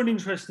 Yeah, I saw an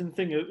interesting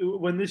thing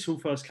when this all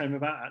first came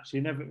about. Actually,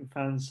 an Everton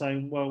fan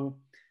saying, "Well,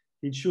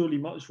 he'd surely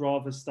much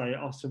rather stay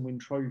at us and win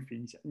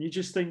trophies." And you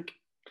just think,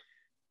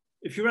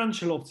 if you're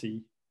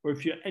Ancelotti, or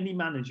if you're any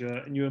manager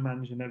and you're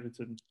managing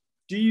Everton,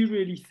 do you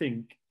really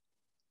think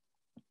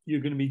you're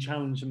going to be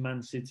challenging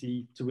Man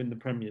City to win the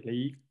Premier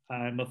League?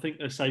 And I think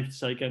they're safe to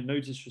say, again, no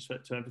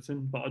disrespect to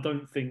Everton, but I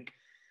don't think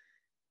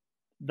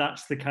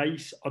that's the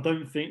case. I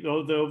don't think they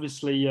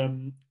obviously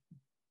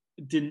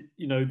they've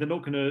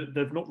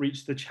not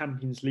reached the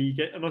Champions League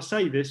yet. And I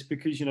say this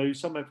because,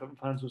 some Everton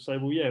fans will say,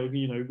 well, yeah,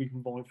 we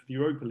can vie for the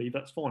Europa League,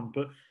 that's fine.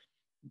 But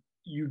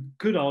you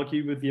could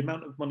argue with the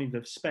amount of money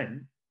they've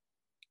spent,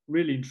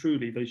 really and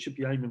truly, they should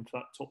be aiming for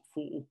that top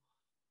four.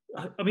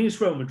 I mean, it's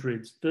Real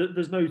Madrid.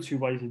 There's no two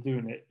ways of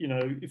doing it.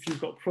 If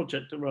you've got a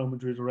project at Real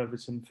Madrid or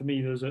Everton, for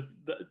me,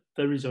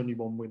 there is only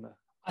one winner.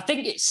 I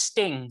think it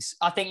stings.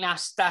 I think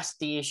that's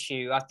the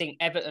issue. I think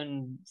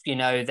Everton,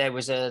 there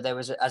was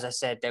as I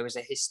said, there was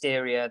a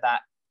hysteria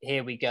that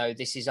here we go,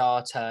 this is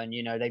our turn.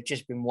 They've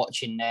just been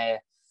watching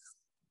their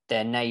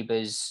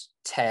neighbours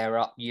tear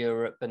up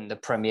Europe and the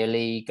Premier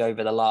League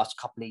over the last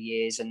couple of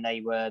years, and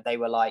they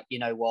were like, you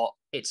know what,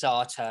 it's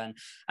our turn.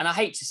 And I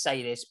hate to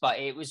say this, but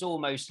it was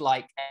almost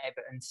like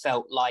Everton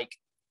felt like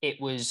it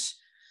was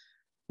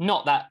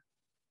not that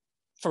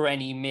for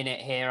any minute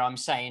here I'm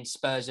saying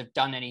Spurs have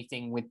done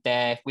anything with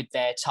their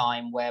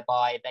time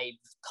whereby they've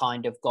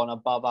kind of gone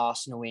above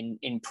Arsenal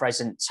in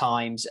present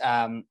times,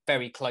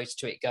 very close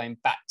to it going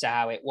back to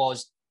how it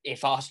was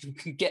if Arsenal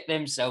could get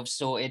themselves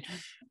sorted.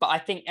 But I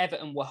think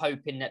Everton were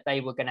hoping that they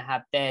were going to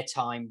have their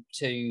time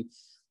to,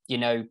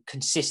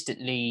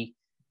 consistently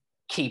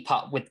keep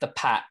up with the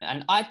pack.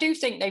 And I do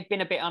think they've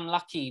been a bit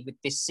unlucky with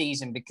this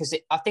season, because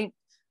I think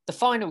the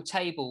final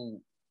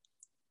table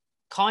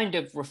kind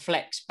of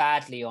reflects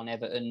badly on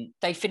Everton.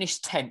 They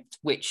finished 10th,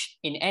 which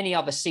in any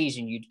other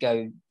season you'd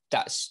go,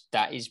 that's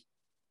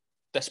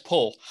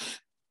poor.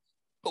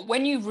 But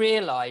when you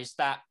realise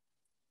that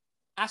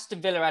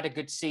Aston Villa had a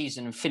good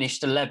season and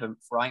finished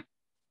 11th, right,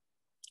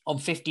 on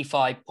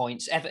 55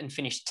 points. Everton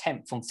finished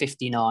 10th on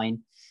 59.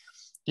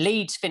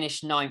 Leeds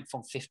finished 9th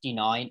on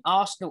 59.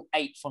 Arsenal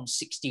 8th on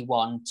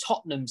 61.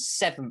 Tottenham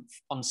 7th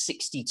on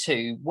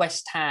 62.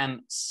 West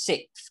Ham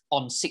 6th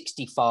on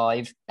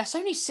 65. That's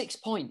only 6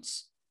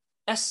 points.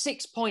 That's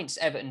 6 points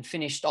Everton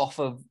finished off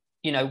of,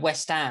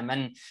 West Ham.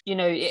 And,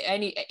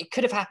 it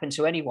could have happened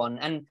to anyone.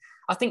 And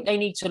I think they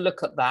need to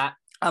look at that.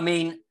 I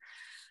mean,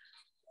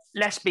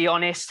 let's be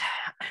honest,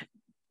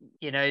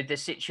 the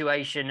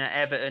situation at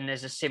Everton,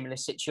 there's a similar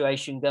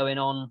situation going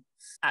on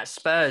at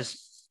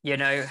Spurs.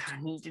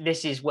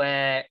 This is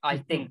where I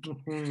think,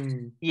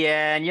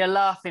 yeah, and you're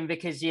laughing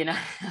because,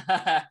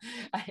 I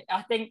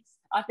think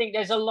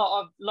there's a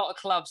lot of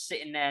clubs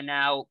sitting there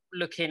now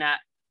looking at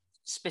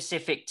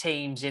specific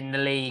teams in the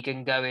league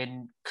and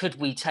going, could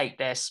we take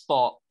their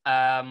spot?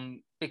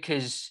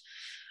 Because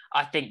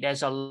I think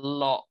there's a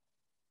lot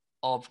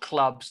of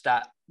clubs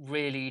that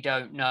really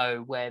don't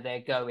know where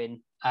they're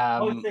going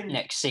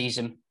next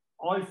season.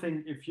 I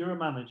think if you're a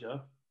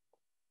manager,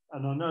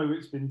 and I know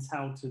it's been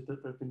touted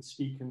that they've been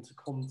speaking to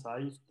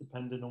Conte,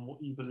 depending on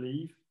what you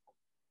believe.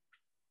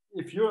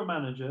 If you're a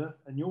manager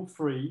and you're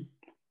free,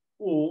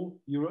 or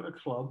you're at a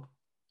club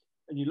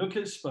and you look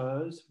at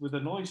Spurs with a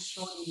nice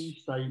shiny new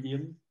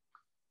stadium,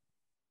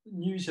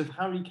 news of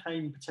Harry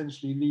Kane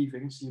potentially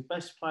leaving, so your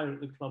best player at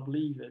the club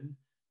leaving,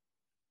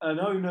 an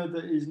owner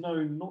that is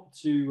known not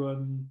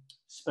to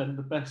spend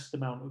the best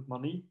amount of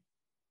money,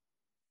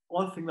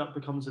 I think that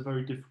becomes a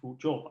very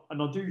difficult job.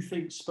 And I do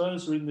think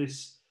Spurs are in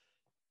this.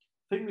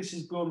 I think this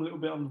has gone a little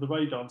bit under the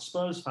radar, and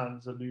Spurs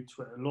fans allude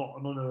to it a lot,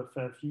 and I know a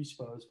fair few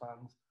Spurs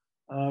fans.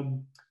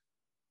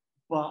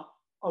 But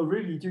I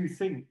really do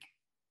think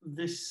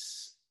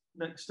this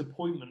next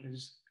appointment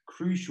is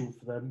crucial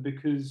for them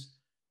because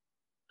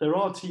there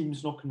are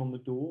teams knocking on the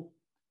door.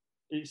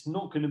 It's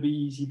not going to be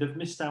easy. They've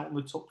missed out on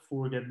the top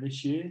four again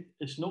this year.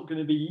 It's not going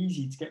to be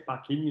easy to get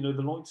back in. You know,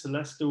 the likes of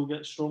Leicester will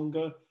get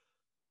stronger.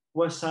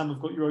 West Ham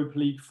have got Europa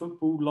League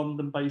football,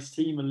 London-based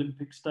team,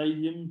 Olympic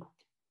Stadium.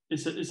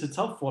 It's a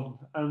tough one,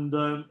 and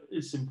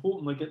it's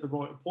important they get the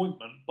right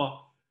appointment. But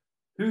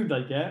who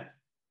they get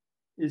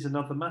is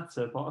another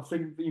matter. But I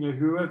think, you know,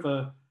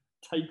 whoever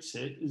takes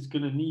it is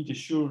going to need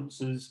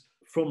assurances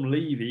from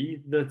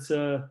Levy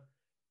that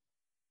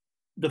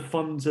the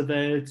funds are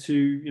there to,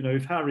 you know,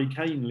 if Harry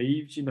Kane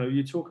leaves, you know,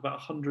 you talk about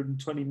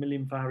 120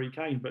 million for Harry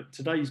Kane, but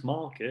today's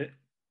market,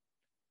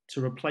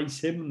 to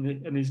replace him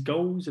and his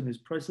goals and his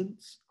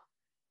presence,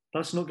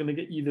 that's not going to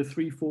get you the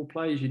 3-4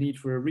 players you need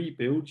for a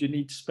rebuild. You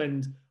need to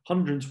spend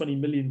 120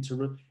 million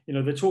to, you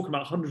know, they're talking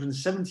about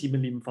 170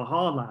 million for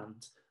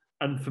Haaland.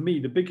 And for me,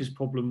 the biggest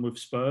problem with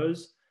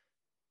Spurs,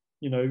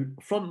 you know,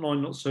 front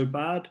line not so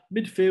bad,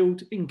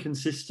 midfield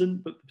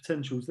inconsistent, but the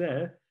potential's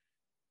there,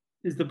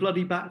 is the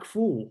bloody back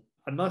four.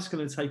 And that's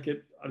going to take a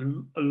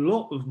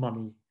lot of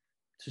money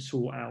to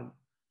sort out.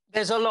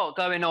 There's a lot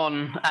going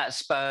on at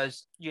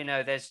Spurs. You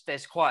know,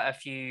 there's quite a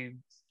few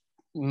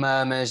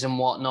murmurs and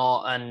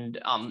whatnot. And,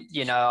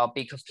 you know, I'll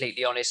be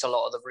completely honest, a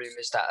lot of the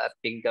rumours that have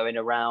been going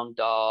around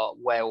are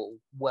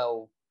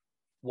well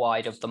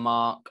wide of the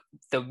mark.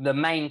 The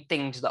main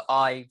things that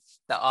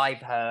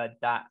I've heard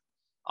that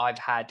I've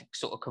had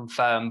sort of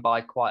confirmed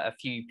by quite a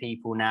few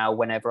people now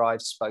whenever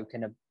I've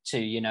spoken to,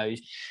 you know,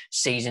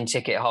 season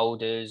ticket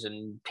holders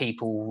and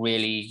people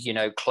really, you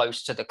know,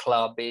 close to the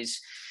club is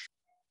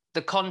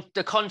the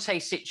Conte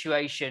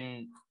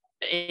situation.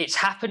 It's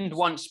happened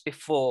once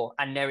before,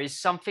 and there is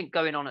something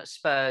going on at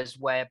Spurs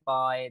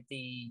whereby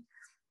the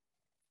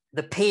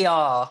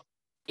PR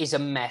is a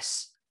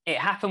mess. It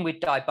happened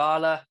with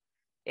Dybala.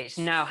 It's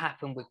now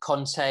happened with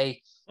Conte.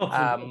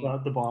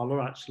 About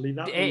Dybala, actually.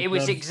 It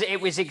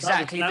was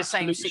exactly the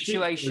same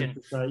situation.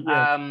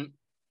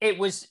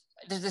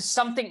 There's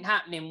something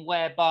happening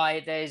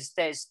whereby there's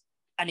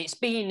and it's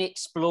being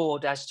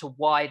explored as to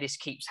why this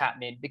keeps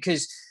happening,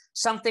 because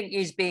something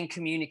is being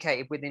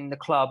communicated within the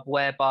club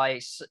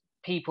whereby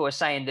people are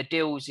saying the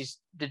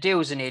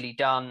deals are nearly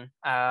done.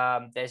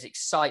 There's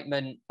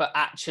excitement, but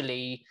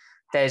actually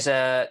there's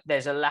a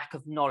lack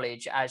of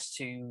knowledge as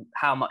to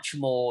how much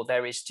more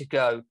there is to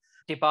go.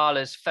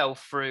 Dybala's fell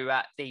through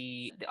at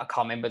I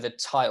can't remember the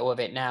title of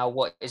it now.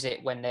 What is it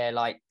when they're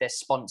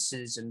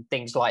sponsors and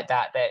things like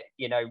that? That,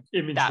 you know,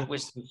 Image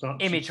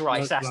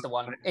Rights. That's the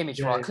one.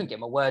 Image Rights. I couldn't get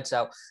my words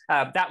out.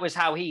 That was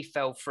how he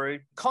fell through.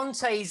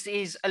 Conte's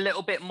is a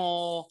little bit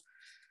more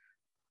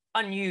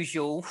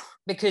unusual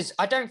because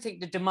I don't think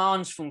the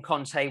demands from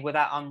Conte were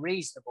that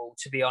unreasonable,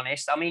 to be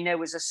honest. I mean, there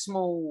was a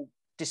small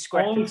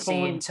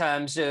discrepancy in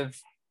terms of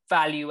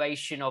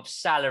valuation of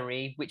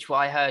salary, which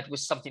I heard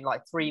was something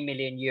like 3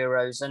 million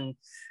euros. And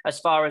as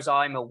far as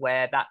I'm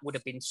aware, that would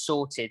have been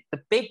sorted.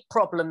 The big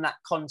problem that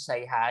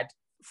Conte had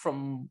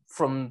from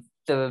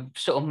the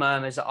sort of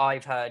murmurs that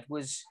I've heard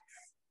was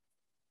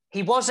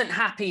he wasn't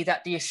happy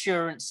that the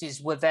assurances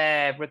were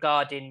there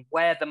regarding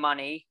where the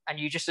money, and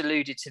you just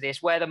alluded to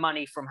this, where the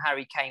money from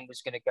Harry Kane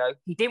was going to go.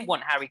 He didn't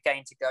want Harry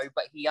Kane to go,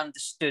 but he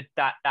understood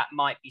that that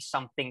might be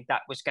something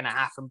that was going to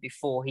happen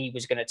before he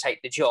was going to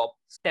take the job.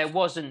 There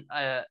wasn't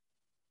a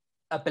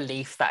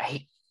belief that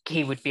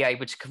he would be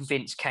able to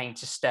convince Kane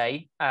to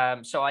stay.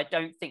 So I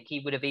don't think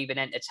he would have even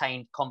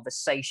entertained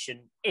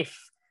conversation if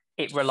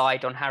it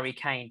relied on Harry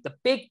Kane. The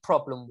big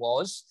problem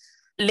was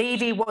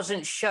Levy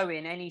wasn't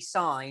showing any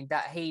sign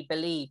that he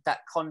believed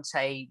that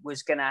Conte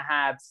was going to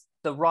have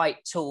the right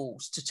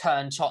tools to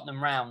turn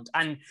Tottenham round.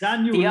 And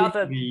Daniel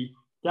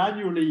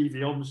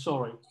Levy, I'm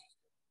sorry.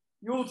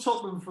 Your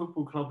Tottenham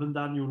Football Club and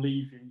Daniel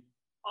Levy,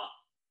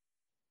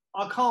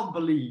 I can't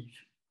believe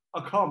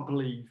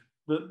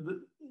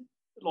that,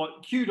 like,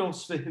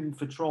 kudos for him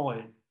for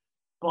trying,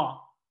 but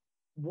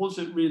was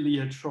it really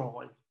a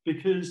try?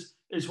 Because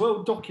it's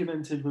well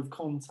documented with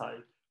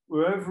Conte,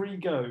 wherever he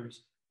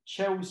goes,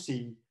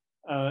 Chelsea,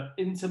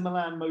 Inter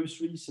Milan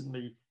most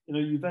recently, you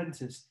know,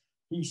 Juventus,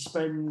 he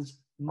spends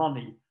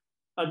money.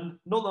 And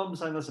not that I'm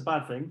saying that's a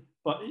bad thing,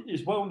 but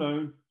it's well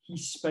known he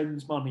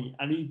spends money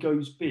and he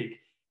goes big.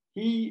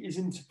 He is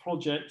into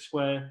projects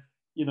where,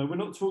 you know, we're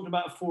not talking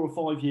about a 4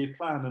 or 5 year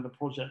plan and a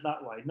project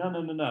that way.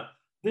 No.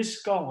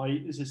 This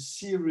guy is a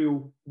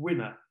serial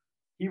winner.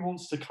 He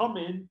wants to come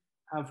in,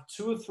 have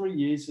 2 or 3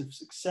 years of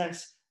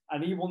success,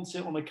 and he wants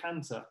it on a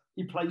canter.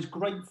 He plays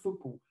great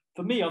football.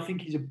 For me, I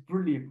think he's a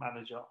brilliant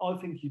manager. I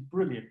think he's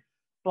brilliant.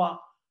 But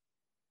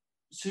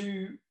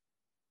to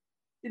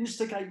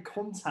instigate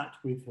contact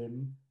with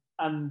him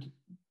and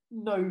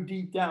know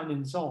deep down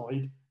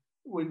inside,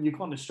 when you're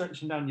kind of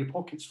stretching down your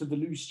pockets for the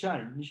loose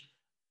change,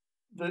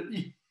 that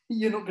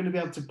you're not going to be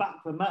able to back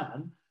the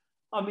man.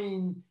 I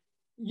mean,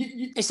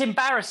 it's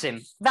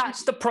embarrassing.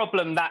 That's the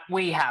problem that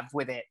we have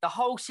with it. The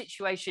whole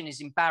situation is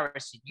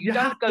embarrassing. You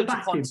don't go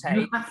to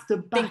Conte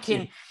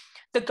thinking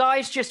the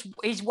guy's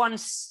he's won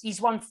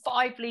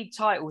 5 league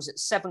titles at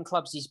 7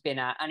 clubs he's been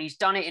at, and he's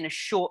done it in a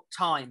short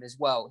time as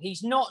well.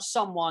 He's not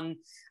someone,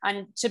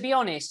 and to be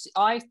honest,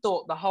 I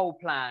thought the whole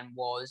plan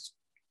was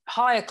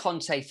hire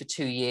Conte for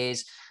 2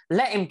 years,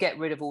 let him get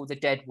rid of all the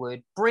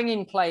deadwood, bring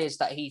in players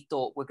that he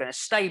thought were going to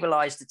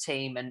stabilise the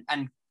team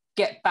and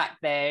get back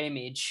their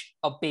image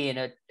of being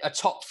a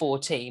top 4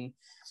 team,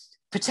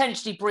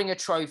 potentially bring a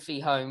trophy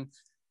home.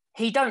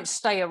 He don't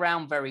stay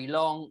around very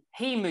long.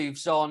 He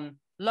moves on.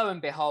 Lo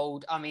and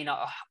behold, I mean,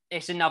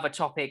 it's another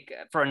topic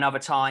for another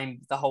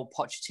time, the whole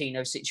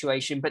Pochettino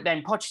situation. But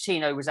then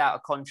Pochettino was out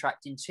of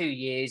contract in 2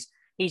 years.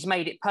 He's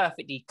made it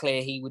perfectly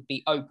clear he would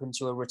be open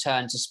to a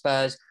return to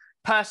Spurs.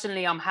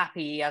 Personally, I'm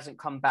happy he hasn't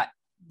come back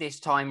this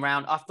time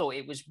round. I thought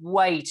it was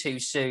way too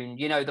soon.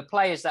 You know, the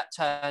players that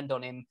turned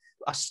on him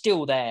are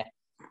still there.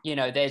 You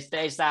know, there's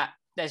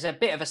a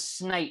bit of a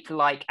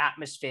snake-like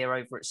atmosphere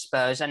over at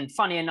Spurs. And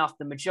funny enough,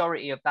 the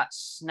majority of that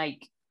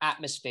snake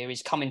atmosphere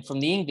is coming from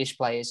the English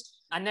players.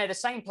 And they're the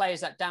same players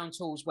that down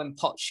tools when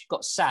Poch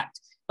got sacked.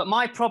 But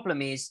my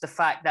problem is the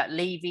fact that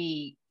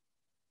Levy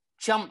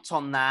jumped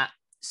on that,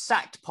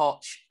 sacked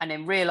Poch, and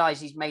then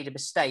realised he's made a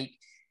mistake,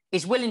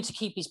 is willing to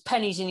keep his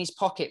pennies in his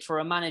pocket for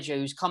a manager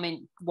who's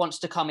wants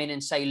to come in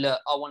and say, look,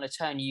 I want to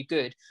turn you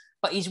good.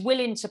 But he's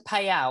willing to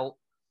pay out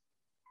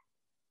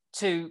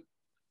to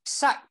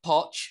sack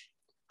Poch,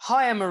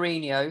 hire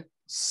Mourinho,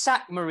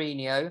 sack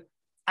Mourinho,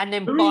 and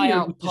then buy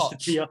out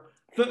Poch.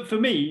 For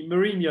me,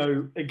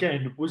 Mourinho,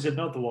 again, was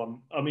another one.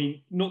 I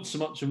mean, not so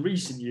much in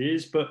recent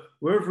years, but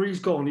wherever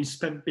he's gone, he's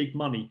spent big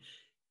money.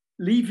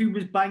 Levy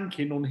was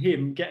banking on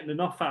him getting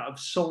enough out of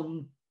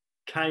Son,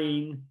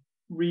 Kane,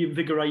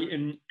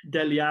 reinvigorating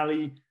Dele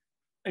Alli,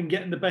 and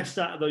getting the best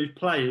out of those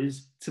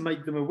players to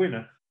make them a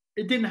winner.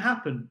 It didn't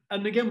happen.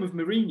 And again, with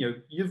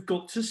Mourinho, you've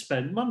got to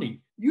spend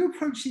money. You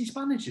approach these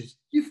managers,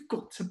 you've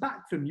got to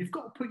back them. You've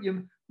got to put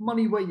your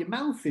money where your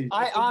mouth is.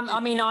 I'm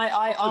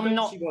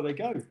not. See where they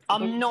go.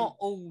 I'm not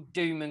all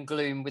doom and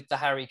gloom with the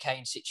Harry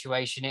Kane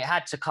situation. It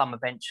had to come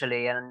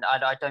eventually, and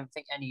I don't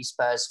think any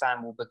Spurs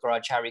fan will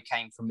begrudge Harry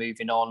Kane for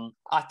moving on.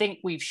 I think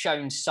we've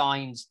shown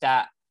signs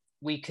that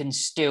we can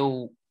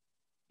still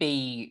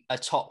be a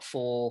top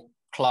 4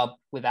 club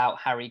without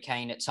Harry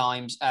Kane at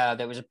times.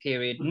 There was a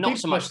period, not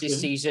so much this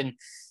season.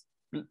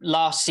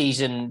 Last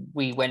season,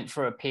 we went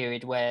for a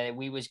period where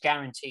we was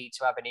guaranteed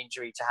to have an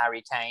injury to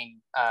Harry Kane.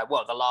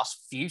 The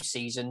last few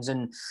seasons,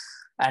 and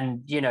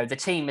you know, the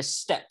team has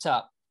stepped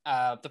up.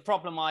 The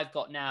problem I've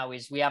got now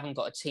is we haven't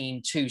got a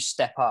team to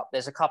step up.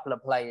 There's a couple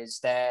of players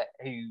there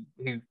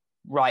who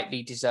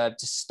rightly deserve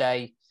to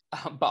stay,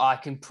 but I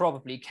can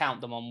probably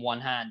count them on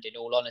one hand, in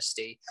all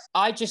honesty.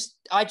 I just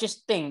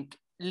think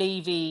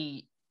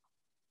Levy,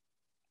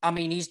 I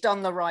mean, he's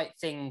done the right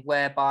thing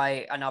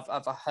whereby, and I've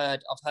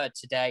heard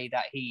today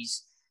that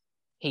he's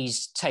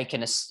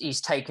taken a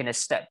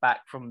step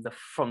back from the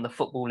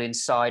footballing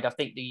side. I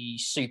think the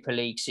Super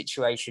League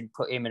situation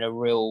put him in a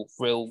real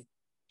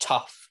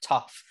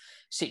tough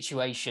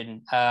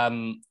situation.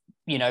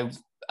 You know,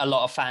 a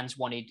lot of fans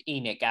wanted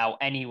ENIC out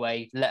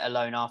anyway, let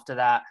alone after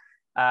that.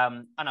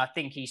 And I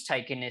think he's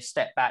taken a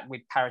step back with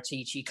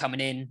Paratici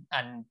coming in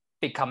and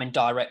becoming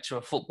director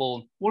of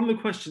football. One of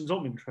the questions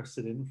I'm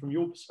interested in, from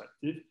your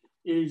perspective,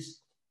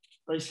 is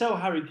they sell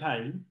Harry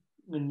Kane,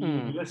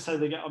 and let's say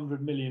they get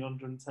 100 million,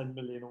 110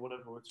 million, or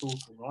whatever we're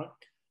talking, right?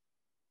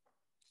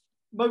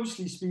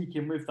 Mostly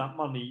speaking, with that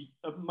money,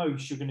 at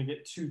most, you're going to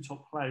get 2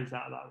 top players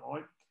out of that,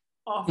 right?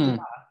 After that,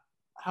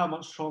 how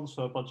much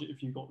transfer budget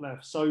have you got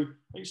left? So,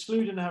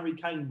 excluding Harry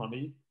Kane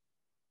money,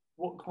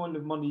 what kind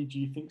of money do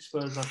you think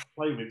Spurs have to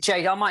play with?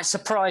 Jade, I might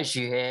surprise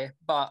you here,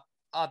 but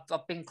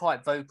I've been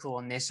quite vocal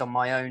on this on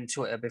my own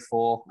Twitter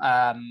before.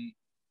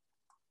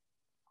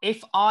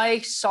 If I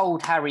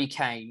sold Harry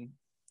Kane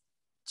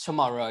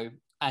tomorrow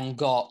and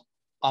got,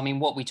 I mean,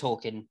 what are we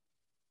talking?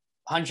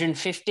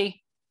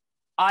 150?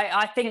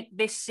 I think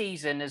this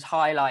season has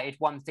highlighted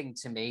one thing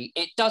to me.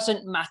 It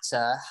doesn't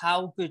matter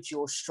how good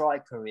your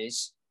striker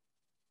is.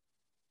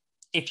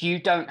 If you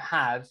don't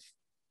have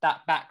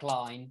that back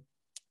line,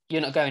 you're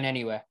not going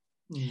anywhere.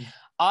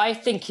 I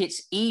think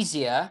it's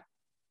easier,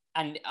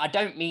 and I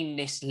don't mean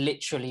this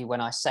literally when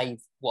I say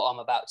what I'm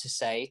about to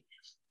say.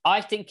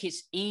 I think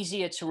it's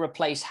easier to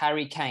replace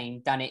Harry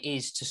Kane than it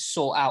is to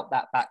sort out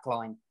that back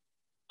line.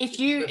 If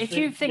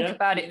you think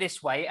about it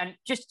this way, and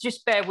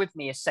just bear with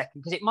me a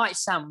second, because it might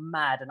sound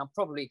mad, and I'm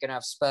probably going to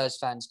have Spurs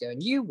fans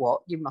going, you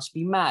what? You must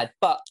be mad.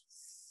 But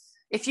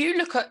if you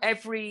look at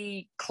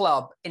every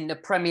club in the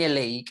Premier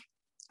League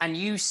and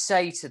you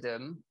say to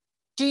them,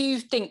 do you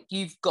think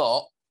you've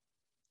got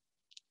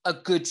a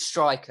good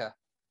striker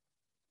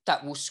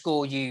that will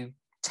score you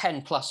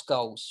 10 plus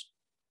goals?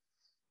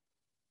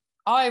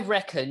 I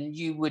reckon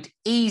you would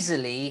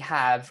easily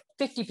have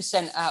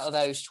 50% out of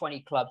those 20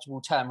 clubs will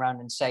turn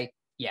around and say,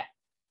 yeah.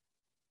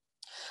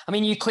 I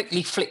mean, you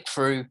quickly flick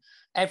through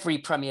every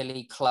Premier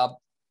League club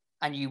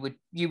and you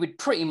would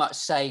pretty much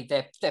say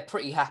they're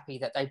pretty happy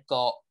that they've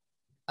got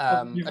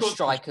a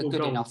striker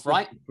good enough,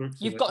 right?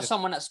 You've got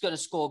someone that's going to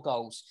score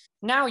goals.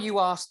 Now you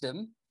ask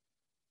them,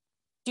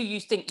 do you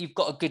think you've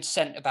got a good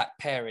centre-back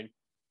pairing?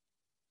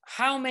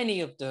 How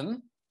many of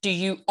them do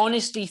you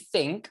honestly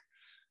think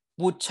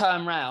would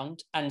turn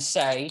around and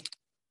say,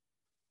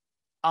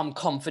 I'm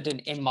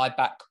confident in my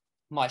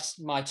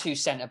two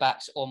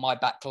centre-backs or my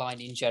back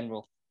line in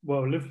general?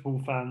 Well,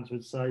 Liverpool fans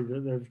would say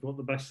that they've got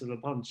the best of the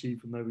bunch,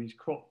 even though he's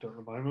cropped at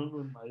the moment,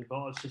 wouldn't they? But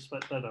I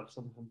suspect they'd have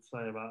something to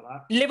say about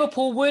that.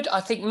 Liverpool would. I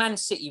think Man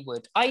City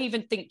would. I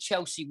even think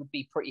Chelsea would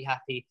be pretty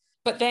happy.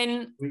 But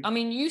then, I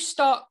mean, you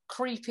start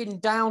creeping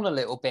down a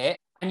little bit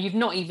and you've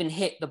not even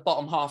hit the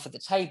bottom half of the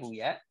table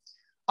yet.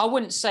 I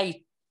wouldn't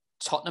say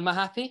Tottenham are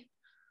happy.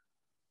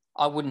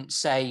 I wouldn't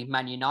say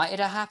Man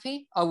United are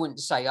happy. I wouldn't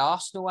say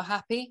Arsenal are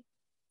happy.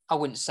 I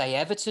wouldn't say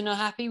Everton are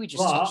happy. We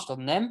just touched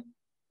on them.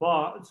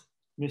 But,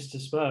 Mr.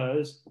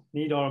 Spurs,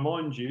 need I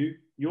remind you,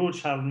 your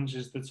challenge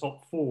is the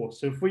top four.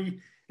 So if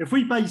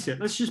we base it,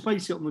 let's just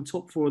base it on the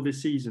top four of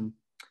this season.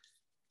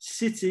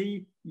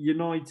 City,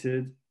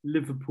 United,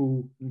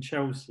 Liverpool and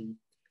Chelsea.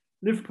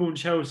 Liverpool and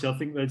Chelsea, I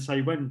think they'd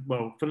say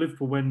for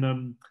Liverpool, when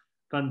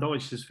Van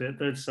Dijk is fit,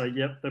 they'd say,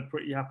 yep, they're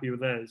pretty happy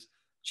with theirs.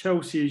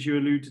 Chelsea, as you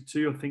alluded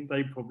to, I think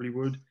they probably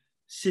would.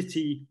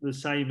 City, the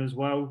same as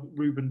well.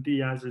 Ruben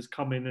Diaz has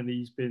come in and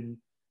he's been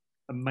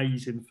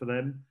amazing for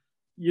them.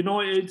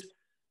 United,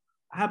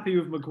 happy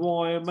with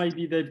Maguire.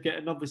 Maybe they'd get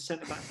another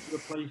centre-back to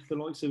replace the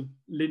likes of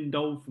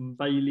Lindelof and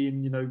Bailey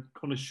and,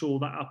 kind of shore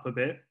that up a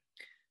bit.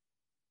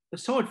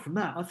 Aside from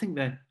that, I think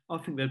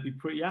they'd be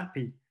pretty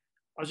happy.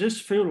 I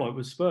just feel like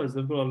with Spurs,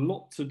 they've got a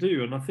lot to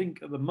do. And I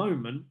think at the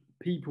moment,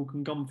 people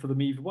can gun for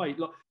them either way.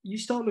 Like, you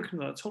start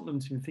looking at that Tottenham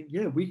team and think,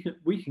 yeah, we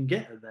can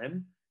get at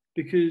them,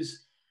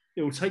 because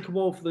it will take a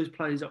while for those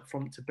players up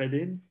front to bed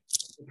in.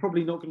 They're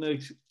probably not going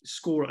to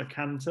score at a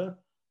canter,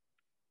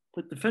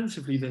 but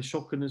defensively they're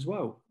shocking as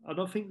well.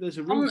 And I think there's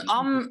a real.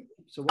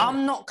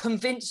 I'm not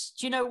convinced.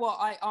 Do you know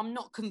what? I'm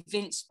not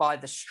convinced by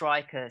the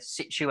striker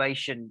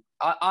situation.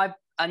 I'm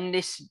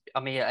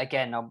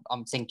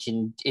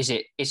thinking, is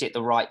it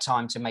the right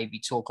time to maybe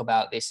talk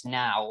about this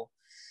now?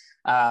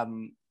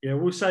 Yeah,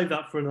 we'll save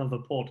that for another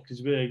pod,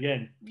 because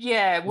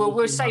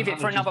we'll save it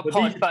for another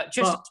pod. But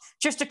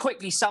just to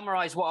quickly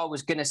summarise what I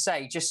was going to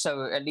say, just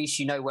so at least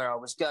you know where I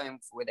was going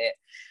with it.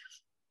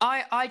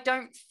 I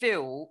don't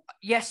feel,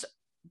 yes,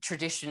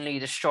 traditionally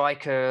the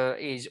striker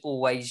is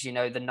always,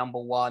 the number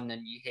one,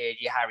 and you hear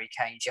your Harry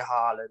Kanes, your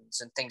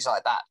Haalands and things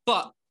like that.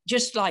 But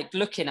just like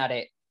looking at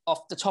it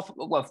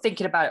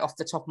thinking about it off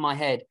the top of my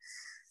head,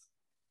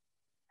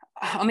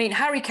 I mean,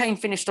 Harry Kane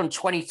finished on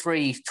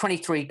 23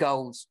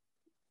 goals.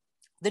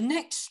 The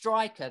next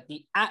striker,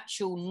 the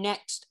actual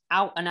next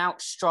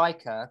out-and-out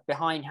striker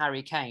behind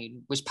Harry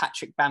Kane was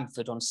Patrick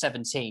Bamford on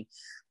 17.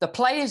 The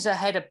players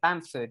ahead of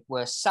Bamford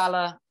were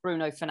Salah,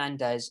 Bruno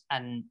Fernandes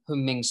and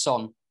Heung-min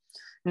Son.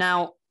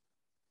 Now,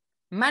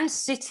 Man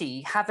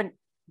City haven't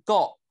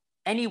got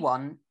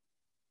anyone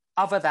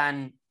other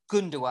than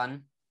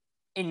Gundogan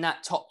in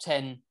that top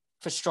 10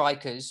 for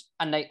strikers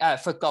and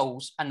for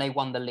goals, and they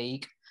won the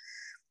league.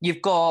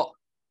 You've got,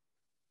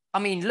 I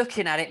mean,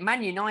 looking at it,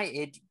 Man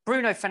United,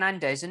 Bruno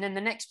Fernandes, and then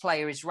the next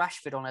player is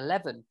Rashford on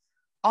 11.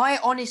 I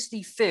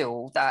honestly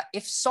feel that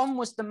if Son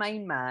was the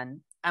main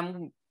man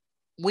and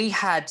we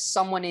had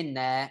someone in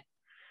there,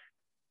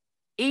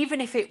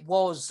 even if it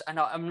was, and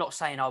I'm not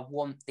saying I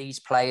want these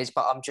players,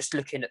 but I'm just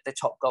looking at the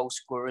top goal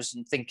scorers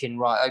and thinking,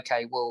 right,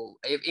 okay, well,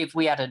 if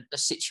we had a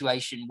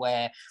situation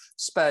where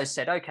Spurs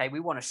said, okay,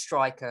 we want a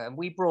striker, and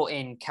we brought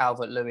in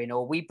Calvert-Lewin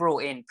or we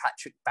brought in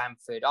Patrick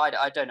Bamford,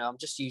 I don't know, I'm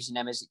just using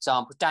them as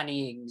example,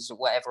 Danny Ings or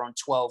whatever on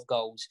 12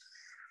 goals.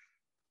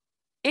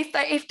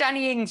 If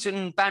Danny Ings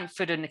and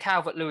Bamford and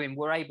Calvert-Lewin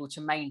were able to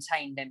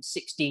maintain them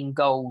 16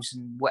 goals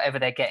and whatever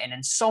they're getting,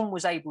 and Son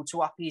was able to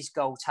up his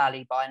goal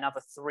tally by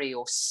another 3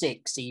 or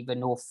 6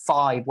 even, or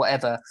 5,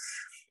 whatever,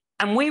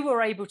 and we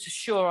were able to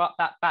shore up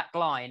that back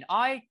line,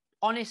 I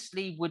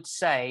honestly would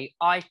say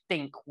I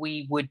think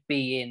we would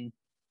be in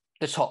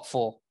the top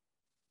 4.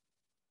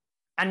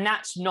 And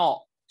that's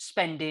not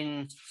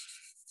spending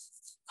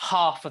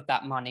half of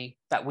that money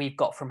that we've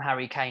got from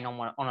Harry Kane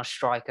on a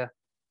striker.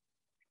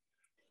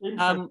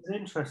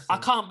 Interesting. I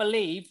can't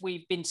believe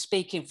we've been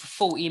speaking for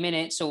 40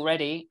 minutes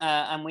already,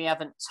 and we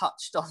haven't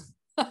touched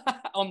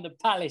on the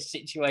Palace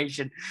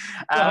situation.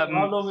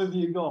 How long have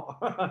you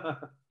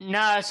got?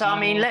 No, so I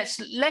mean,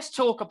 let's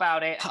talk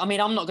about it. I mean,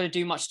 I'm not going to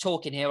do much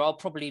talking here. I'll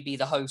probably be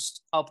the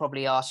host. I'll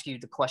probably ask you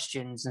the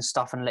questions and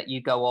stuff and let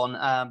you go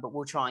on. But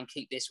we'll try and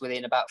keep this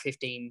within about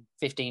 15,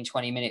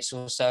 20 minutes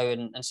or so,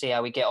 and see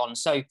how we get on.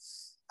 So,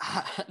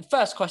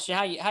 first question: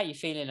 how you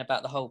feeling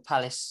about the whole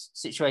Palace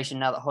situation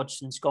now that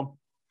Hodgson's gone?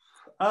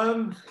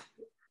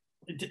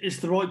 It's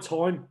the right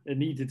time. It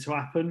needed to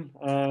happen.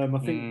 I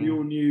think we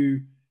all knew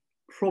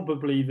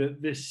probably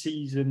that this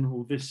season,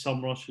 or this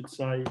summer, I should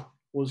say,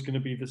 was going to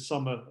be the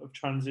summer of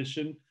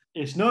transition.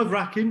 It's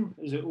nerve-wracking,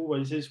 as it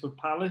always is with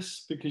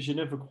Palace, because you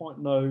never quite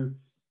know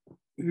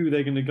who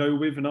they're going to go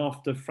with. And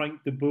after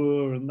Frank de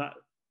Boer and that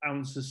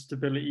ounce of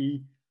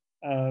stability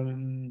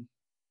that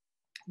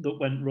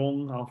went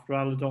wrong after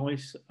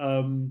Allardyce,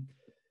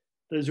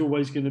 there's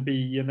always going to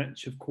be an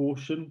edge of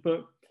caution.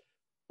 But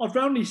I'd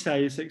roundly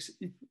say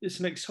it's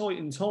an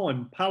exciting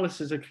time.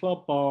 Palace as a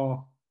club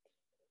are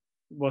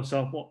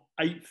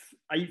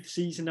eighth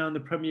season now in the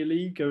Premier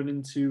League, going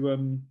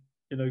into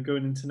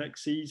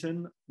next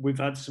season. We've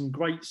had some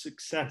great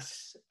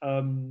success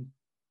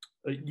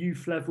at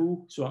youth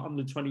level, so at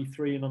under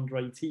 23 and under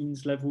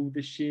 18s level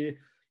this year.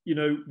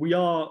 We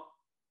are,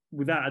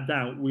 without a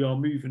doubt, we are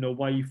moving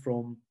away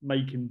from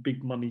making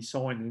big money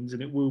signings,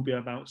 and it will be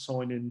about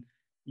signing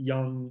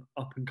young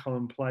up and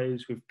coming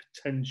players with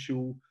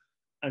potential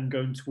and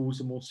going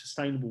towards a more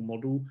sustainable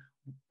model,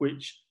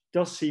 which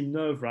does seem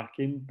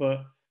nerve-wracking.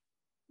 But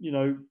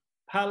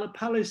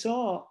Palace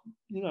are,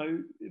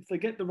 if they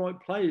get the right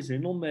players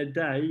in on their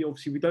day,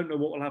 obviously we don't know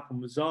what will happen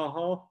with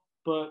Zaha,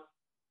 but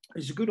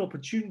it's a good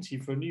opportunity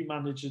for a new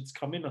manager to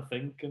come in, I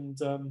think, and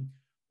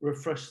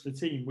refresh the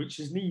team, which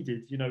is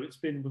needed.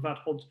 We've had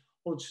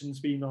Hodgson's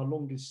been our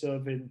longest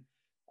serving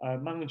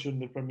manager in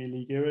the Premier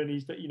League era, and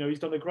he's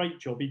done a great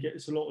job. He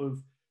gets a lot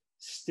of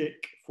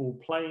stick for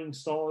playing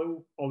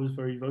style. I was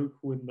very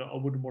vocal in that I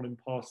wouldn't want him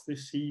past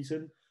this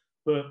season,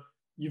 but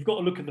you've got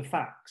to look at the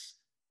facts.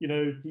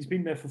 He's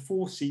been there for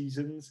 4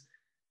 seasons,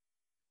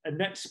 a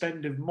net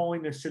spend of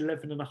minus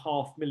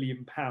 £11.5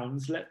 million.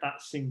 Let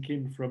that sink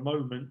in for a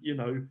moment.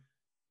 To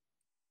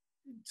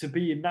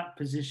be in that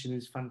position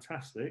is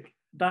fantastic.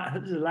 That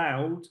has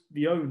allowed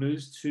the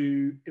owners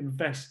to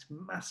invest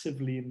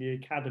massively in the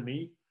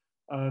academy.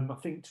 I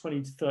think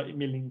 20 to 30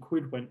 million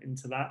quid went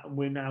into that, and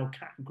we're now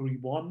category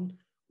 1,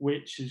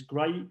 which is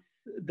great.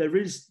 There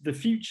is the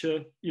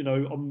future.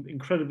 I'm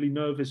incredibly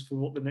nervous for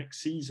what the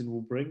next season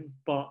will bring,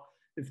 but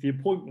if the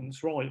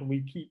appointment's right and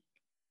we keep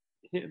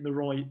hitting the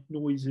right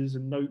noises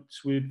and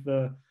notes with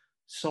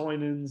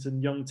signings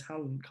and young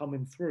talent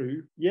coming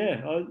through,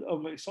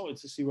 I'm excited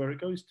to see where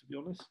it goes, to be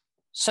honest.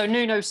 So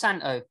Nuno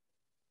Santo,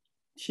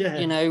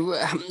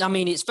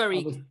 it's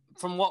very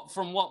from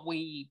what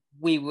we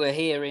were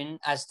hearing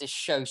as this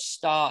show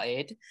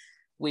started,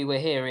 we were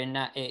hearing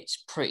that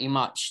it's pretty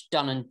much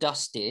done and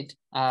dusted.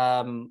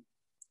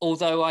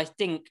 Although I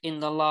think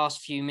in the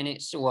last few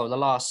minutes, the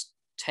last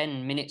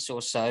 10 minutes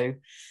or so,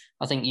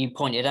 I think you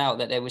pointed out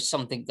that there was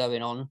something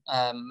going on.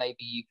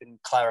 Maybe you can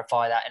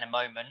clarify that in a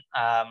moment.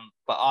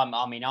 But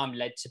I'm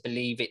led to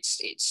believe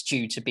it's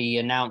due to be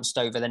announced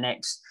over the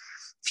next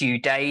few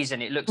days,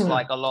 and it looks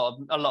like a lot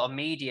of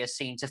media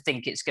seem to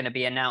think it's going to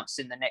be announced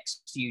in the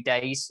next few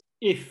days.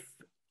 If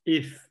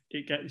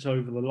it gets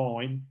over the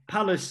line,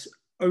 Palace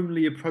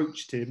only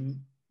approached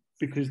him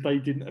because they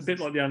didn't, a bit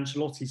like the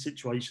Ancelotti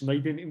situation, they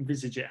didn't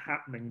envisage it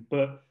happening.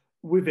 But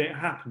with it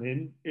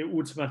happening, it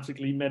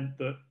automatically meant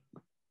that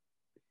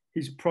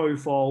his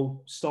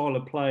profile, style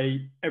of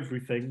play,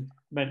 everything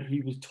meant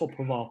he was top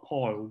of our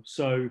pile.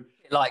 So,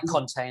 like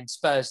Conte and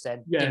Spurs,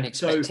 then didn't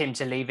expect him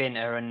to leave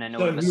Inter, and then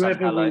all of a sudden,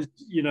 whoever was,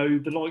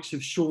 the likes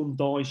of Sean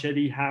Dyche,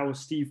 Eddie Howe,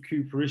 Steve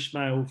Cooper,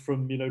 Ishmael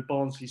from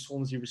Barnsley,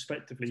 Swansea,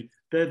 respectively,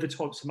 they're the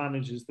types of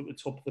managers that were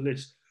top of the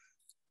list.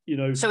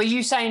 So are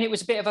you saying it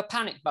was a bit of a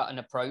panic button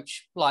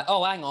approach? Like,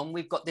 oh, hang on,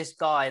 we've got this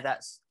guy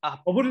that's I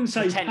wouldn't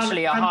say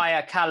potentially a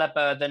higher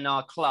caliber than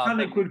our club.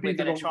 Panic would be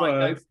the wrong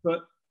word,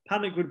 but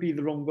panic would be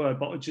the wrong word.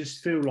 But I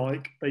just feel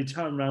like they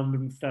turned around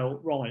and felt,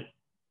 right,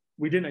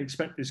 we didn't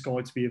expect this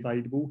guy to be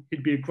available.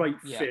 He'd be a great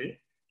fit.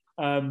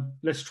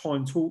 Let's try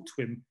and talk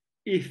to him.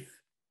 If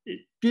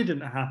it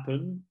didn't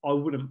happen, I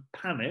wouldn't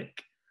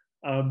panic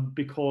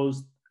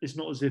because it's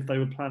not as if they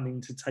were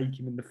planning to take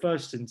him in the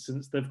first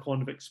instance. They've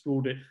kind of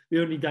explored it. The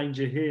only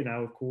danger here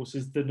now, of course,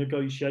 is the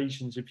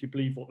negotiations, if you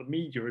believe what the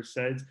media has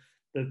said,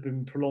 they've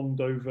been prolonged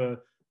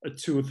over a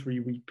 2 or 3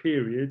 week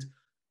period.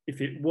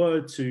 If it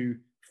were to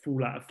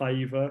fall out of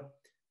favour,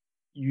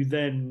 you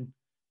then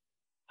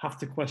have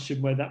to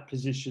question where that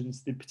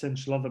positions the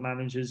potential other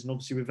managers. And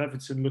obviously with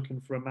Everton looking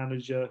for a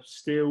manager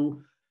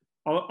still,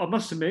 I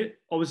must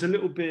admit, I was a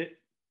little bit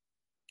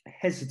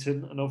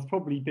hesitant, and I've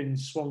probably been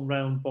swung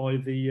round by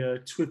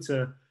the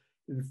Twitter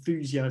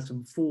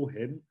enthusiasm for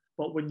him.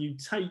 But when you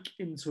take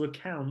into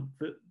account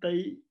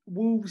that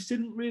Wolves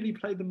didn't really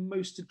play the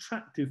most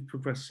attractive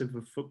progressive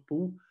of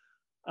football,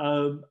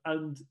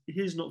 and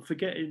here's not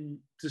forgetting,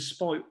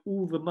 despite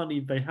all the money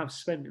they have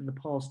spent in the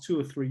past 2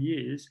 or 3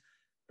 years,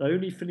 they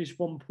only finished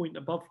 1 point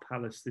above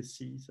Palace this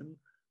season.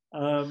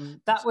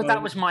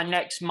 That was my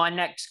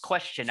next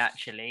question,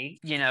 actually.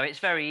 It's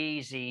very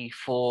easy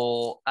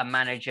for a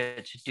manager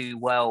to do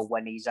well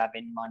when he's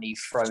having money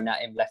thrown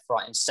at him left,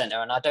 right and centre.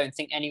 And I don't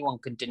think anyone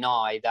can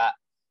deny that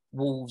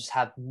Wolves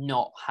have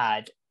not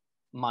had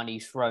money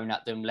thrown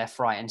at them left,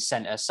 right and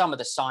centre. Some of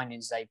the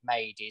signings they've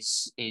made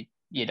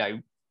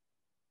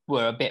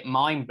were a bit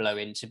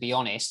mind-blowing, to be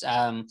honest.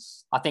 I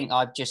think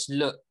I've just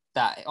looked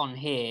at on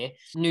here.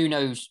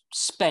 Nuno's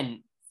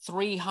spent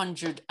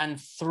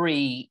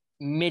 £303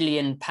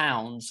 million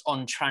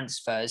on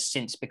transfers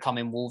since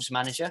becoming Wolves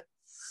manager.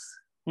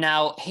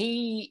 Now,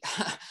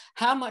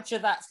 how much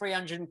of that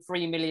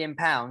 £303 million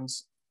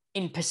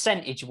in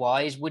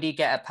percentage-wise would he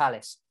get at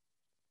Palace?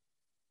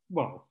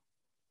 Well,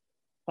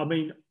 I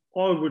mean,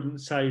 I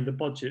wouldn't say the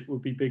budget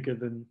would be bigger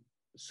than,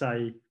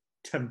 say,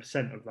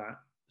 10% of that.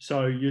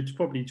 So you're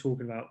probably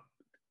talking about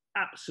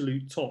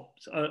absolute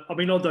tops. I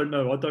mean, I don't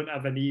know. I don't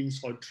have any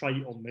inside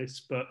trait on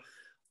this, but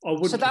I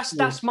wouldn't. So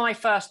that's my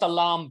first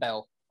alarm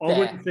bell. I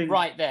wouldn't think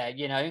right there.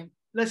 You know,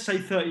 let's say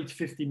 30 to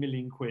 50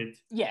 million quid.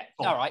 Yeah.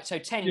 All right. So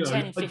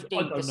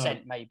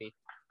 15% maybe.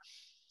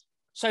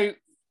 So,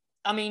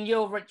 I mean,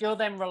 you're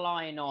then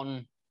relying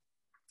on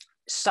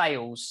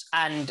sales,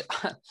 and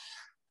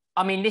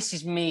I mean, this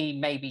is me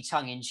maybe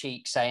tongue in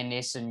cheek saying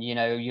this, and you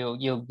know,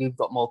 you've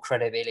got more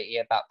credibility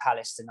about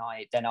Palace than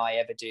I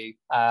ever do.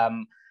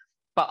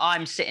 But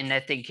I'm sitting there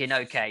thinking,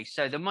 okay,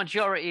 so the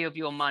majority of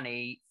your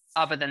money,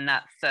 other than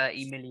that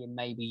 30 million,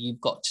 maybe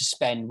you've got to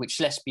spend, which,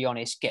 let's be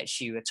honest,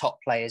 gets you a top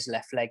player's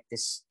left leg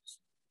this,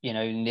 you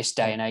know, in this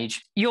day and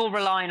age. You're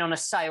relying on a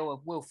sale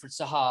of Wilfried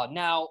Zaha.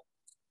 Now,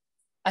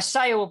 a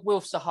sale of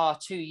Wilf Zaha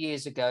 2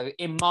 years ago,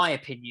 in my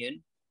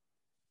opinion,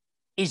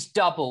 is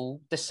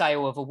double the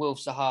sale of a Wilf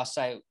Zaha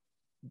sale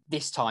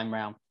this time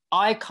round.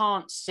 I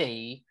can't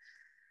see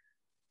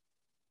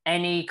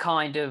any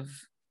kind of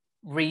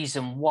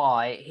reason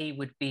why he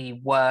would be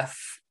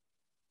worth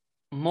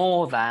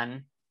more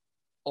than,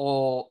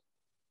 or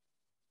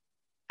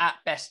at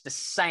best the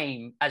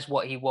same as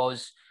what he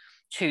was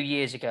 2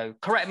 years ago.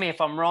 Correct me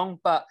if I'm wrong,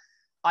 but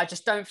I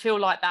just don't feel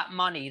like that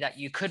money that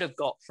you could have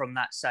got from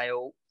that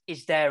sale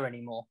is there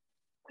anymore.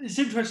 It's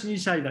interesting you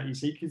say that, you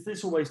see, because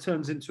this always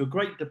turns into a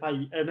great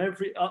debate, and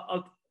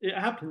it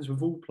happens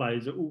with all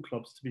players at all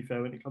clubs, to be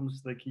fair, when it comes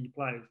to the key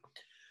players.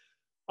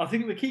 I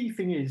think the key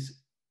thing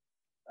is,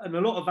 and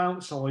a lot of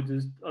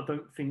outsiders, I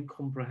don't think,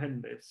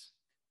 comprehend this,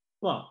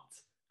 but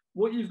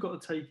what you've got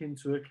to take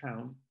into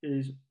account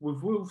is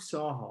with Wilf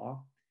Zaha,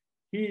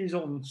 he is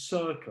on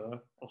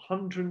circa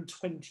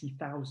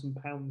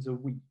 £120,000 a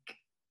week.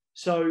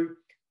 So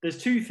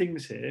there's two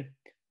things here.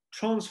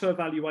 Transfer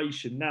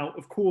valuation. Now,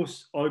 of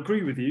course, I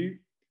agree with you.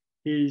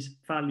 His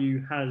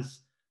value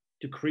has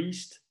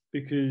decreased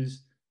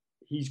because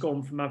he's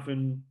gone from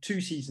having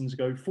 2 seasons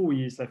ago 4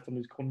 years left on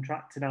his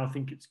contract to now I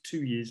think it's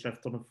 2 years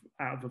left on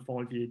out of a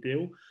 5-year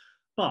deal.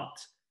 But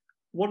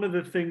one of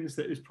the things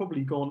that has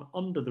probably gone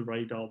under the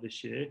radar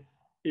this year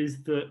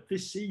is that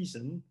this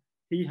season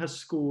he has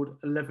scored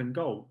 11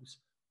 goals,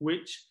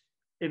 which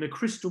in a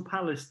Crystal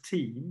Palace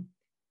team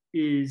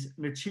is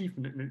an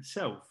achievement in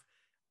itself.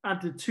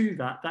 Added to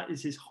that, that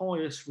is his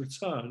highest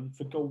return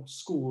for goals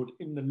scored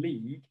in the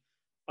league,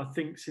 I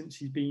think, since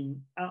he's been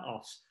at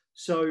us.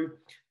 So,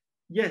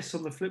 yes,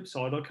 on the flip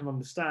side, I can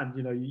understand,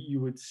 you know,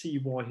 you would see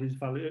why his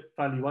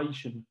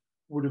valuation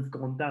would have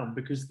gone down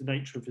because of the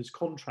nature of his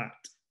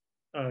contract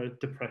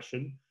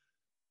depression.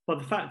 But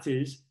the fact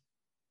is,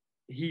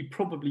 he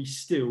probably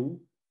still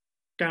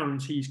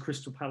guarantees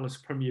Crystal Palace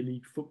Premier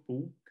League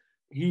football.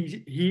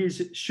 He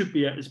should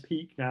be at his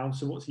peak now.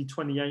 So what's he,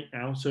 28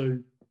 now? So,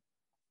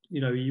 you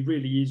know, he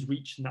really is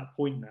reaching that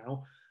point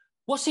now.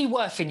 What's he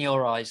worth in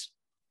your eyes?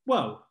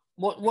 Well,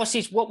 what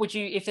would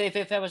you,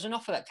 if there was an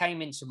offer that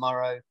came in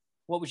tomorrow,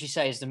 what would you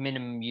say is the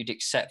minimum you'd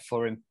accept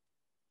for him?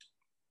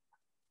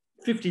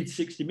 50 to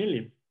 60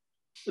 million.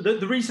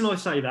 The reason I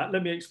say that,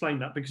 let me explain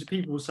that, because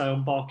people will say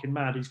I'm barking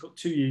mad. He's got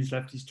 2 years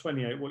left. He's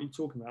 28. What are you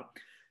talking about?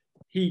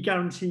 He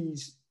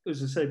guarantees,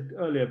 as I said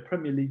earlier,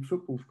 Premier League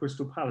football for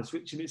Crystal Palace,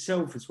 which in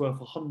itself is worth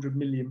 £100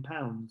 million.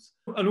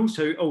 And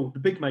also, the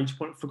big major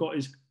point I forgot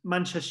is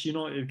Manchester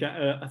United get,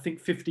 I think,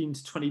 15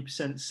 to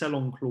 20%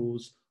 sell-on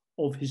clause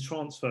of his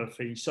transfer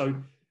fee. So,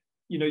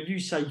 you know, you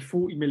say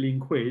 40 million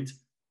quid,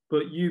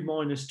 but you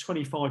minus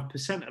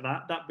 25% of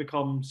that, that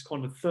becomes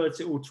kind of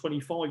 30 or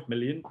 25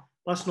 million.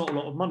 That's not a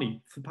lot of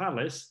money for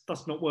Palace.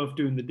 That's not worth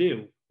doing the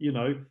deal. You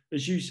know,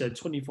 as you said,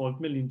 25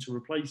 million to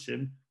replace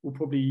him will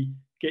probably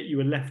get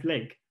you a left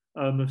leg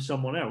of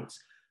someone else.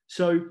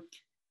 So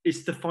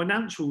it's the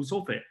financials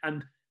of it.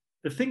 And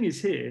the thing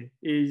is here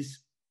is,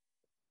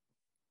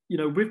 you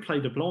know, we've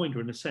played a blinder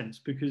in a sense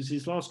because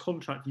his last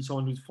contract he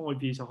signed was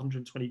 5 years,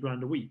 120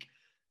 grand a week.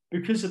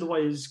 Because of the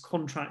way his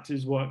contract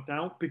is worked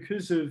out,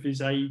 because of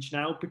his age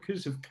now,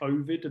 because of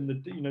COVID and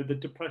the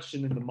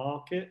depression in the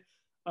market,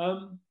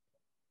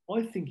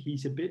 I think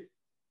he's a bit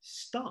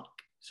stuck.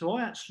 So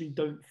I actually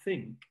don't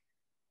think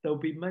there'll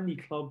be many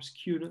clubs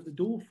queuing at the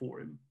door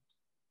for him.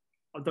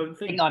 I don't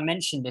think. I think I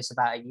mentioned this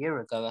about a year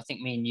ago. I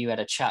think me and you had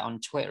a chat on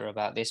Twitter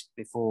about this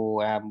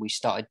before we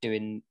started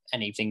doing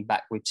anything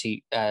back with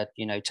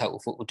Total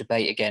Football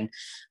Debate again,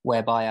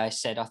 whereby I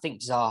said I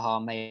think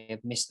Zaha may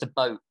have missed the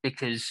boat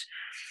because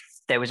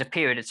there was a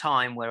period of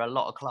time where a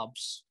lot of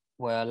clubs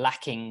were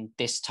lacking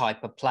this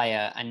type of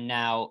player, and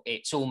now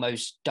it's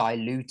almost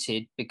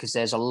diluted because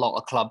there's a lot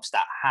of clubs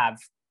that have,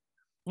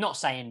 not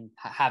saying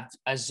have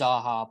a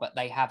Zaha, but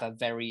they have a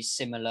very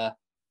similar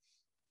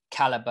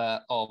caliber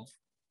of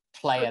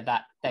player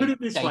that Put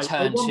it this they way,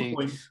 turn at one to.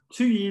 point,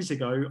 2 years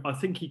ago, I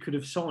think he could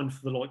have signed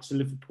for the likes of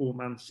Liverpool,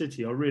 Man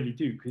City. I really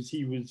do, because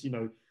he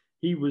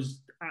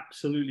was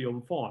absolutely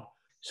on fire.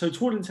 So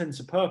to all intents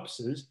and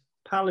purposes,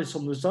 Palace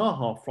on the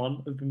Zaha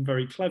front have been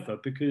very clever,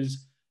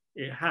 because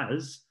it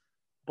has,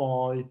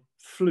 by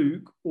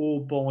fluke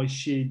or by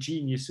sheer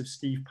genius of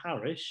Steve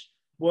Parish,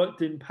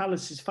 worked in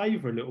Palace's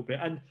favour a little bit.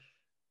 And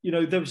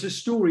there was a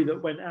story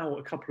that went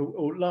out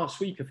or last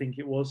week, I think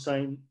it was,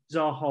 saying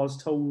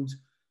Zaha's told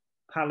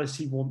Palace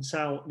he wants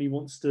out, and he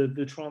wants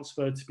the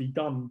transfer to be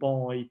done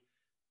by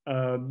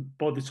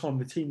the time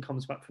the team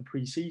comes back for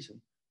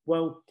pre-season.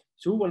 Well,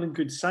 it's all well and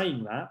good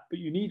saying that, but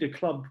you need a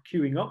club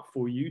queuing up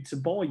for you to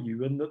buy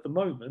you, and at the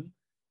moment,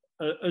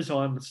 as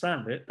I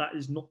understand it, that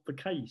is not the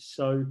case.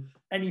 So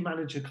any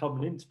manager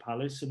coming into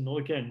Palace, and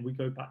again, we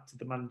go back to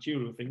the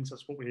managerial things,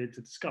 that's what we're here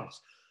to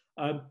discuss.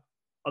 I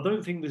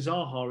don't think the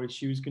Zaha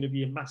issue is going to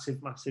be a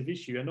massive, massive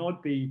issue. And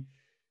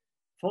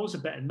if I was a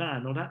betting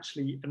man, I'd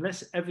actually,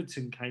 unless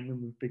Everton came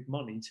in with big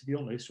money, to be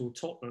honest, or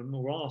Tottenham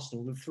or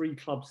Arsenal, the three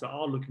clubs that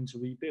are looking to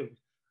rebuild,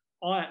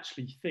 I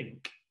actually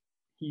think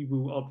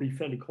I'll be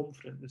fairly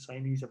confident in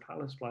saying he's a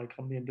Palace player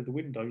come the end of the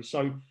window.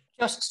 So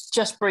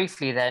just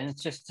briefly then,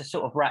 just to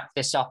sort of wrap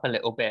this up a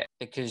little bit,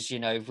 because,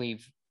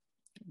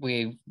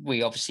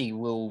 we obviously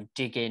will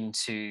dig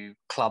into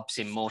clubs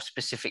in more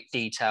specific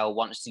detail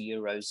once the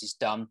Euros is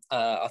done.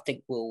 I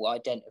think we'll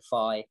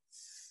identify,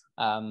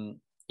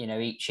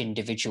 each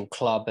individual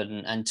club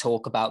and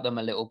talk about them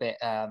a little bit.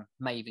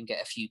 May even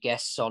get a few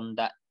guests on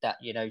that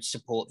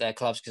support their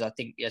clubs, because I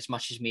think as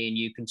much as me and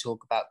you can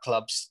talk about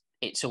clubs,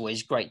 it's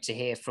always great to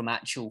hear from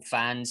actual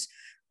fans.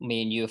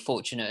 Me and you are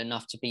fortunate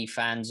enough to be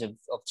fans of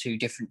two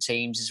different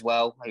teams as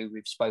well, who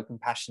we've spoken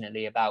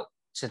passionately about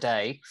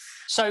today.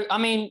 So,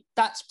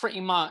 that's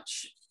pretty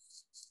much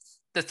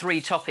the three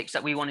topics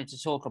that we wanted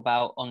to talk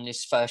about on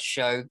this first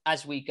show.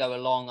 As we go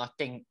along, I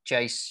think,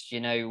 Jace,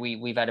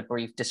 we've had a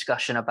brief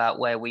discussion about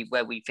where we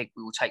think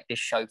we will take this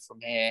show from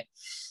here.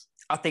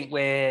 I think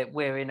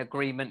we're in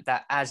agreement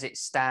that as it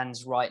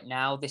stands right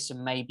now, this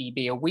will maybe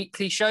be a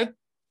weekly show.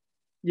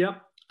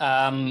 Yep.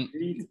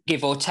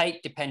 Give or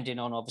take, depending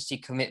on obviously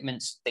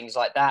commitments, things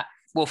like that.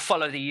 We'll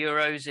follow the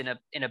Euros in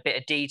a bit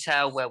of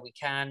detail where we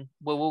can.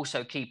 We'll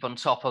also keep on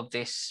top of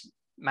this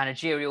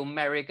managerial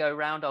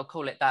merry-go-round, I'll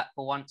call it that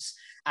for once.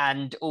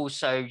 And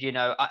also,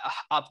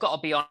 I've got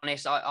to be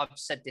honest, I've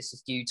said this a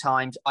few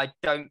times, I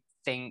don't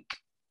think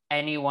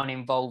anyone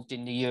involved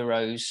in the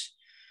Euros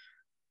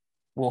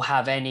will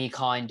have any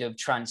kind of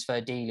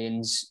transfer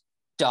dealings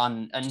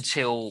done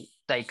until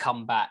they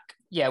come back.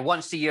 Yeah,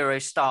 once the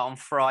Euros start on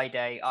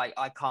Friday,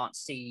 I can't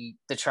see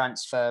the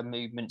transfer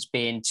movements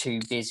being too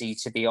busy,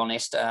 to be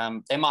honest.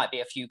 There might be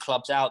a few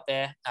clubs out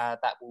there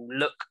that will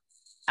look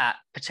at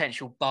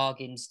potential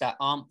bargains that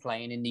aren't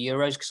playing in the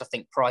Euros, because I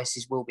think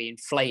prices will be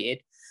inflated.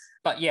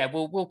 But yeah,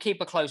 we'll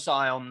keep a close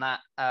eye on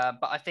that.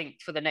 But I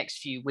think for the next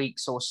few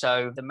weeks or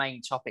so, the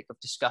main topic of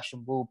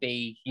discussion will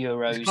be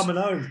Euros. It's coming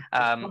home.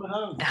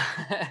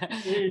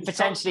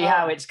 Potentially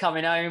how it's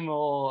coming home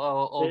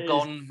or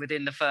gone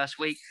within the first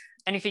week.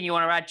 Anything you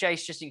want to add,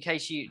 Jace, just in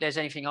case there's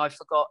anything I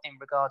forgot in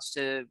regards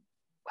to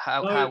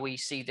how we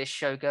see this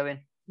show going?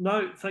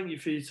 No, thank you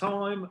for your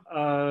time.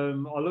 I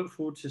look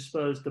forward to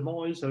Spurs'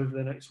 demise over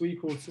the next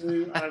week or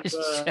two.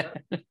 And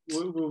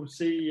we'll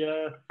see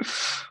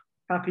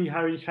happy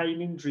Harry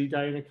Kane injury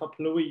day in a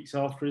couple of weeks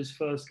after his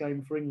first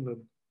game for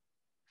England.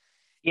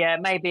 Yeah,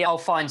 maybe I'll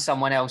find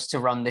someone else to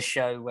run the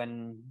show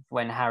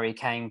when Harry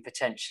Kane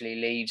potentially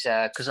leaves,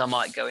 because I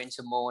might go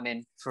into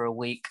mourning for a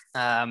week.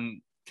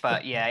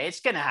 But yeah,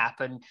 it's going to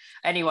happen.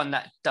 Anyone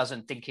that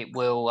doesn't think it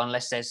will,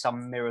 unless there's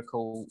some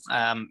miracle,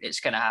 it's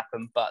going to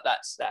happen. But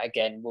that's that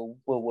again.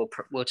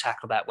 We'll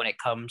tackle that when it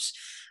comes.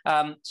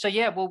 So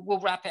yeah, we'll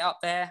wrap it up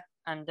there,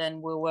 and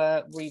then we'll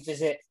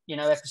revisit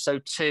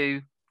episode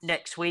 2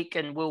 next week,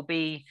 and we'll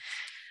be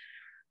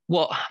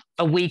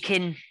a week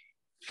in,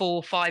 4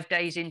 or 5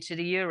 days into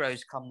the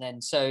Euros come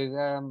then.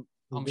 So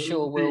I'm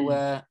sure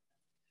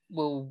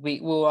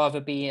we'll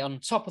either be on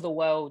top of the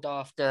world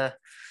after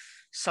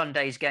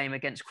Sunday's game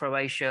against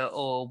Croatia,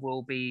 or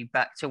we'll be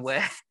back to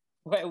where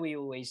we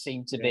always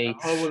seem to be.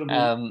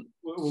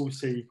 We'll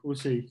see.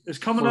 It's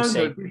coming home,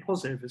 though. Be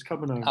positive. It's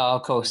coming home. Oh,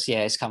 of course. Yeah,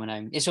 it's coming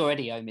home. It's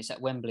already home. It's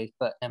at Wembley,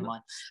 but never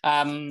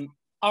mind.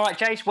 All right,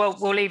 Jace. Well,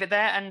 we'll leave it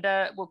there,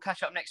 and we'll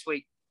catch up next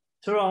week.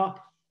 Ta-ra.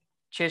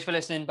 Cheers for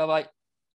listening. Bye-bye.